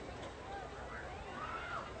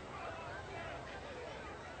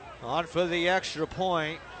 On for the extra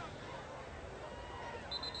point.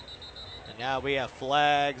 And now we have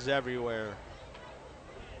flags everywhere.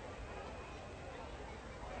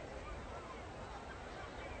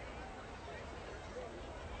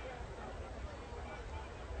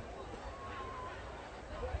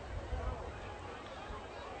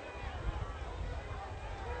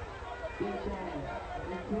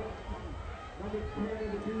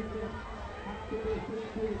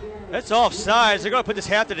 It's offsides. They're going to put this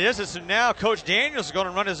half to the distance, and now Coach Daniels is going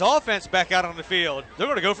to run his offense back out on the field. They're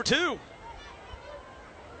going to go for 2.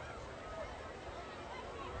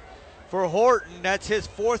 For Horton, that's his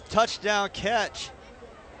 4th touchdown catch.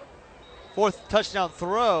 4th touchdown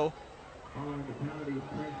throw. On the penalty,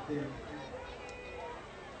 Princeton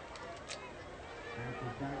has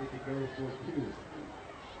decided to go for 2.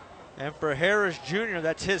 And for Harris Jr.,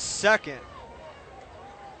 that's his 2nd.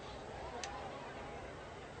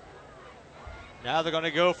 Now they're going to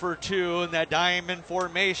go for 2 in that diamond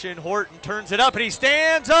formation. Horton turns it up, and he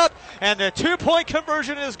stands up, and the 2-point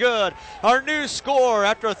conversion is good. Our new score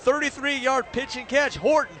after a 33-yard pitch and catch,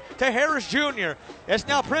 Horton to Harris Jr. It's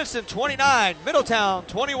now Princeton 29, Middletown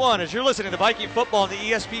 21, as you're listening to Viking football on the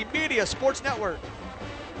ESP Media Sports Network.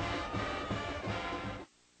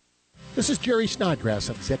 This is Jerry Snodgrass,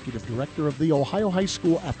 Executive Director of the Ohio High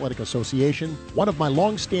School Athletic Association. One of my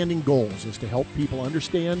long-standing goals is to help people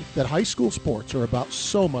understand that high school sports are about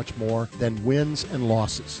so much more than wins and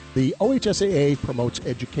losses. The OHSAA promotes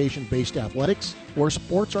education-based athletics, where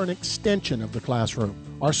sports are an extension of the classroom.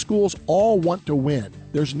 Our schools all want to win.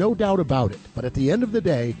 There's no doubt about it. But at the end of the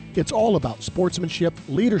day, it's all about sportsmanship,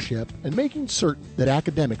 leadership, and making certain that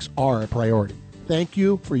academics are a priority. Thank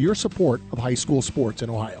you for your support of high school sports in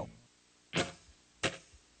Ohio.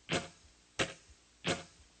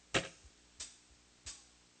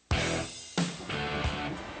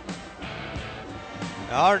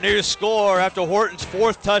 Our new score after Horton's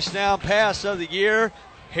 4th touchdown pass of the year,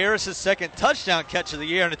 Harris's 2nd touchdown catch of the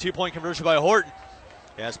year, and a 2-point conversion by Horton,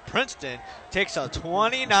 as Princeton takes a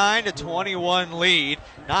 29-21 lead.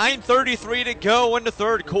 9:33 to go in the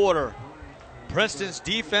 3rd quarter. Princeton's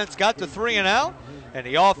defense got the 3 and out, and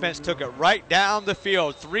the offense took it right down the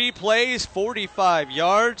field. 3 plays, 45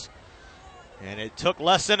 yards, and it took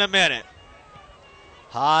less than a minute.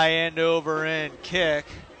 High end over end kick.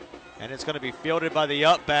 And it's going to be fielded by the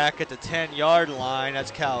up back at the 10-yard line. That's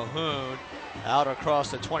Calhoun. Out across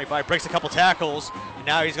the 25. Breaks a couple tackles. And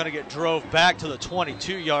now he's going to get drove back to the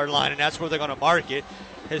 22-yard line. And that's where they're going to mark it.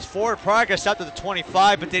 His forward progress out to the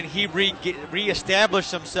 25. But then he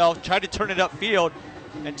reestablished himself. Tried to turn it upfield.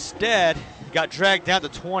 Instead, got dragged down to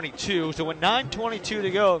 22. So with 9:22 to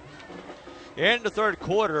go in the 3rd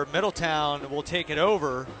quarter, Middletown will take it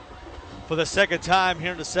over for the 2nd time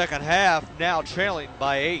here in the 2nd half. Now trailing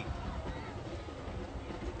by 8.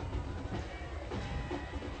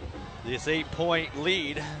 This 8-point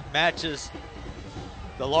lead matches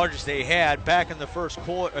the largest they had back in the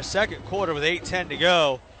 2nd quarter with 8:10 to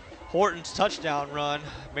go. Horton's touchdown run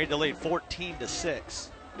made the lead 14-6.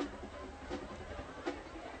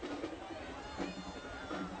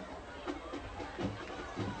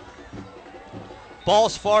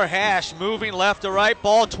 Ball's far hash, moving left to right.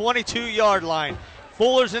 Ball 22-yard line.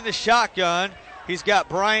 Fuller's in the shotgun. He's got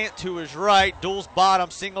Bryant to his right. Duels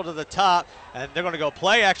bottom, single to the top. And they're going to go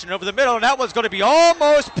play action over the middle. And that one's going to be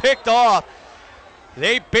almost picked off.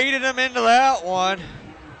 They baited him into that one.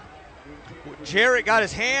 Jarrett got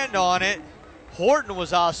his hand on it. Horton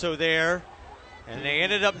was also there. And they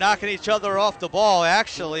ended up knocking each other off the ball.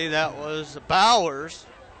 Actually, that was Bowers.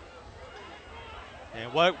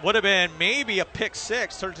 And what would have been maybe a pick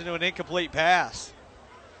six turns into an incomplete pass.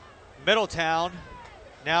 Middletown,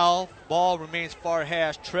 now ball remains far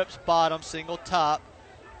hash, trips bottom, single top.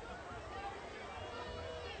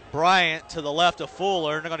 Bryant to the left of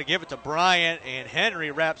Fuller, and they're going to give it to Bryant, and Henry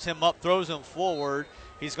wraps him up, throws him forward.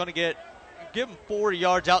 He's going to give him 40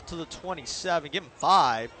 yards out to the 27, give him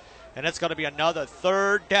 5. And it's going to be another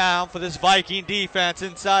third down for this Viking defense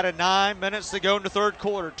inside of 9 minutes to go in the third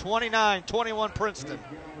quarter. 29-21 Princeton.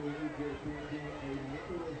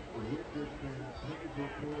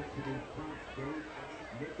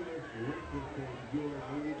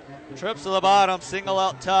 Trips to the bottom, single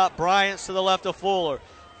out top. Bryant's to the left of Fuller.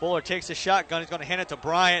 Fuller takes a shotgun. He's going to hand it to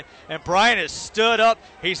Bryant. And Bryant has stood up.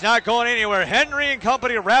 He's not going anywhere. Henry and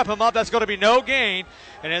company wrap him up. That's going to be no gain.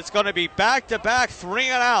 And it's going to be back-to-back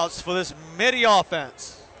 3-and-outs for this Midi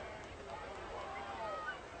offense.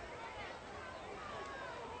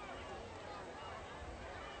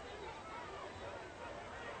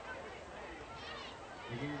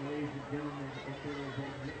 Again, ladies and gentlemen, if there is a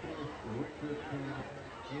Nicholas Richardson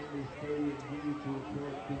in the stadium, he needs to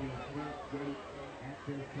report to the front gate at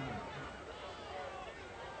this time.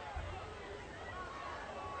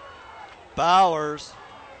 Bowers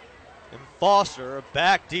and Foster are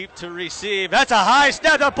back deep to receive. That's a high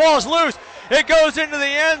snap. The ball's loose. It goes into the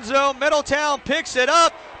end zone. Middletown picks it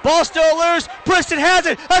up. Ball still loose. Princeton has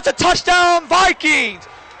it. That's a touchdown, Vikings.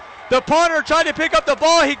 The punter tried to pick up the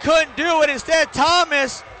ball. He couldn't do it. Instead,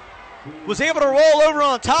 Thomas was able to roll over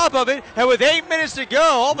on top of it. And with 8 minutes to go,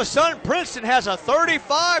 all of a sudden, Princeton has a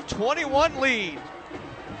 35-21 lead.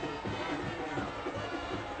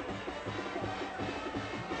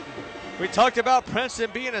 We talked about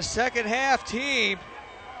Princeton being a second-half team.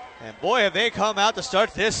 And, boy, have they come out to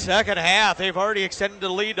start this second half. They've already extended the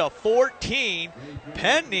lead to 14,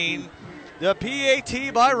 pending the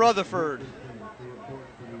PAT by Rutherford.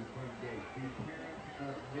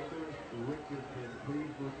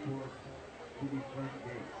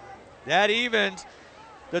 That evens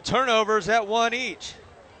the turnovers at 1 each.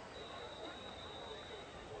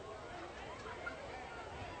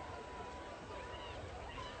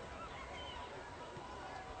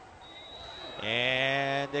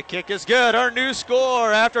 And the kick is good. Our new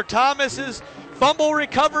score after Thomas's fumble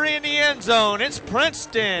recovery in the end zone. It's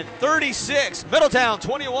Princeton 36, Middletown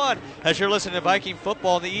 21. As you're listening to Viking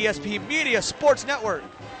football on the ESP Media Sports Network.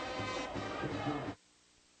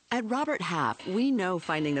 At Robert Half, we know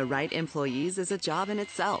finding the right employees is a job in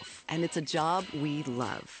itself, and it's a job we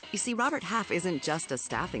love. You see, Robert Half isn't just a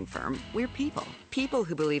staffing firm, we're people. People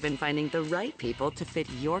who believe in finding the right people to fit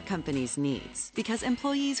your company's needs. Because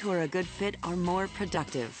employees who are a good fit are more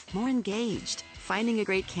productive, more engaged. Finding a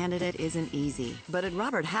great candidate isn't easy, but at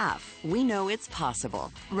Robert Half, we know it's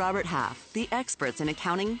possible. Robert Half, the experts in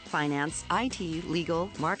accounting, finance, IT, legal,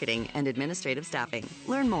 marketing, and administrative staffing.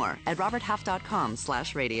 Learn more at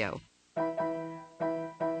roberthalf.com/radio.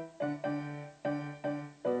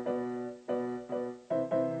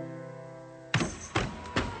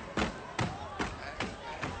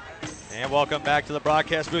 And welcome back to the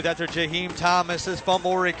broadcast booth after Jaheim Thomas's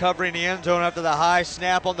fumble recovery in the end zone after the high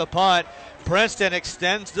snap on the punt. Princeton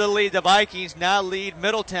extends the lead. The Vikings now lead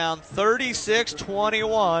Middletown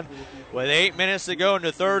 36-21 with 8 minutes to go in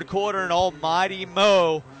the third quarter, and almighty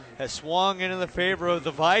Mo has swung into the favor of the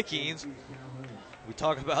Vikings. We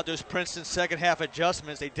talk about those Princeton second half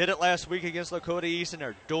adjustments. They did it last week against Lakota East, and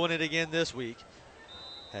they're doing it again this week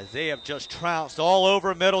as they have just trounced all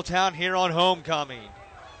over Middletown here on homecoming.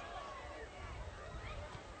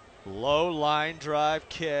 Low line drive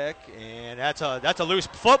kick, and that's a loose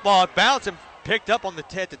football. It bounced and picked up on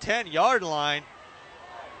at the 10-yard line.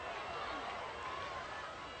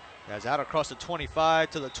 That's out across the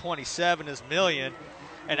 25 to the 27 is Million.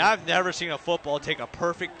 And I've never seen a football take a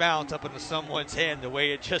perfect bounce up into someone's hand the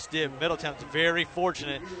way it just did. Middletown's very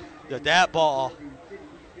fortunate that that ball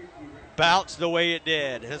bounced the way it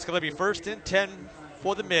did. And it's going to be 1st and 10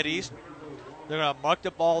 for the Middies. They're going to mark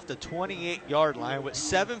the ball at the 28-yard line with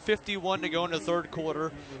 7:51 to go in the third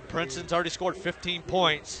quarter. Princeton's already scored 15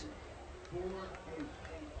 points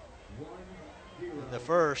in the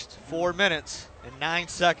first 4 minutes and 9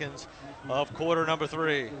 seconds of quarter number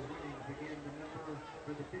 3.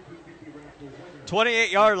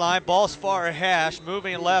 28-yard line, ball's far hash,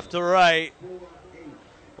 moving left to right.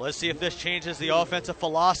 Let's see if this changes the offensive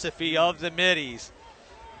philosophy of the Middies.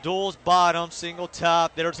 Duels bottom, single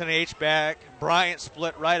top. There's an H-back. Bryant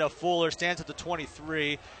split right of Fuller, stands at the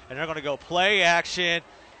 23, and they're going to go play action,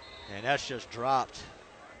 and that's just dropped.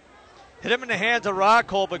 Hit him in the hands of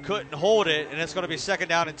Rockhold, but couldn't hold it, and it's going to be 2nd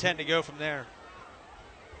down and 10 to go from there.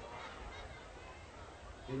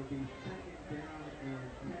 It'll be 2nd down and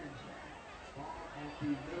 10. Ball at the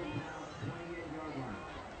Middletown 28-yard line.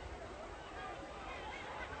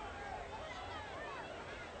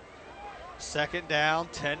 Second down,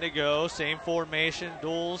 10 to go. Same formation,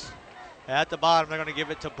 Duels at the bottom. They're going to give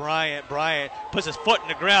it to Bryant. Bryant puts his foot in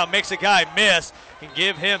the ground, makes a guy miss, and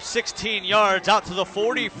give him 16 yards out to the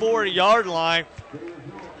 44-yard line.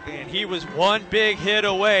 And he was one big hit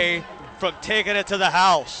away from taking it to the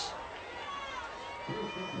house.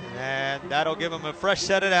 And that'll give him a fresh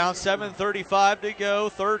set of downs. 7:35 to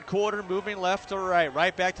go. 3rd quarter, moving left to right.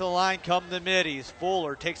 Right back to the line come the Middies.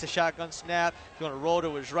 Fuller takes a shotgun snap. He's going to roll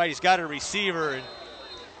to his right. He's got a receiver. And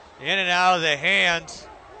in and out of the hands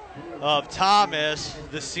of Thomas,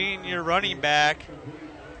 the senior running back.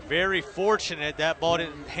 Very fortunate that ball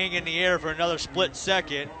didn't hang in the air for another split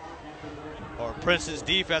second, or Princeton's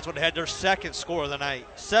defense would have had their 2nd score of the night.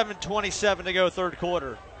 7:27 to go, 3rd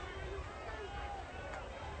quarter.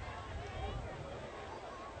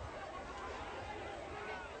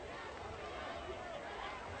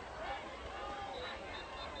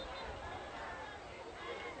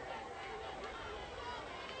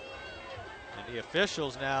 The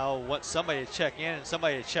officials now want somebody to check in and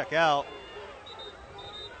somebody to check out.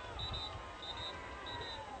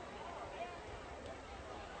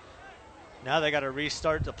 Now they got to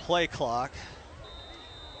restart the play clock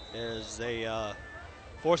as they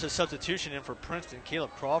force a substitution in for Princeton.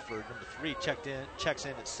 Caleb Crawford, number 3, checks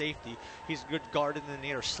in at safety. He's a good guard in the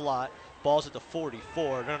near slot. Ball's at the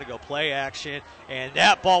 44. They're going to go play action, and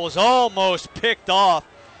that ball was almost picked off.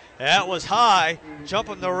 That was high.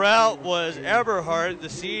 Jumping the route was Eberhardt, the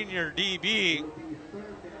senior DB.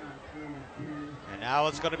 And now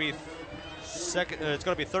it's going to be it's going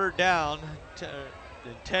to be 3rd down,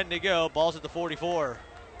 10 to go. Ball's at the 44.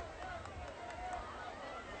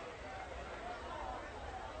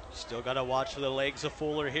 Still got to watch for the legs of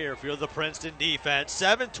Fuller here if you're the Princeton defense.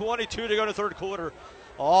 7:22 to go to 3rd quarter.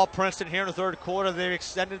 All Princeton here in the 3rd quarter. They've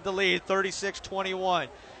extended the lead, 36-21.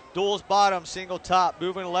 Duels bottom, single top,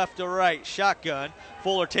 moving left to right. Shotgun.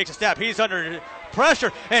 Fuller takes a step. He's under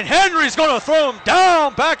pressure, and Henry's going to throw him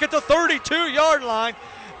down back at the 32-yard line.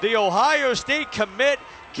 The Ohio State commit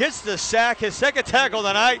gets the sack, his 2nd tackle of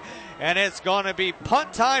the night, and it's going to be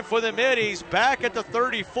punt time for the Middies back at the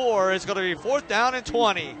 34. It's going to be 4th down and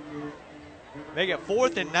 20. Make it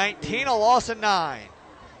 4th and 19, a loss of 9.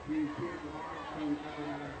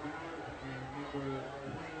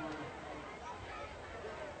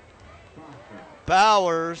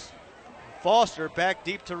 Bowers, Foster back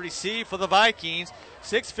deep to receive for the Vikings.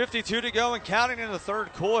 6:52 to go and counting in the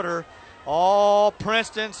 3rd quarter. All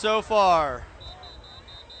Princeton so far.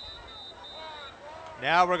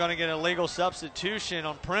 Now we're going to get a legal substitution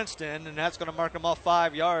on Princeton, and that's going to mark them off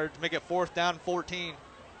 5 yards, make it 4th down and 14.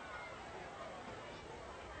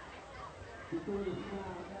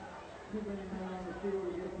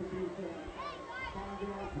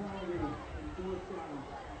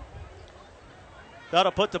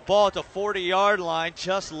 That'll put the ball at the 40-yard line,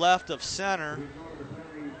 just left of center.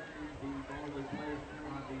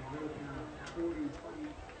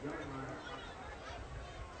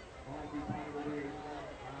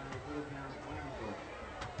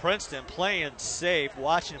 Princeton playing safe,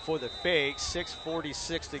 watching for the fake.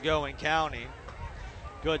 6:46 to go and counting.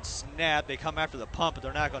 Good snap. They come after the pump, but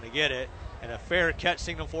they're not going to get it. And a fair catch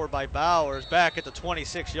signal for by Bowers back at the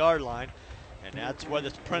 26-yard line. And that's where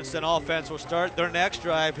the Princeton offense will start their next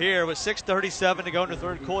drive here with 6:37 to go in the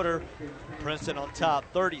 3rd quarter. Princeton on top,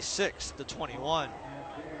 36-21.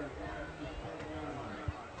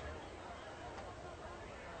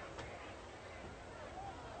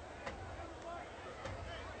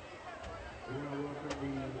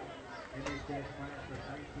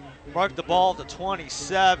 Mark the ball at the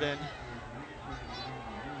 27.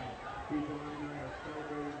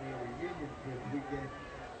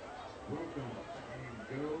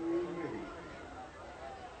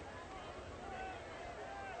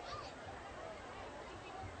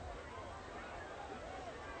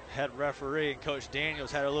 Head referee and Coach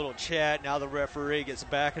Daniels had a little chat. Now the referee gets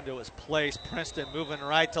back into his place. Princeton moving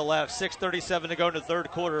right to left. 6:37 to go in the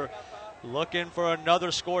 3rd quarter. Looking for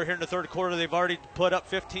another score here in the 3rd quarter. They've already put up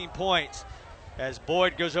 15 points. as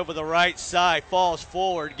Boyd goes over the right side, falls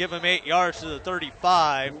forward, give him 8 yards to the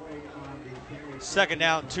 35. Second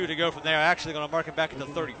down, 2 to go from there. Actually going to mark him back at the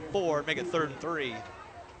 34, make it 3rd and 3.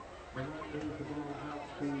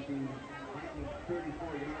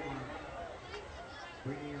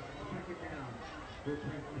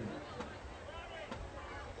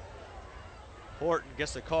 Horton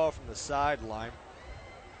gets the call from the sideline.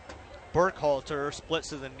 Burkhalter splits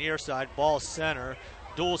to the near side, ball center,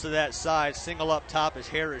 duels to that side, single up top is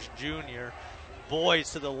Harris Jr.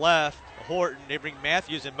 Boyd's to the left, Horton, they bring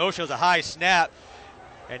Matthews in motion, it was a high snap,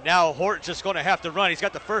 and now Horton's just going to have to run. He's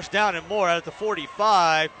got the first down and more at the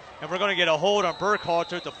 45, and we're going to get a hold on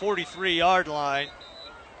Burkhalter at the 43-yard line.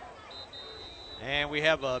 And we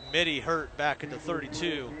have a Midi hurt back at the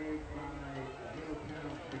 32.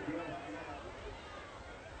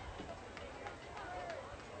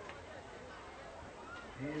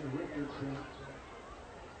 And Richardson,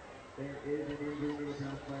 there is an injury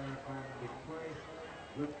Middletown player on the play.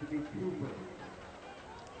 Looks to be Cooper.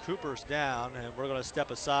 Cooper's down, and we're going to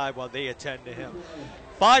step aside while they attend to him.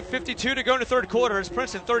 5:52 to go in the third quarter. It's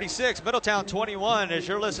Princeton 36, Middletown 21, as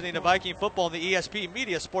you're listening to Viking football on the ESP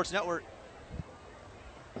Media Sports Network.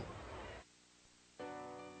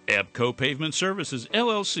 Abco Pavement Services,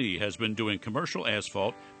 LLC, has been doing commercial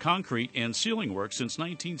asphalt, concrete, and ceiling work since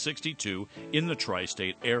 1962 in the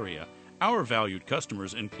tri-state area. Our valued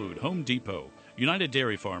customers include Home Depot, United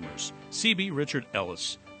Dairy Farmers, CB Richard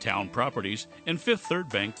Ellis, Town Properties, and Fifth Third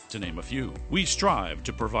Bank, to name a few. We strive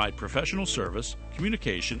to provide professional service,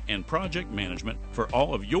 communication, and project management for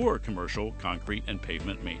all of your commercial, concrete, and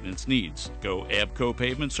pavement maintenance needs. Go Abco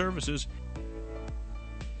Pavement Services.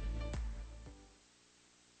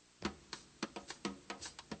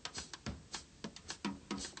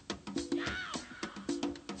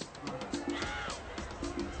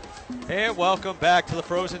 And welcome back to the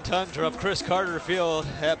frozen tundra of Chris Carter Field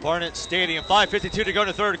at Barnett Stadium. 5:52 to go in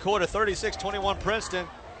the third quarter, 36-21 Princeton.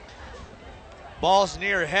 Ball's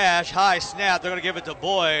near hash, high snap. They're going to give it to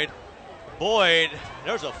Boyd. Boyd,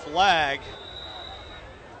 there's a flag.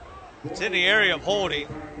 It's in the area of holding.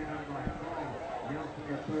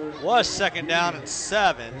 Was second down and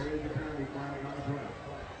 7.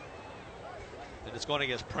 And it's going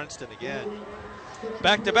against Princeton again.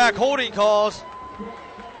 Back-to-back holding calls.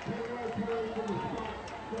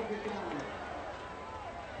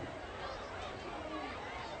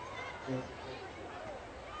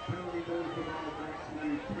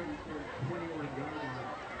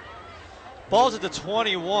 Ball's at the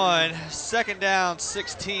 21, second down,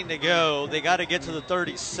 16 to go. They got to get to the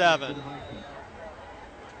 37.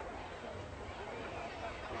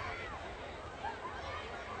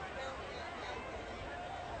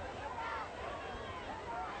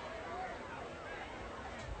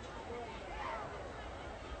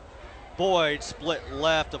 Boyd split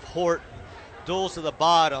left of Horton. Duels to the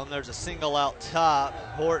bottom. There's a single out top.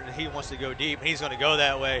 Horton, he wants to go deep. He's going to go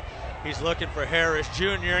that way. He's looking for Harris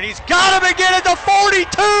Jr., and he's got him again at the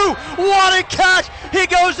 42. What a catch. He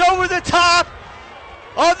goes over the top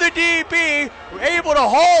of the DB, able to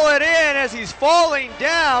haul it in as he's falling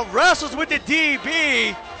down, wrestles with the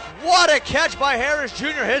DB. What a catch by Harris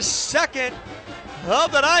Jr., his second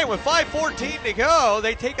of the night with 5:14 to go.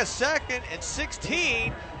 They take a second and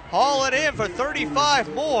 16, haul it in for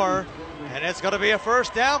 35 more, and it's going to be a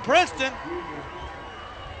first down, Princeton.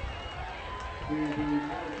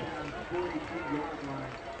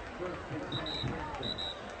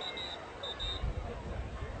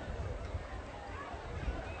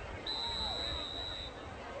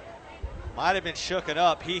 Might have been shooken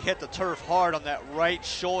up. He hit the turf hard on that right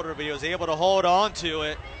shoulder, but he was able to hold on to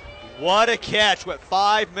it. What a catch with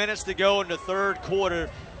 5 minutes to go in the third quarter.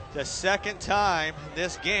 The second time in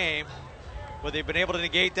this game where they've been able to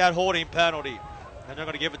negate that holding penalty. And they're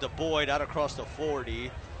going to give it to Boyd out across the 40.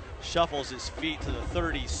 Shuffles his feet to the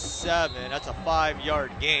 37. That's a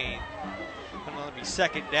 5-yard gain. It's going to be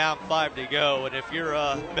second down, 5 to go. And if you're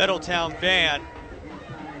a Middletown fan,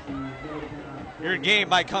 your game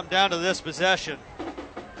might come down to this possession.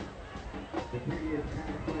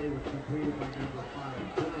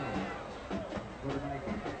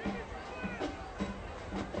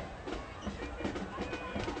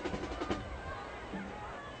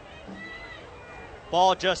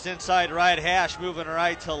 Ball just inside right hash, moving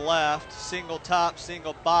right to left. Single top,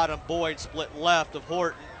 single bottom. Boyd split left of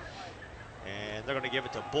Horton. And they're going to give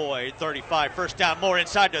it to Boyd. 35, first down, more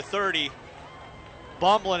inside the 30.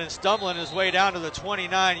 Bumbling and stumbling his way down to the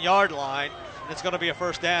 29-yard line. And it's going to be a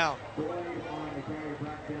first down.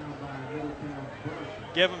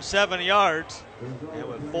 Give him 7 yards. And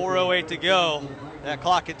with 4:08 to go, that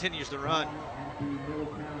clock continues to run.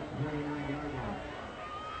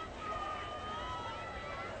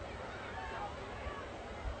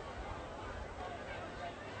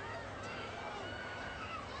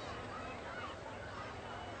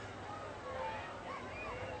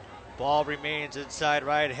 Ball remains inside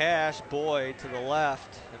right hash. Boyd to the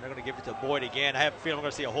left, and they're going to give it to Boyd again. I have a feeling we're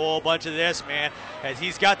going to see a whole bunch of this, man, as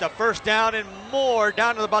he's got the first down and more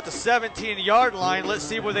down to about the 17-yard line. Let's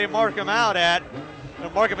see where they mark him out at. They'll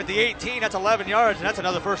mark him at the 18. That's 11 yards, and that's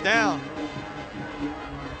another first down.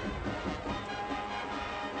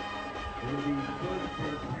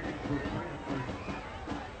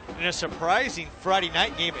 In a surprising Friday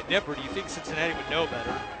night game at Nippert, you think Cincinnati would know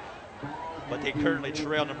better, but they currently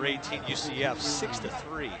trail number 18 UCF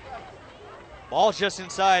 6-3. Ball's just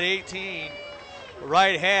inside 18,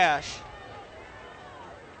 right hash.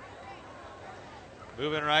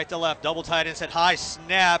 Moving right to left, double tight inside, high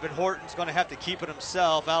snap, and Horton's going to have to keep it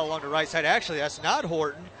himself out along the right side. Actually, that's not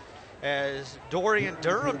Horton, as Dorian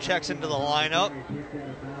Durham checks into the lineup.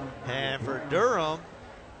 And for Durham,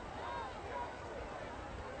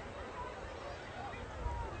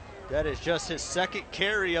 that is just his second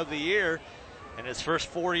carry of the year and his first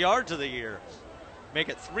 4 yards of the year. Make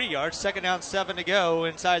it 3 yards, second down, 7 to go,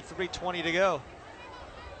 inside 3:20 to go.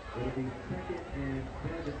 It'll be second and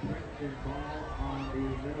 7, Princeton ball on the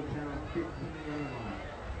Middletown 15-yard line.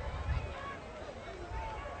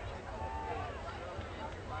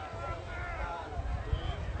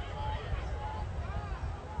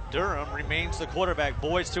 Durham remains the quarterback.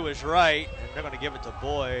 Boyd's to his right, and they're going to give it to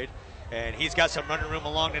Boyd. And he's got some running room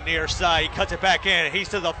along the near side. He cuts it back in, and he's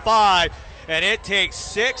to the 5. And it takes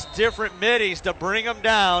 6 different middies to bring him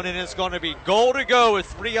down, and it's going to be goal to go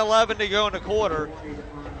with 3:11 to go in the quarter,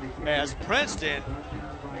 as Princeton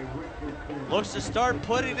looks to start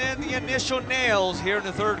putting in the initial nails here in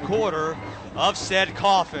the third quarter of said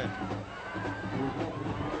coffin.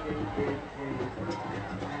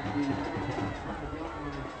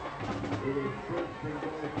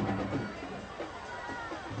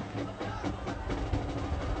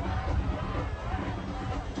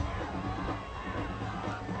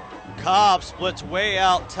 Cobb splits way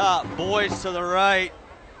out top. Boyd's to the right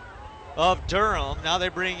of Durham. Now they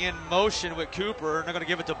bring in motion with Cooper, and they're going to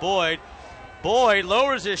give it to Boyd. Boyd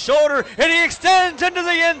lowers his shoulder, and he extends into the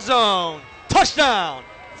end zone. Touchdown,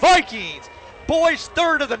 Vikings. Boyd's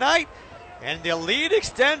third of the night, and the lead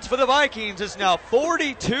extends for the Vikings. It's now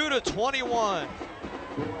 42-21.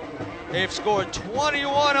 They've scored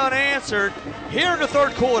 21 unanswered here in the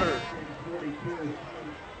third quarter.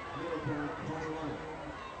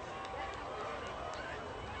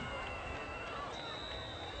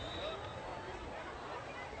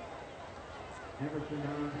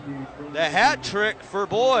 The hat trick for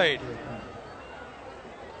Boyd.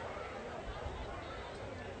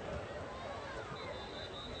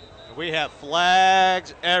 We have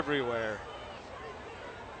flags everywhere.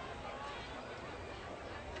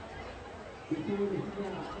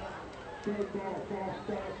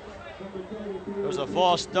 There's a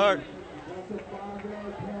false start.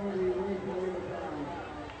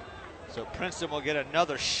 So Princeton will get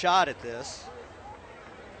another shot at this.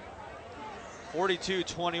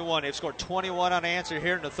 42-21. They've scored 21 unanswered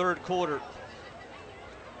here in the third quarter.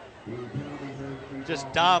 Just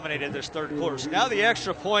dominated this third quarter. So now the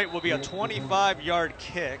extra point will be a 25-yard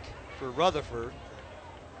kick for Rutherford.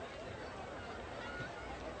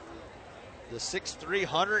 The 6'3",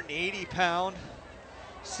 180-pound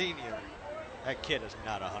senior. That kid is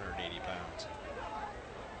not 180 pounds.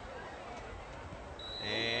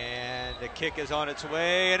 And the kick is on its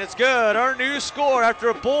way, and it's good. Our new score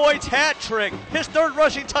after Boyd's hat trick, his third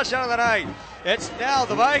rushing touchdown of the night. It's now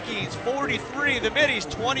the Vikings 43, the Middies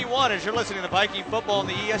 21, as you're listening to Viking football on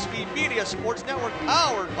the ESP Media Sports Network,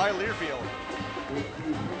 powered by Learfield.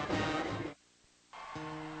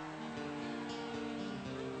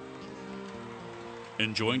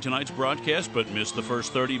 Enjoying tonight's broadcast but missed the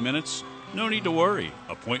first 30 minutes? No need to worry.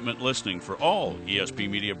 Appointment listening for all ESP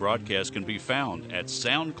Media broadcasts can be found at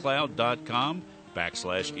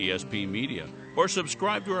soundcloud.com/ESP Media or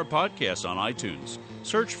subscribe to our podcast on iTunes.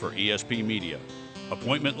 Search for ESP Media.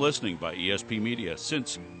 Appointment listening by ESP Media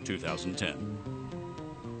since 2010.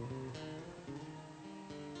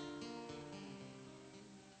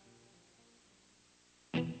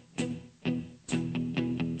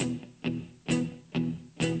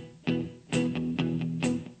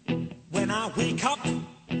 Wake up,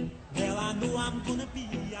 well I know I'm gonna be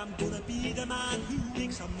the man who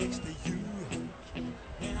wakes up next to you.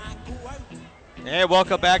 When I go out. Hey,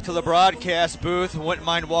 welcome back to the broadcast booth. Wouldn't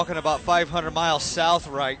mind walking about 500 miles south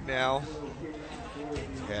right now.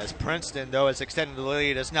 As Princeton, though, has extended the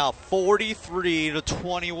lead. It's now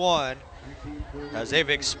 43-21. As they've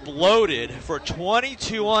exploded for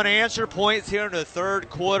 22 unanswered points here in the third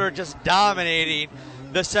quarter, just dominating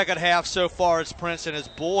the second half so far as Princeton is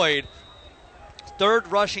Boyd.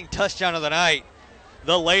 Third rushing touchdown of the night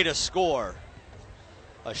the latest score.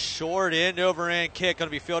 A short end-over-end kick going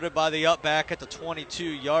to be fielded by the up back at the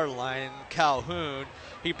 22-yard line, Calhoun.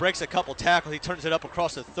 He breaks a couple tackles. He turns it up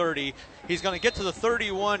across the 30. He's going to get to the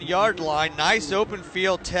 31-yard line. Nice open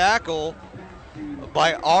field tackle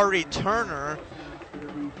by Ari Turner,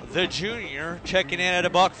 the junior, checking in at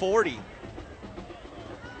 $140.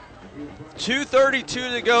 2:32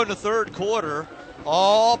 to go in the third quarter.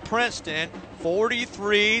 All Princeton,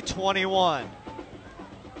 43-21.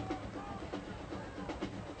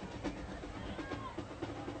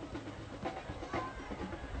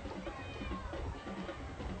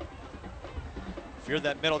 If you're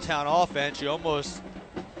that Middletown offense, you're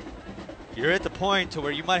at the point to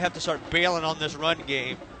where you might have to start bailing on this run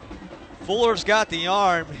game. Fuller's got the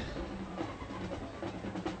arm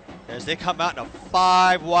as they come out in a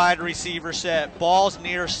 5 wide receiver set. Ball's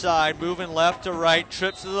near side, moving left to right,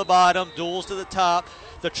 trips to the bottom, duels to the top.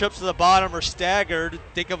 The trips to the bottom are staggered.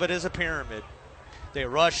 Think of it as a pyramid. They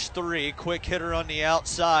rush 3, quick hitter on the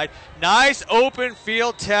outside. Nice open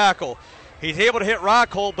field tackle. He's able to hit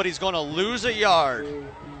Rockhold, but he's going to lose a yard.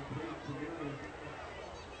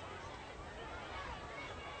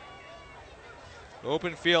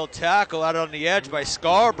 Open field tackle out on the edge by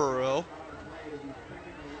Scarborough.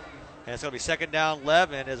 And it's going to be second down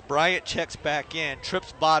 11 as Bryant checks back in.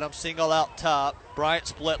 Trips bottom, single out top. Bryant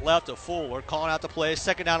split left to Fuller, calling out the play.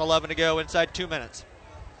 Second down 11 to go inside 2 minutes.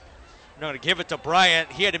 They're going to give it to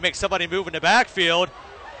Bryant. He had to make somebody move in the backfield.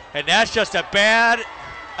 And that's just a bad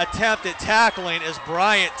attempt at tackling as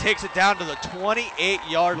Bryant takes it down to the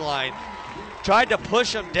 28-yard line. Tried to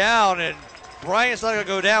push him down, and Bryant's not going to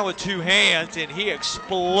go down with 2 hands, and he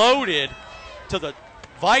exploded to the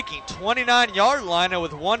Viking 29-yard line, and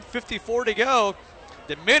with 1:54 to go,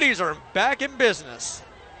 the Middies are back in business.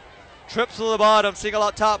 Trips to the bottom, single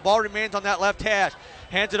out top, ball remains on that left hash.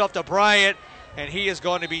 Hands it off to Bryant, and he is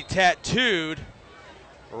going to be tattooed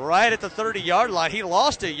right at the 30-yard line. He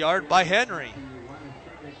lost a yard by Henry.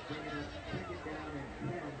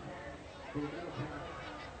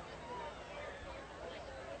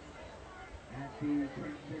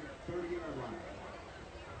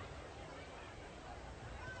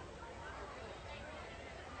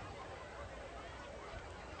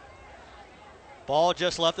 Ball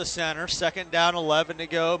just left the center. Second down, 11 to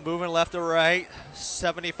go. Moving left to right.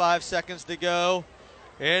 75 seconds to go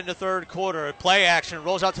in the third quarter. Play action.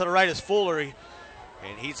 Rolls out to the right is Fuller.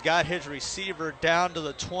 And he's got his receiver down to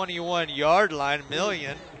the 21-yard line,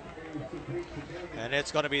 Million. And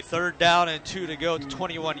it's going to be third down and 2 to go at the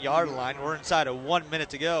 21-yard line. We're inside of 1 minute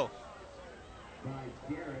to go.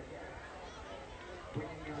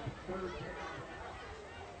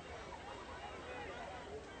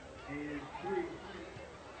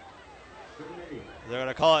 They're going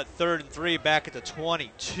to call it 3rd and 3 back at the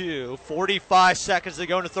 22. 45 seconds to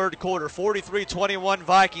go in the third quarter. 43-21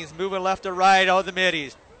 Vikings moving left to right on the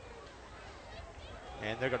Middies.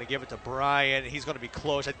 And they're going to give it to Bryant. He's going to be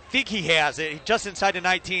close. I think he has it. Just inside the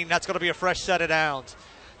 19. That's going to be a fresh set of downs.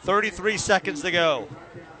 33 seconds to go.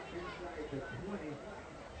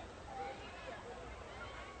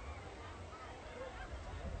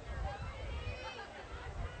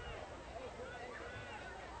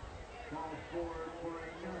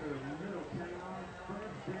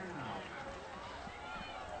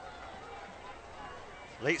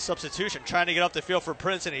 Late substitution, trying to get up the field for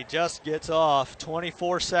Princeton. He just gets off.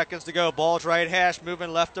 24 seconds to go. Ball's right hash,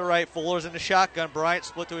 moving left to right. Fuller's in the shotgun. Bryant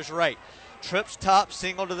split to his right. Trips top,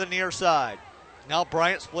 single to the near side. Now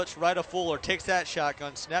Bryant splits right to Fuller. Takes that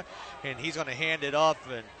shotgun snap, and he's going to hand it off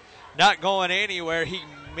and not going anywhere. He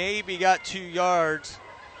maybe got 2 yards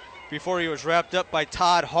before he was wrapped up by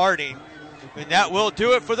Todd Harding. And that will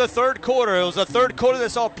do it for the third quarter. It was the third quarter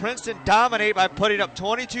that saw Princeton dominate by putting up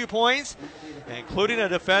 22 points, including a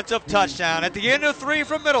defensive touchdown. At the end of 3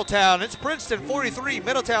 from Middletown, it's Princeton 43,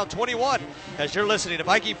 Middletown 21, as you're listening to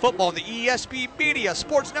Viking football on the ESP Media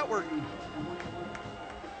Sports Network.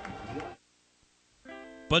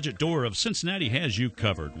 Budget Door of Cincinnati has you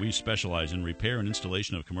covered. We specialize in repair and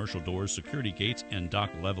installation of commercial doors, security gates, and dock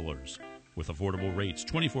levelers. With affordable rates,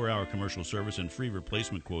 24-hour commercial service, and free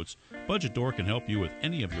replacement quotes, Budget Door can help you with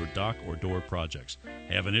any of your dock or door projects.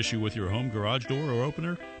 Have an issue with your home garage door or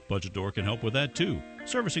opener? Budget Door can help with that too.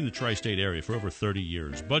 Servicing the tri-state area for over 30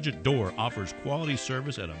 years, Budget Door offers quality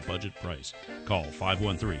service at a budget price. Call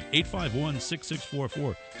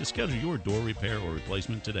 513-851-6644 to schedule your door repair or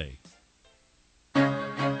replacement today.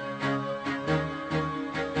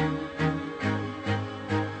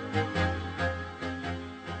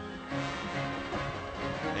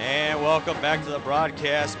 Welcome back to the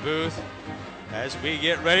broadcast booth as we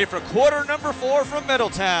get ready for quarter number 4 from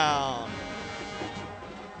Middletown.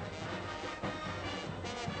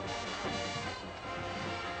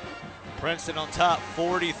 Princeton on top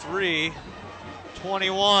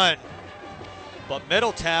 43-21. But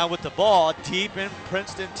Middletown with the ball deep in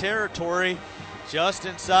Princeton territory, just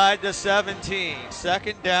inside the 17.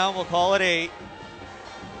 Second down, we'll call it 8.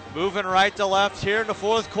 Moving right to left here in the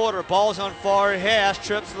fourth quarter. Ball's on far hash,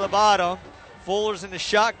 trips to the bottom. Fuller's in the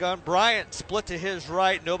shotgun. Bryant split to his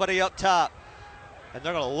right, nobody up top. And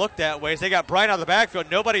they're going to look that way as they got Bryant out of the backfield.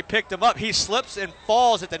 Nobody picked him up. He slips and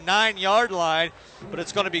falls at the 9-yard line, but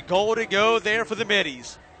it's going to be goal to go there for the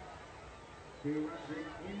Middies.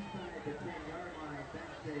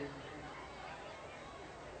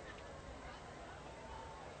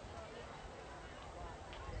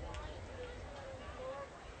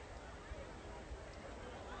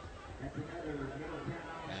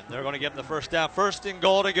 They're going to give him the first down. First and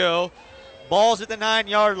goal to go. Ball's at the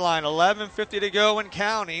 9-yard line. 11:50 to go and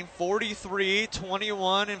counting.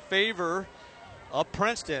 43-21 in favor of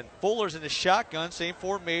Princeton. Fuller's in the shotgun. Same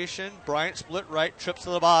formation. Bryant split right. Trips to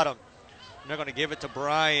the bottom. And they're going to give it to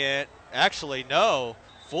Bryant. Actually, no.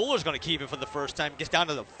 Fuller's going to keep it for the first time. Gets down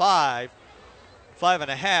to the 5.5.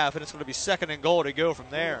 And it's going to be second and goal to go from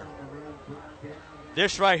there.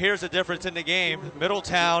 This right here is the difference in the game.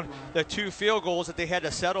 Middletown, the 2 field goals that they had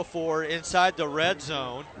to settle for inside the red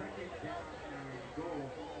zone.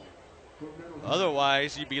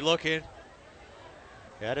 Otherwise, you'd be looking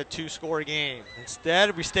at a 2-score game.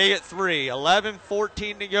 Instead, we stay at 3.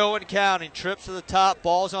 11:14 to go and counting. Trips to the top.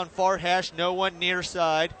 Ball's on far hash. No one near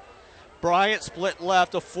side. Bryant split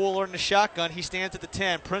left. A Fuller in the shotgun. He stands at the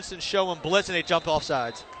 10. Princeton showing blitz, and they jump off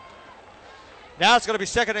sides. Now it's going to be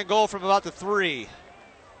second and goal from about the 3.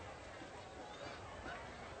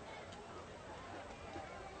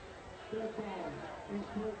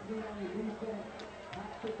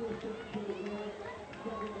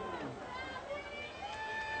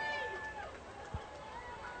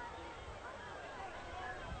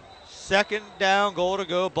 Second down, goal to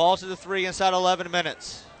go. Ball to the 3 inside 11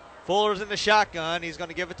 minutes. Fuller's in the shotgun. He's going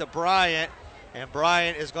to give it to Bryant, and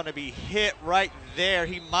Bryant is going to be hit right there.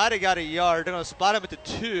 He might have got a yard. They're going to spot him at the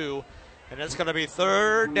 2, and it's going to be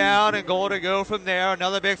third down and goal to go from there.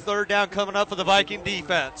 Another big third down coming up for the Viking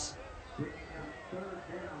defense.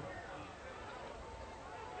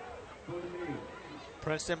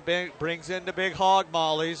 Princeton brings in the big hog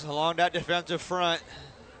mollies along that defensive front.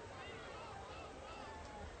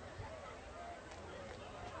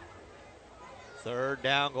 Third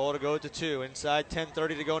down, goal to go to 2. Inside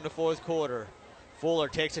 10:30 to go in the fourth quarter. Fuller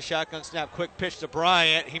takes a shotgun snap, quick pitch to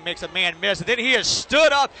Bryant. He makes a man miss, and then he has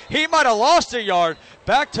stood up. He might have lost a yard.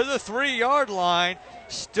 Back to the 3-yard line.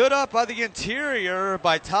 Stood up by the interior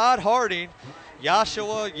by Todd Harding,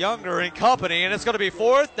 Joshua Younger and company, and it's going to be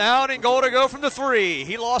fourth down and goal to go from the 3.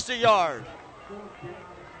 He lost a yard.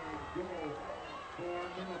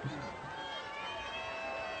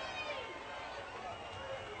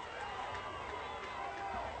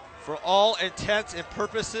 For all intents and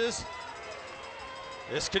purposes,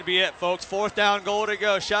 this could be it, folks. Fourth down, goal to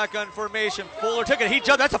go. Shotgun formation. Fuller took it. He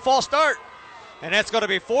jumped. That's a false start. And that's going to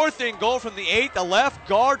be fourth and goal from the 8. The left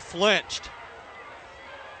guard flinched.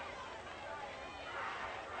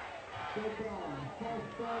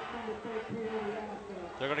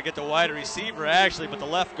 They're going to get the wide receiver, actually, but the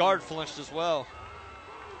left guard flinched as well.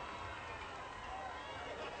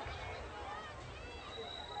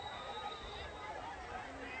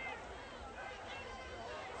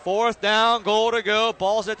 Fourth down, goal to go.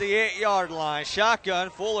 Ball's at the 8-yard line. Shotgun,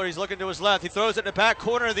 Fuller, he's looking to his left. He throws it in the back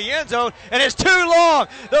corner of the end zone, and it's too long.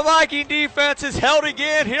 The Viking defense is held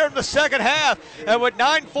again here in the second half. And with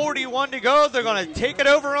 9:41 to go, they're going to take it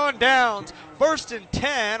over on downs. First and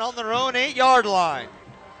 10 on their own 8-yard line.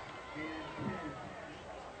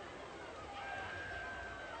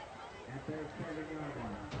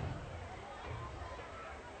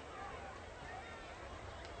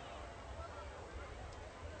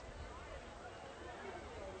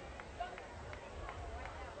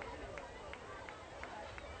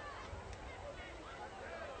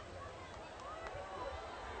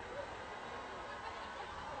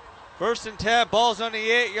 First and 10, ball's on the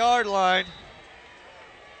 8-yard line.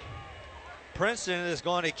 Princeton is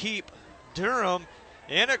going to keep Durham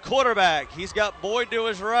in a quarterback. He's got Boyd to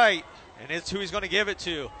his right, and it's who he's going to give it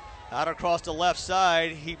to. Out across the left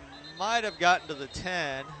side, he might have gotten to the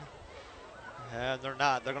 10. And they're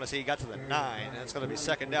not. They're going to say he got to the 9, and it's going to be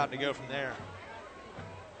second down to go from there.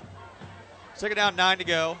 Second down, 9 to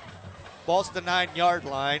go. Ball's at the 9-yard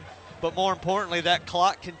line, but more importantly, that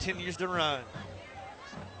clock continues to run.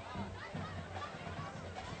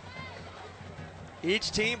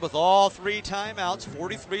 Each team with all 3 timeouts,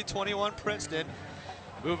 43-21 Princeton.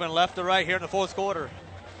 Moving left to right here in the fourth quarter.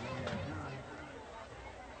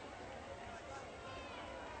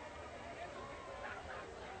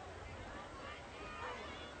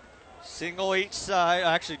 Single each side.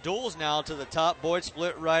 Actually, duels now to the top. Boyd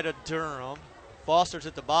split right of Durham. Foster's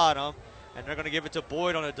at the bottom, and they're going to give it to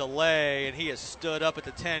Boyd on a delay, and he has stood up at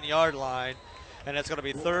the 10-yard line. And it's going to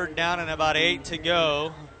be 3rd down and about 8 to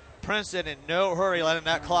go. Princeton in no hurry letting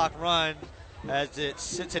that clock run as it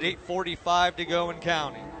sits at 8:45 to go and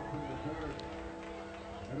counting.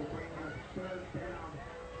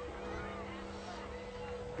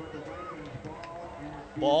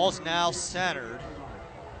 Ball's now centered.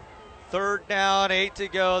 3rd down, 8 to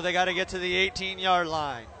go. They got to get to the 18-yard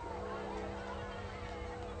line.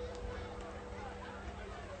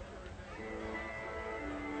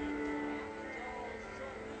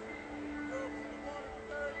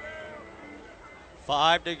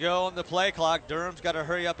 Five to go on the play clock. Durham's got to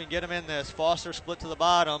hurry up and get him in this. Foster split to the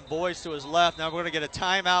bottom. Boyd's to his left. Now we're going to get a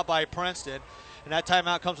timeout by Princeton. And that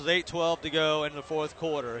timeout comes with 8:12 to go in the 4th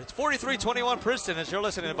quarter. It's 43-21 Princeton as you're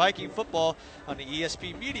listening to Viking football on the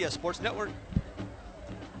ESP Media Sports Network.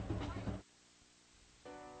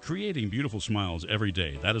 Creating beautiful smiles every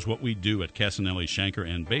day. That is what we do at Casanelli, Shanker,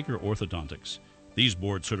 and Baker Orthodontics. These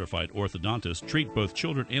board-certified orthodontists treat both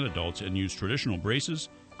children and adults and use traditional braces,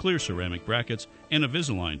 clear ceramic brackets, and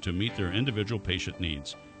Invisalign to meet their individual patient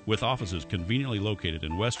needs. With offices conveniently located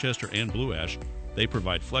in Westchester and Blue Ash, they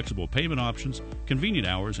provide flexible payment options, convenient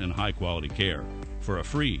hours, and high-quality care. For a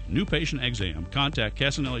free new patient exam, contact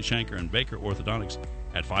Casanelli, Shanker, and Baker Orthodontics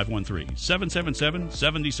at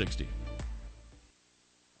 513-777-7060.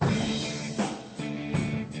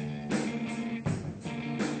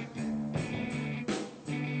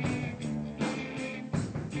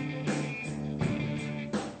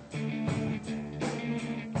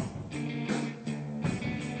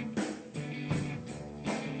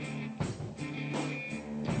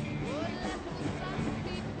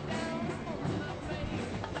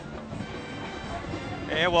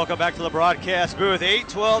 And welcome back to the broadcast booth.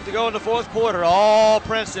 8:12 to go in the 4th quarter. All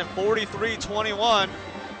Princeton, 43-21.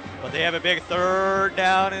 But they have a big 3rd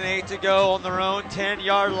down and 8 to go on their own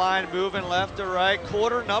 10-yard line, moving left to right.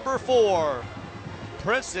 Quarter number 4.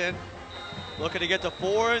 Princeton looking to get to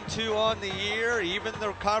 4-2 on the year, even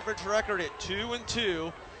their conference record at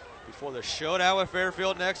 2-2 before the showdown with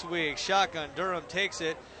Fairfield next week. Shotgun, Durham takes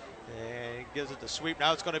it and gives it the sweep.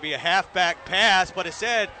 Now it's going to be a halfback pass, but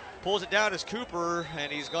instead pulls it down as Cooper,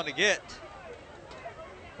 and he's going to get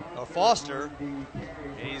Foster, and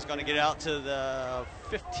he's going to get out to the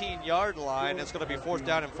 15-yard line. It's going to be 4th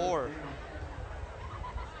down and 4.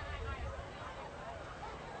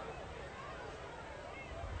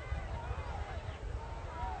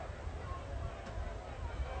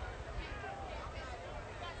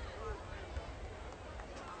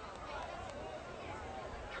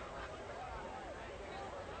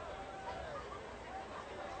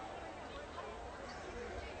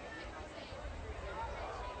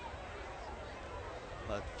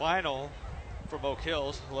 Final from Oak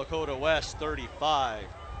Hills, Lakota West 35,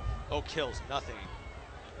 Oak Hills nothing.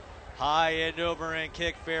 High end over and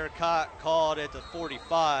kick, fair called at the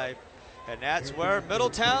 45, and that's where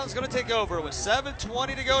Middletown's going to take over with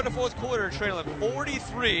 7:20 to go in the 4th quarter, trailing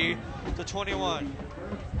 43-21.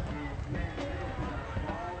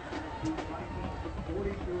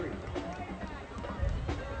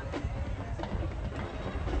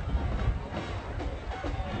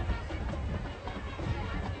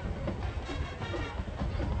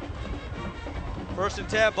 First and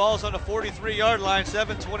 10, ball's on the 43-yard line,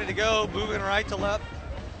 7:20 to go, moving right to left.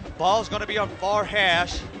 Ball's going to be on far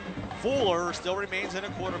hash. Fuller still remains in a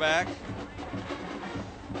quarterback.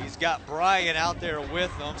 He's got Bryant out there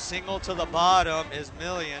with him. Single to the bottom is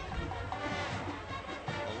Million,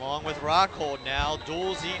 along with Rockhold now.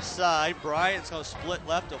 Duels each side. Bryant's going to split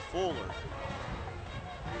left to Fuller.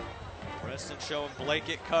 Princeton showing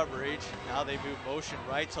blanket coverage. Now they move motion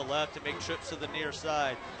right to left to make trips to the near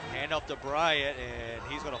side. Hand off to Bryant, and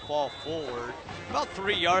he's going to fall forward. About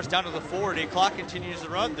 3 yards down to the 40. Clock continues to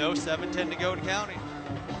run, though. 7:10 to go and counting.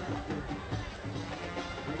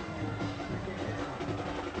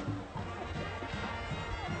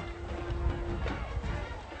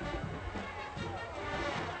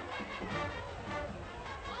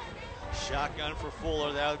 Shotgun for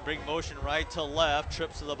Fuller. That'll bring motion right to left.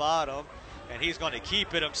 Trips to the bottom. And he's going to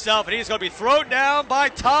keep it himself. And he's going to be thrown down by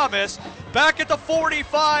Thomas. Back at the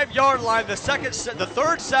 45-yard line. The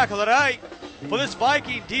 3rd sack of the night for this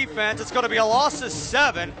Viking defense. It's going to be a loss of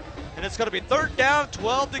 7. And it's going to be 3rd down,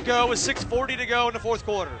 12 to go with 6:40 to go in the 4th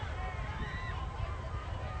quarter.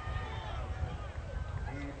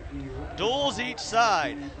 Duels each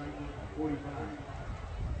side.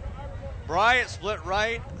 Bryant split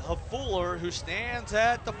right of Fuller, who stands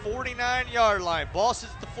at the 49-yard line. Ball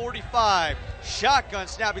sits at the 45. Shotgun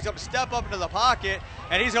snap. He's going to step up into the pocket,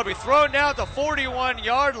 and he's going to be thrown down at the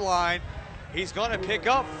 41-yard line. He's going to pick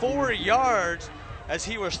up 4 yards as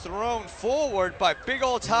he was thrown forward by big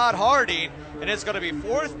old Todd Harding, and it's going to be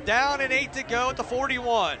 4th down and 8 to go at the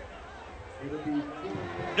 41.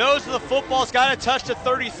 Nose of the football's got to touch to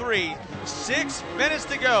 33. 6 minutes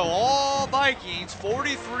to go. All Vikings,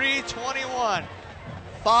 43-21.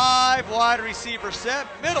 5 wide receiver set.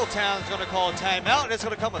 Middletown's going to call a timeout, and it's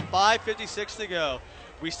going to come with 5:56 to go.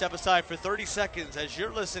 We step aside for 30 seconds as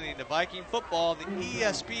you're listening to Viking football on the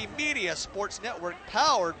ESP Media Sports Network,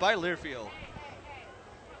 powered by Learfield.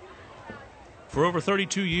 For over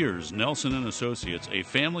 32 years, Nelson & Associates, a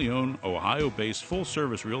family-owned, Ohio-based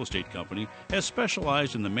full-service real estate company, has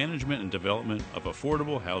specialized in the management and development of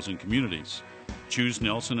affordable housing communities. Choose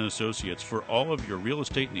Nelson & Associates for all of your real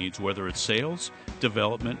estate needs, whether it's sales,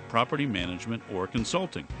 development, property management, or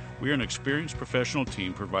consulting. We are an experienced professional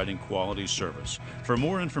team providing quality service. For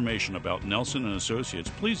more information about Nelson &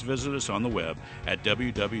 Associates, please visit us on the web at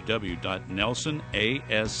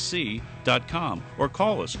www.nelsonasc.com or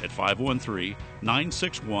call us at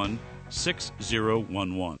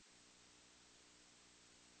 513-961-6011.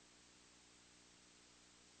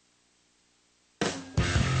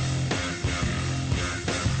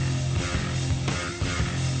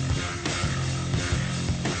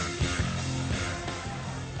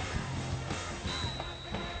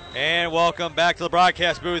 And welcome back to the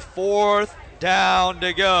broadcast booth. 4th down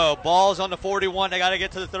to go. Ball's on the 41. They got to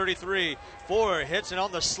get to the 33. Ford hits it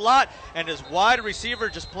on the slot, and his wide receiver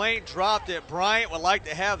just plain dropped it. Bryant would like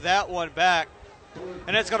to have that one back.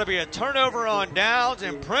 And it's going to be a turnover on downs,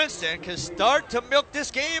 and Princeton can start to milk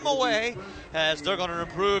this game away as they're going to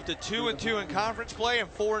improve to 2-2 in conference play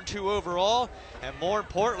and 4-2 overall. And more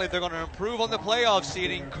importantly, they're going to improve on the playoff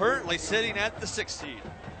seeding, currently sitting at the 6th seed.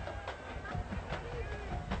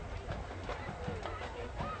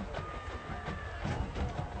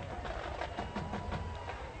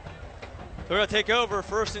 They're going to take over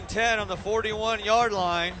 1st and 10 on the 41-yard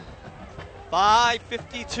line.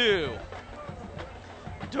 5:52.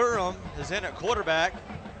 Durham is in at quarterback.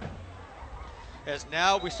 As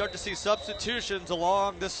now we start to see substitutions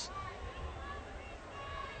along this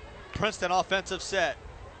Princeton offensive set.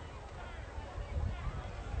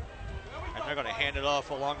 And they're going to hand it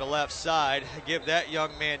off along the left side. Give that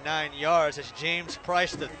young man 9 yards. It's James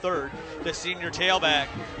Price III, the senior tailback.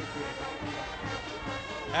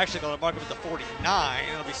 Actually going to mark him at the 49.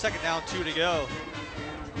 It'll be 2nd down, 2 to go.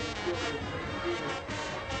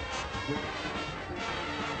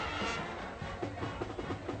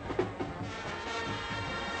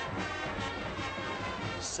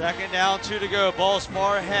 Second down, 2 to go. Ball's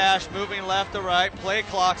far hash, moving left to right. Play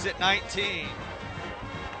clock's at 19.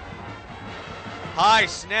 High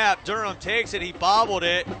snap. Durham takes it. He bobbled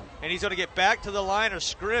it, and he's going to get back to the line of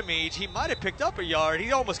scrimmage. He might have picked up a yard.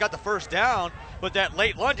 He almost got the 1st down with that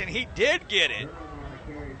late lunge, and he did get it.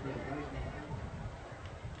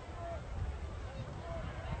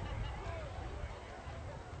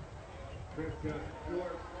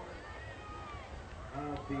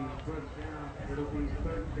 It'll be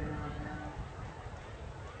 3rd down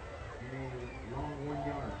and a long 1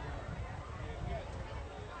 yard.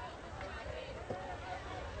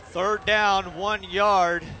 3rd down, 1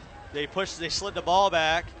 yard. They slid the ball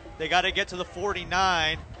back. They got to get to the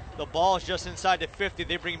 49. The ball is just inside the 50.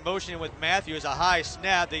 They bring motion in with Matthews, a high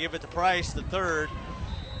snap. They give it to Price, the 3rd.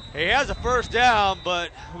 He has a 1st down,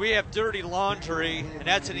 but we have dirty laundry, and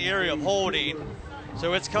that's in the area of holding.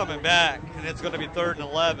 So it's coming back, and it's going to be 3rd and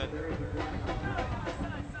 11.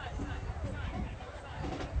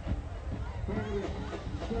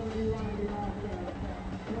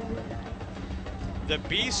 The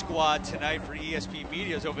B squad tonight for ESP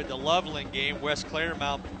Media is over at the Loveland game. West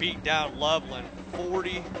Claremont beat down Loveland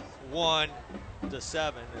 41-7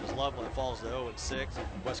 as Loveland falls to 0-6.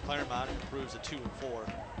 West Claremont improves to 2-4.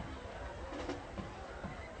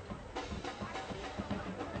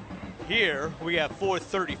 Here we have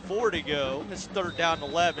 4:34 to go. It's 3rd down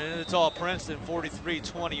 11, and it's all Princeton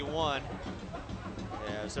 43-21.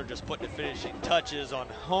 As they're just putting the finishing touches on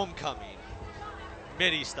homecoming,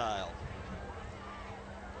 Middie style.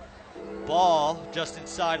 Ball just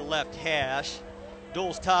inside left hash.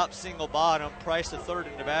 Duels top, single bottom. Price the 3rd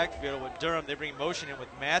in the backfield with Durham. They bring motion in with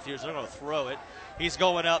Matthews. They're going to throw it. He's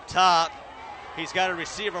going up top. He's got a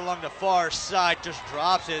receiver along the far side. Just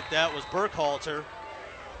drops it. That was Burkhalter.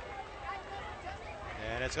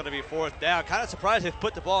 And it's going to be 4th down. Kind of surprised they've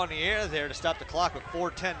put the ball in the air there to stop the clock with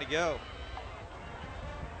 4:10 to go.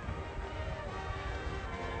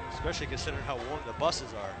 especially considering how warm the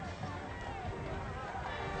buses are.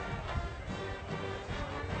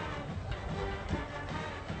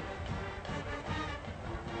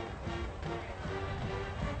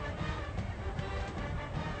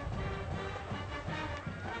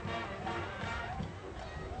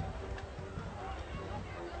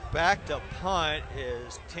 Back to punt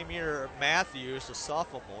is Tamir Matthews, the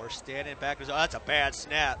sophomore, standing back. Oh, that's a bad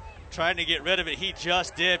snap. Trying to get rid of it. He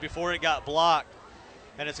just did before it got blocked.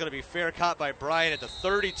 And it's going to be fair caught by Bryant at the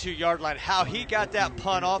 32-yard line. How he got that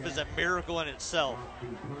punt off is a miracle in itself.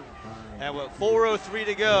 And with 4:03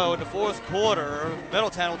 to go in the fourth quarter,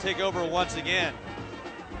 Middletown will take over once again.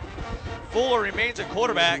 Fuller remains at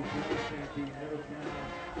quarterback.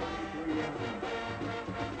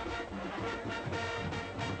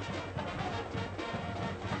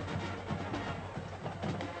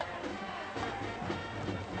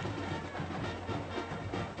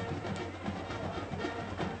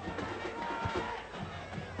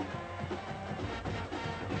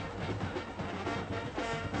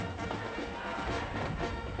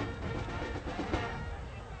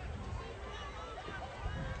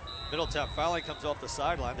 Middletown finally comes off the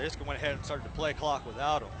sideline. They just went ahead and started to play clock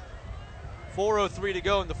without him. 4:03 to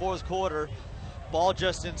go in the fourth quarter. Ball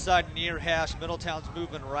just inside near hash. Middletown's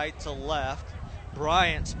moving right to left.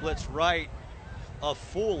 Bryant splits right of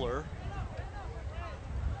Fuller.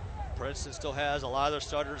 Princeton still has a lot of their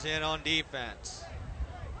starters in on defense.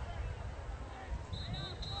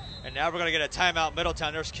 And now we're going to get a timeout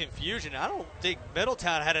Middletown. There's confusion. I don't think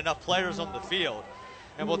Middletown had enough players on the field.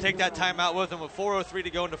 And we'll take that timeout with them with 4:03 to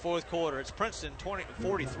go in the fourth quarter. It's Princeton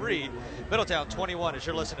 43, Middletown 21 as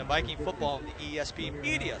you're listening to Viking football on the ESP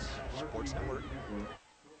Media Sports Network.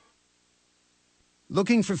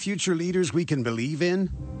 Looking for future leaders we can believe in?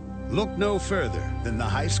 Look no further than the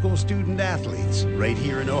high school student athletes right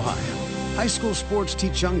here in Ohio. High school sports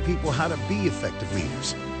teach young people how to be effective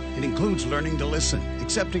leaders. It includes learning to listen,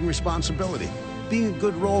 accepting responsibility, being a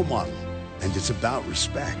good role model, and it's about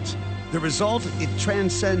respect. The result, it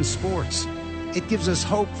transcends sports. It gives us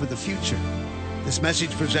hope for the future. This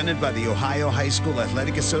message presented by the Ohio High School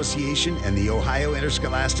Athletic Association and the Ohio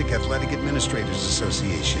Interscholastic Athletic Administrators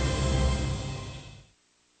Association.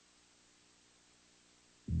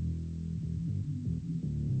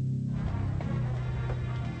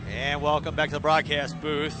 And welcome back to the broadcast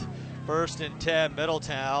booth. 1st and 10,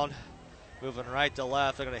 Middletown. Moving right to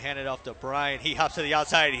left. They're going to hand it off to Bryant. He hops to the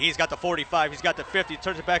outside. He's got the 45. He's got the 50.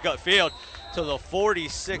 Turns it back upfield to the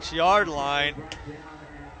 46-yard line.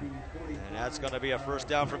 And that's going to be a first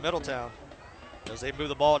down for Middletown as they move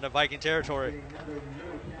the ball into Viking territory.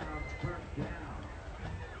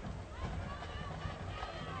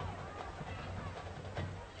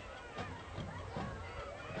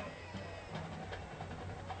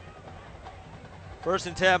 First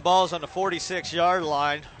and 10, balls on the 46-yard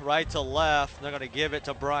line, right to left. They're going to give it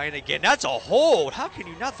to Bryant again. That's a hold. How can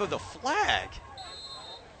you not throw the flag?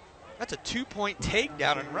 That's a 2-point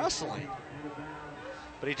takedown in wrestling.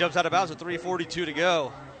 But he jumps out of bounds with 3:42 to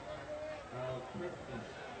go.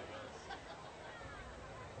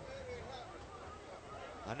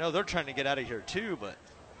 I know they're trying to get out of here too, but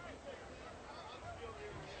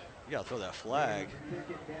you got to throw that flag.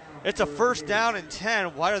 It's a first down and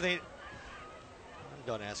 10. Why are they... I'm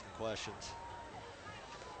done asking questions.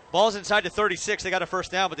 Ball's inside the 36. They got a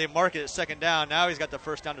first down, but they mark it as second down. Now he's got the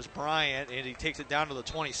first down as Bryant, and he takes it down to the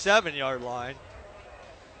 27-yard line.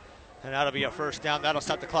 And that'll be a first down. That'll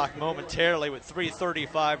stop the clock momentarily with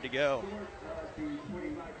 3:35 to go.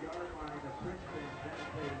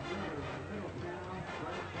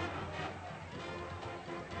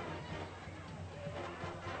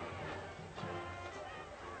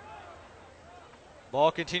 Ball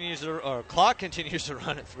continues to, or clock continues to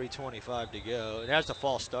run at 3:25 to go. And that's a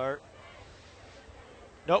false start.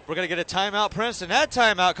 Nope, we're going to get a timeout, Princeton. That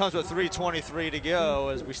timeout comes with 3:23 to go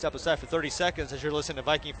as we step aside for 30 seconds as you're listening to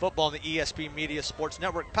Viking football on the ESP Media Sports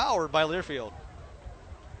Network, powered by Learfield.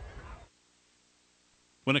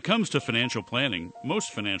 When it comes to financial planning,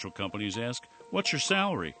 most financial companies ask, "What's your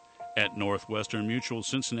salary?" At Northwestern Mutual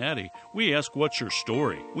Cincinnati, we ask, "What's your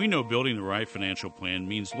story?" We know building the right financial plan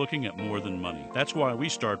means looking at more than money. That's why we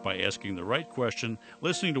start by asking the right question,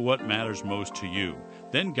 listening to what matters most to you,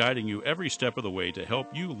 then guiding you every step of the way to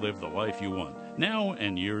help you live the life you want, now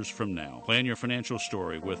and years from now. Plan your financial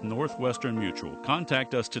story with Northwestern Mutual.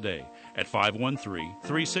 Contact us today at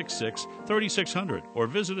 513-366-3600 or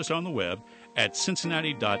visit us on the web at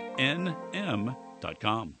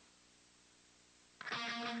cincinnati.nm.com.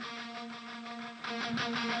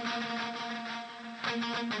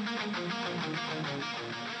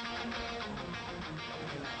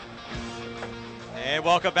 And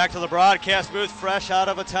welcome back to the broadcast booth, fresh out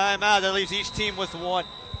of a timeout. That leaves each team with one.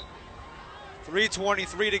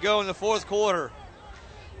 3:23 to go in the fourth quarter.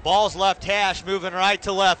 Ball's left hash, moving right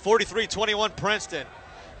to left. 43-21 Princeton.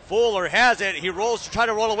 Fuller has it. He rolls to try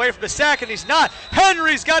to roll away from the sack, and he's not.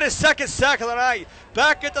 Henry's got his second sack of the night.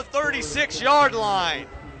 Back at the 36-yard line.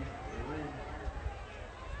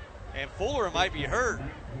 And Fuller might be hurt.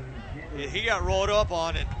 He got rolled up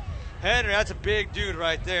on, and Henry, that's a big dude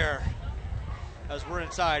right there. As we're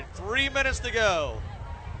inside, 3 minutes to go.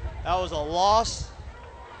 That was a loss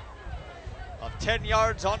of 10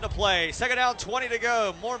 yards on the play. Second down, 20 to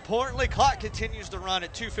go. More importantly, clock continues to run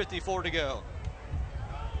at 2:54 to go.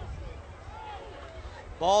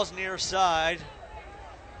 Ball's near side.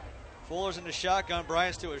 Fuller's in the shotgun.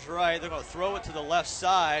 Bryant's to his right. They're going to throw it to the left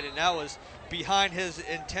side, and that was behind his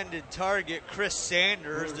intended target, Chris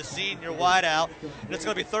Sanders, the senior wideout. And it's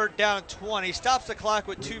going to be third down and 20. Stops the clock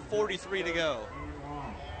with 2:43 to go.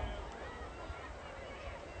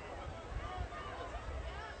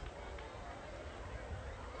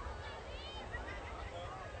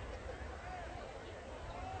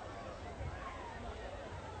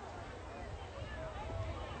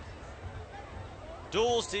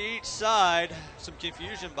 Duels to each side. Some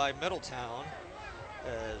confusion by Middletown.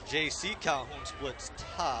 J.C. Calhoun splits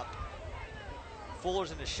top. Fuller's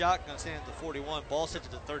in the shotgun, standing at the 41. Ball set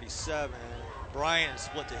to the 37. Bryant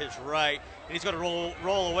split to his right. And he's going to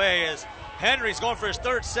roll away as Henry's going for his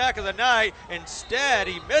third sack of the night. Instead,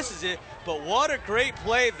 he misses it. But what a great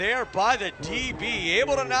play there by the DB.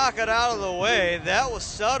 Able to knock it out of the way. That was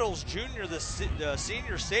Suttles Jr., the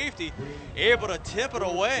senior safety, able to tip it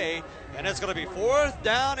away. And it's going to be fourth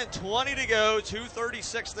down and 20 to go.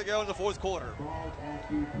 2:36 to go in the fourth quarter.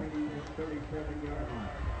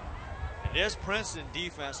 And this Princeton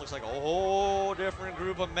defense looks like a whole different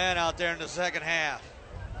group of men out there in the second half.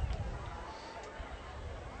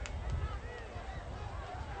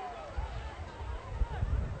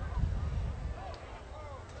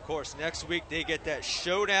 Of course, next week they get that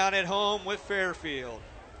showdown at home with Fairfield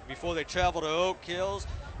before they travel to Oak Hills.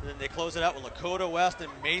 And then they close it out with Lakota West and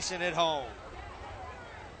Mason at home.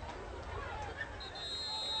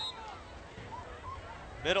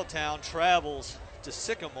 Middletown travels to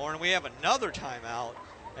Sycamore, and we have another timeout,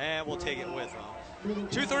 and we'll take it with them.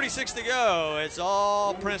 2:36 to go. It's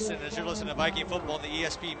all Princeton as you're listening to Viking football on the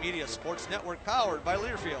ESP Media Sports Network, powered by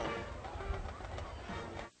Learfield.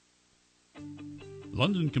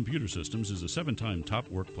 London Computer Systems is a 7-time top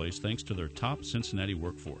workplace thanks to their top Cincinnati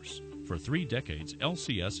workforce. For 3 decades,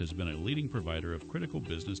 LCS has been a leading provider of critical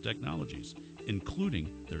business technologies,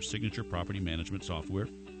 including their signature property management software,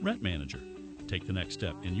 Rent Manager. Take the next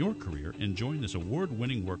step in your career and join this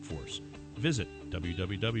award-winning workforce. Visit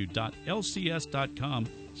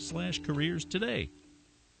www.lcs.com/careers today.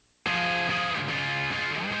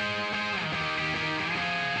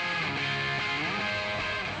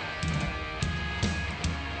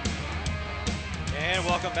 And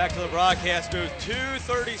welcome back to the broadcast booth.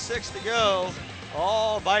 2:36 to go.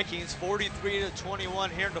 All Vikings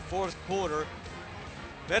 43-21 here in the fourth quarter.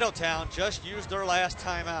 Middletown just used their last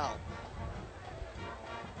timeout.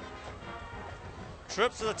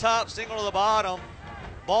 Trips to the top, single to the bottom.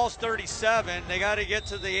 Ball's 37. They got to get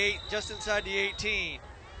to the 8, just inside the 18.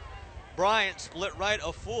 Bryant split right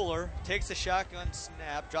of Fuller, takes a shotgun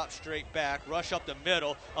snap, drops straight back, rush up the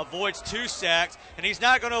middle, avoids 2 sacks, and he's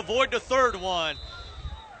not going to avoid the third one.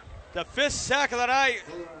 The 5th sack of the night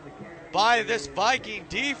by this Viking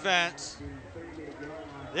defense.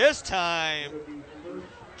 This time,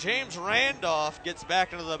 James Randolph gets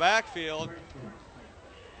back into the backfield.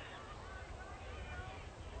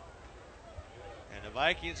 And the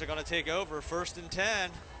Vikings are going to take over 1st and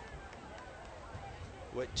 10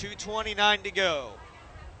 with 2:29 to go.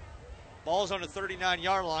 Ball's on the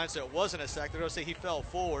 39-yard line, so it wasn't a sack. They're going to say he fell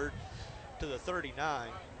forward to the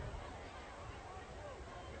 39.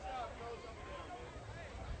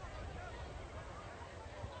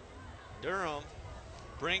 Durham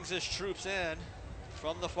brings his troops in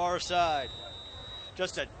from the far side.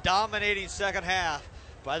 Just a dominating second half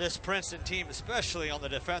by this Princeton team, especially on the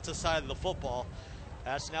defensive side of the football.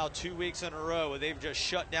 That's now 2 weeks in a row where they've just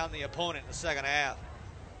shut down the opponent in the second half.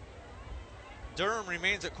 Durham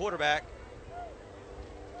remains at quarterback.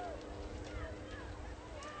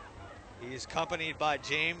 He's accompanied by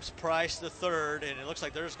James Price III, and it looks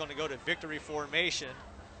like they're just going to go to victory formation.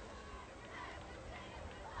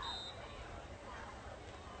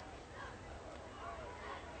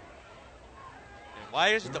 Why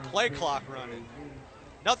isn't the play clock running?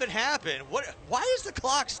 Nothing happened. Why is the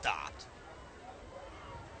clock stopped?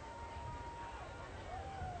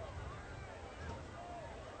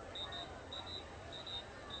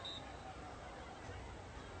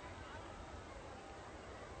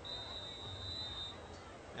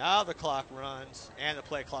 Now the clock runs, and the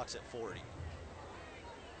play clock's at 40.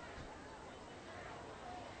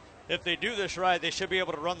 If they do this right, they should be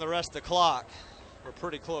able to run the rest of the clock. We're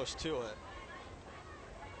pretty close to it.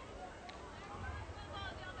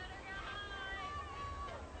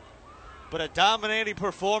 But a dominating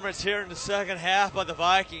performance here in the second half by the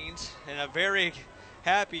Vikings, and a very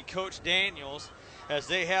happy Coach Daniels as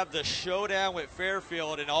they have the showdown with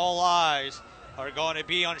Fairfield, and all eyes are going to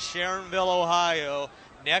be on Sharonville, Ohio,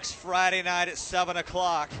 next Friday night at 7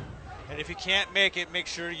 o'clock. And if you can't make it, make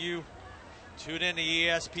sure you tune in to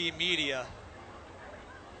ESP Media,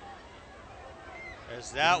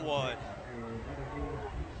 as that one,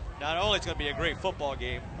 not only it's going to be a great football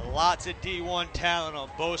game, lots of D1 talent on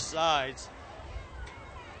both sides,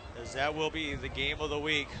 as that will be the game of the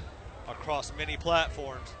week across many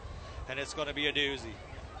platforms, and it's going to be a doozy.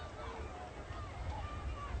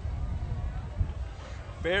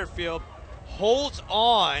 Fairfield holds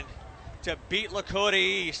on to beat Lakota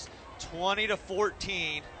East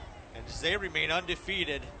 20-14, and as they remain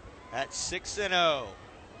undefeated at 6-0.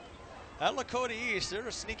 That Lakota East, they're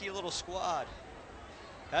a sneaky little squad.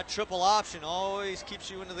 That triple option always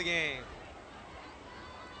keeps you into the game.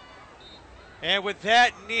 And with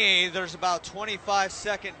that knee, there's about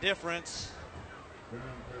 25-second difference.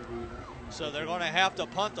 So they're going to have to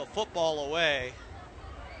punt the football away.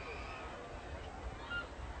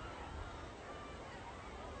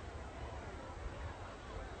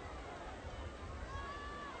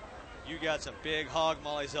 You got some big hog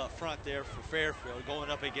mollies up front there for Fairfield, going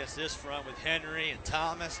up against this front with Henry and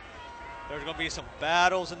Thomas. There's going to be some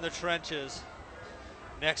battles in the trenches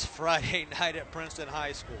next Friday night at Princeton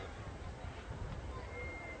High School.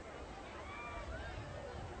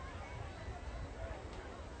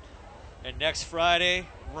 And next Friday,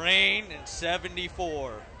 rain and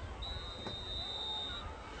 74.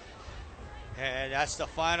 And that's the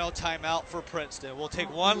final timeout for Princeton. We'll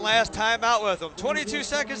take one last timeout with them. 22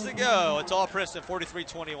 seconds to go. It's all Princeton,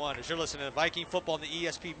 43-21, as you're listening to Viking football on the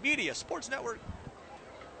ESP Media Sports Network.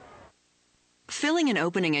 Filling an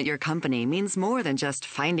opening at your company means more than just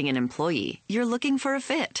finding an employee. You're looking for a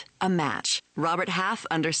fit, a match. Robert Half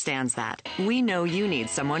understands that. We know you need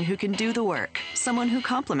someone who can do the work, someone who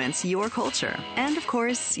complements your culture. And of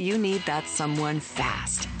course, you need that someone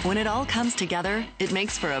fast. When it all comes together, it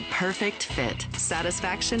makes for a perfect fit.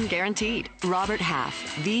 Satisfaction guaranteed. Robert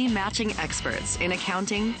Half, the matching experts in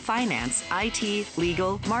accounting, finance, IT,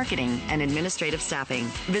 legal, marketing, and administrative staffing.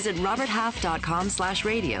 Visit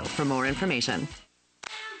roberthalf.com/radio for more information.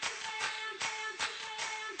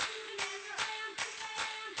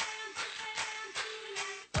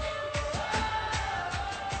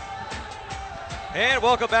 And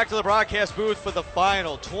welcome back to the broadcast booth for the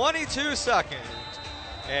final 22 seconds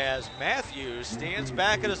as Matthews stands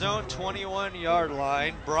back at his own 21-yard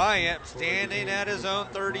line. Bryant standing at his own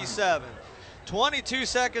 37. 22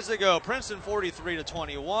 seconds to go. Princeton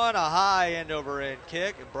 43-21, a high end-over-end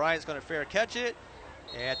kick, and Bryant's going to fair catch it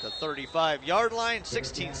at the 35-yard line.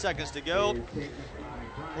 16 seconds to go.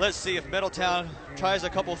 Let's see if Middletown tries a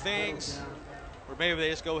couple things, or maybe they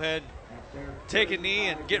just go ahead, take a knee,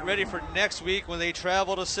 and get ready for next week when they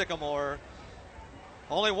travel to Sycamore.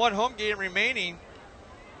 Only one home game remaining,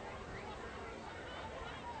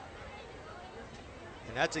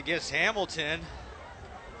 and that's against Hamilton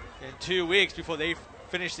in 2 weeks before they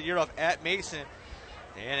finish the year off at Mason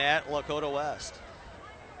and at Lakota West.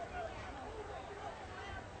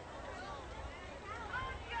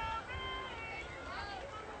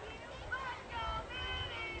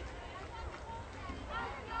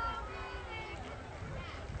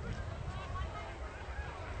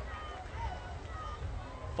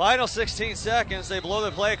 Final 16 seconds, they blow the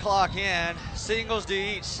play clock in, singles to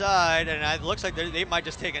each side, and it looks like they might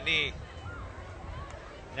just take a knee.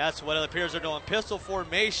 And that's what it appears they're doing, pistol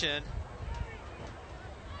formation.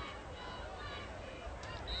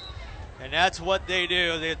 And that's what they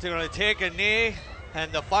do. They're going to take a knee,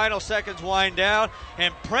 and the final seconds wind down.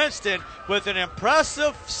 And Princeton, with an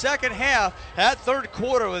impressive second half, that third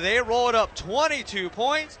quarter, where they rolled up 22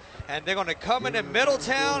 points, and they're going to come into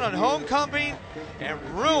Middletown on homecoming and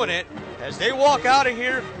ruin it as they walk out of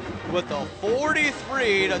here with a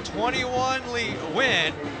 43-21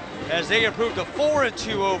 win, as they improve to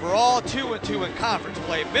 4-2 overall, 2-2 in conference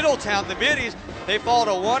play. Middletown, the Middies, they fall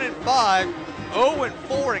to 1-5,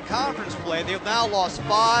 0-4 in conference play. They've now lost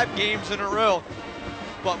 5 games in a row.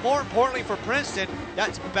 But more importantly for Princeton,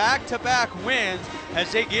 that's back-to-back wins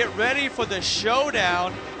as they get ready for the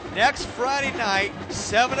showdown next Friday night,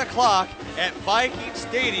 7 o'clock at Viking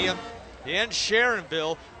Stadium in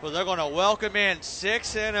Sharonville, where they're going to welcome in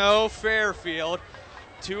 6-0 Fairfield.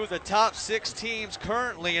 two of the top 6 teams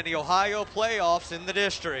currently in the Ohio playoffs in the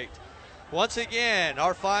district. Once again,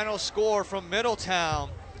 our final score from Middletown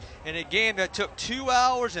in a game that took 2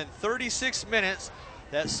 hours and 36 minutes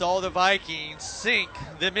that saw the Vikings sink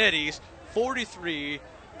the Middies 43-21.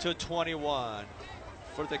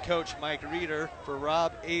 For the coach, Mike Reeder, for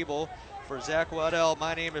Rob Abel, for Zach Waddell,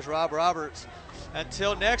 my name is Rob Roberts.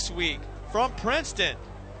 Until next week, from Princeton,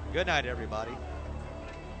 good night, everybody.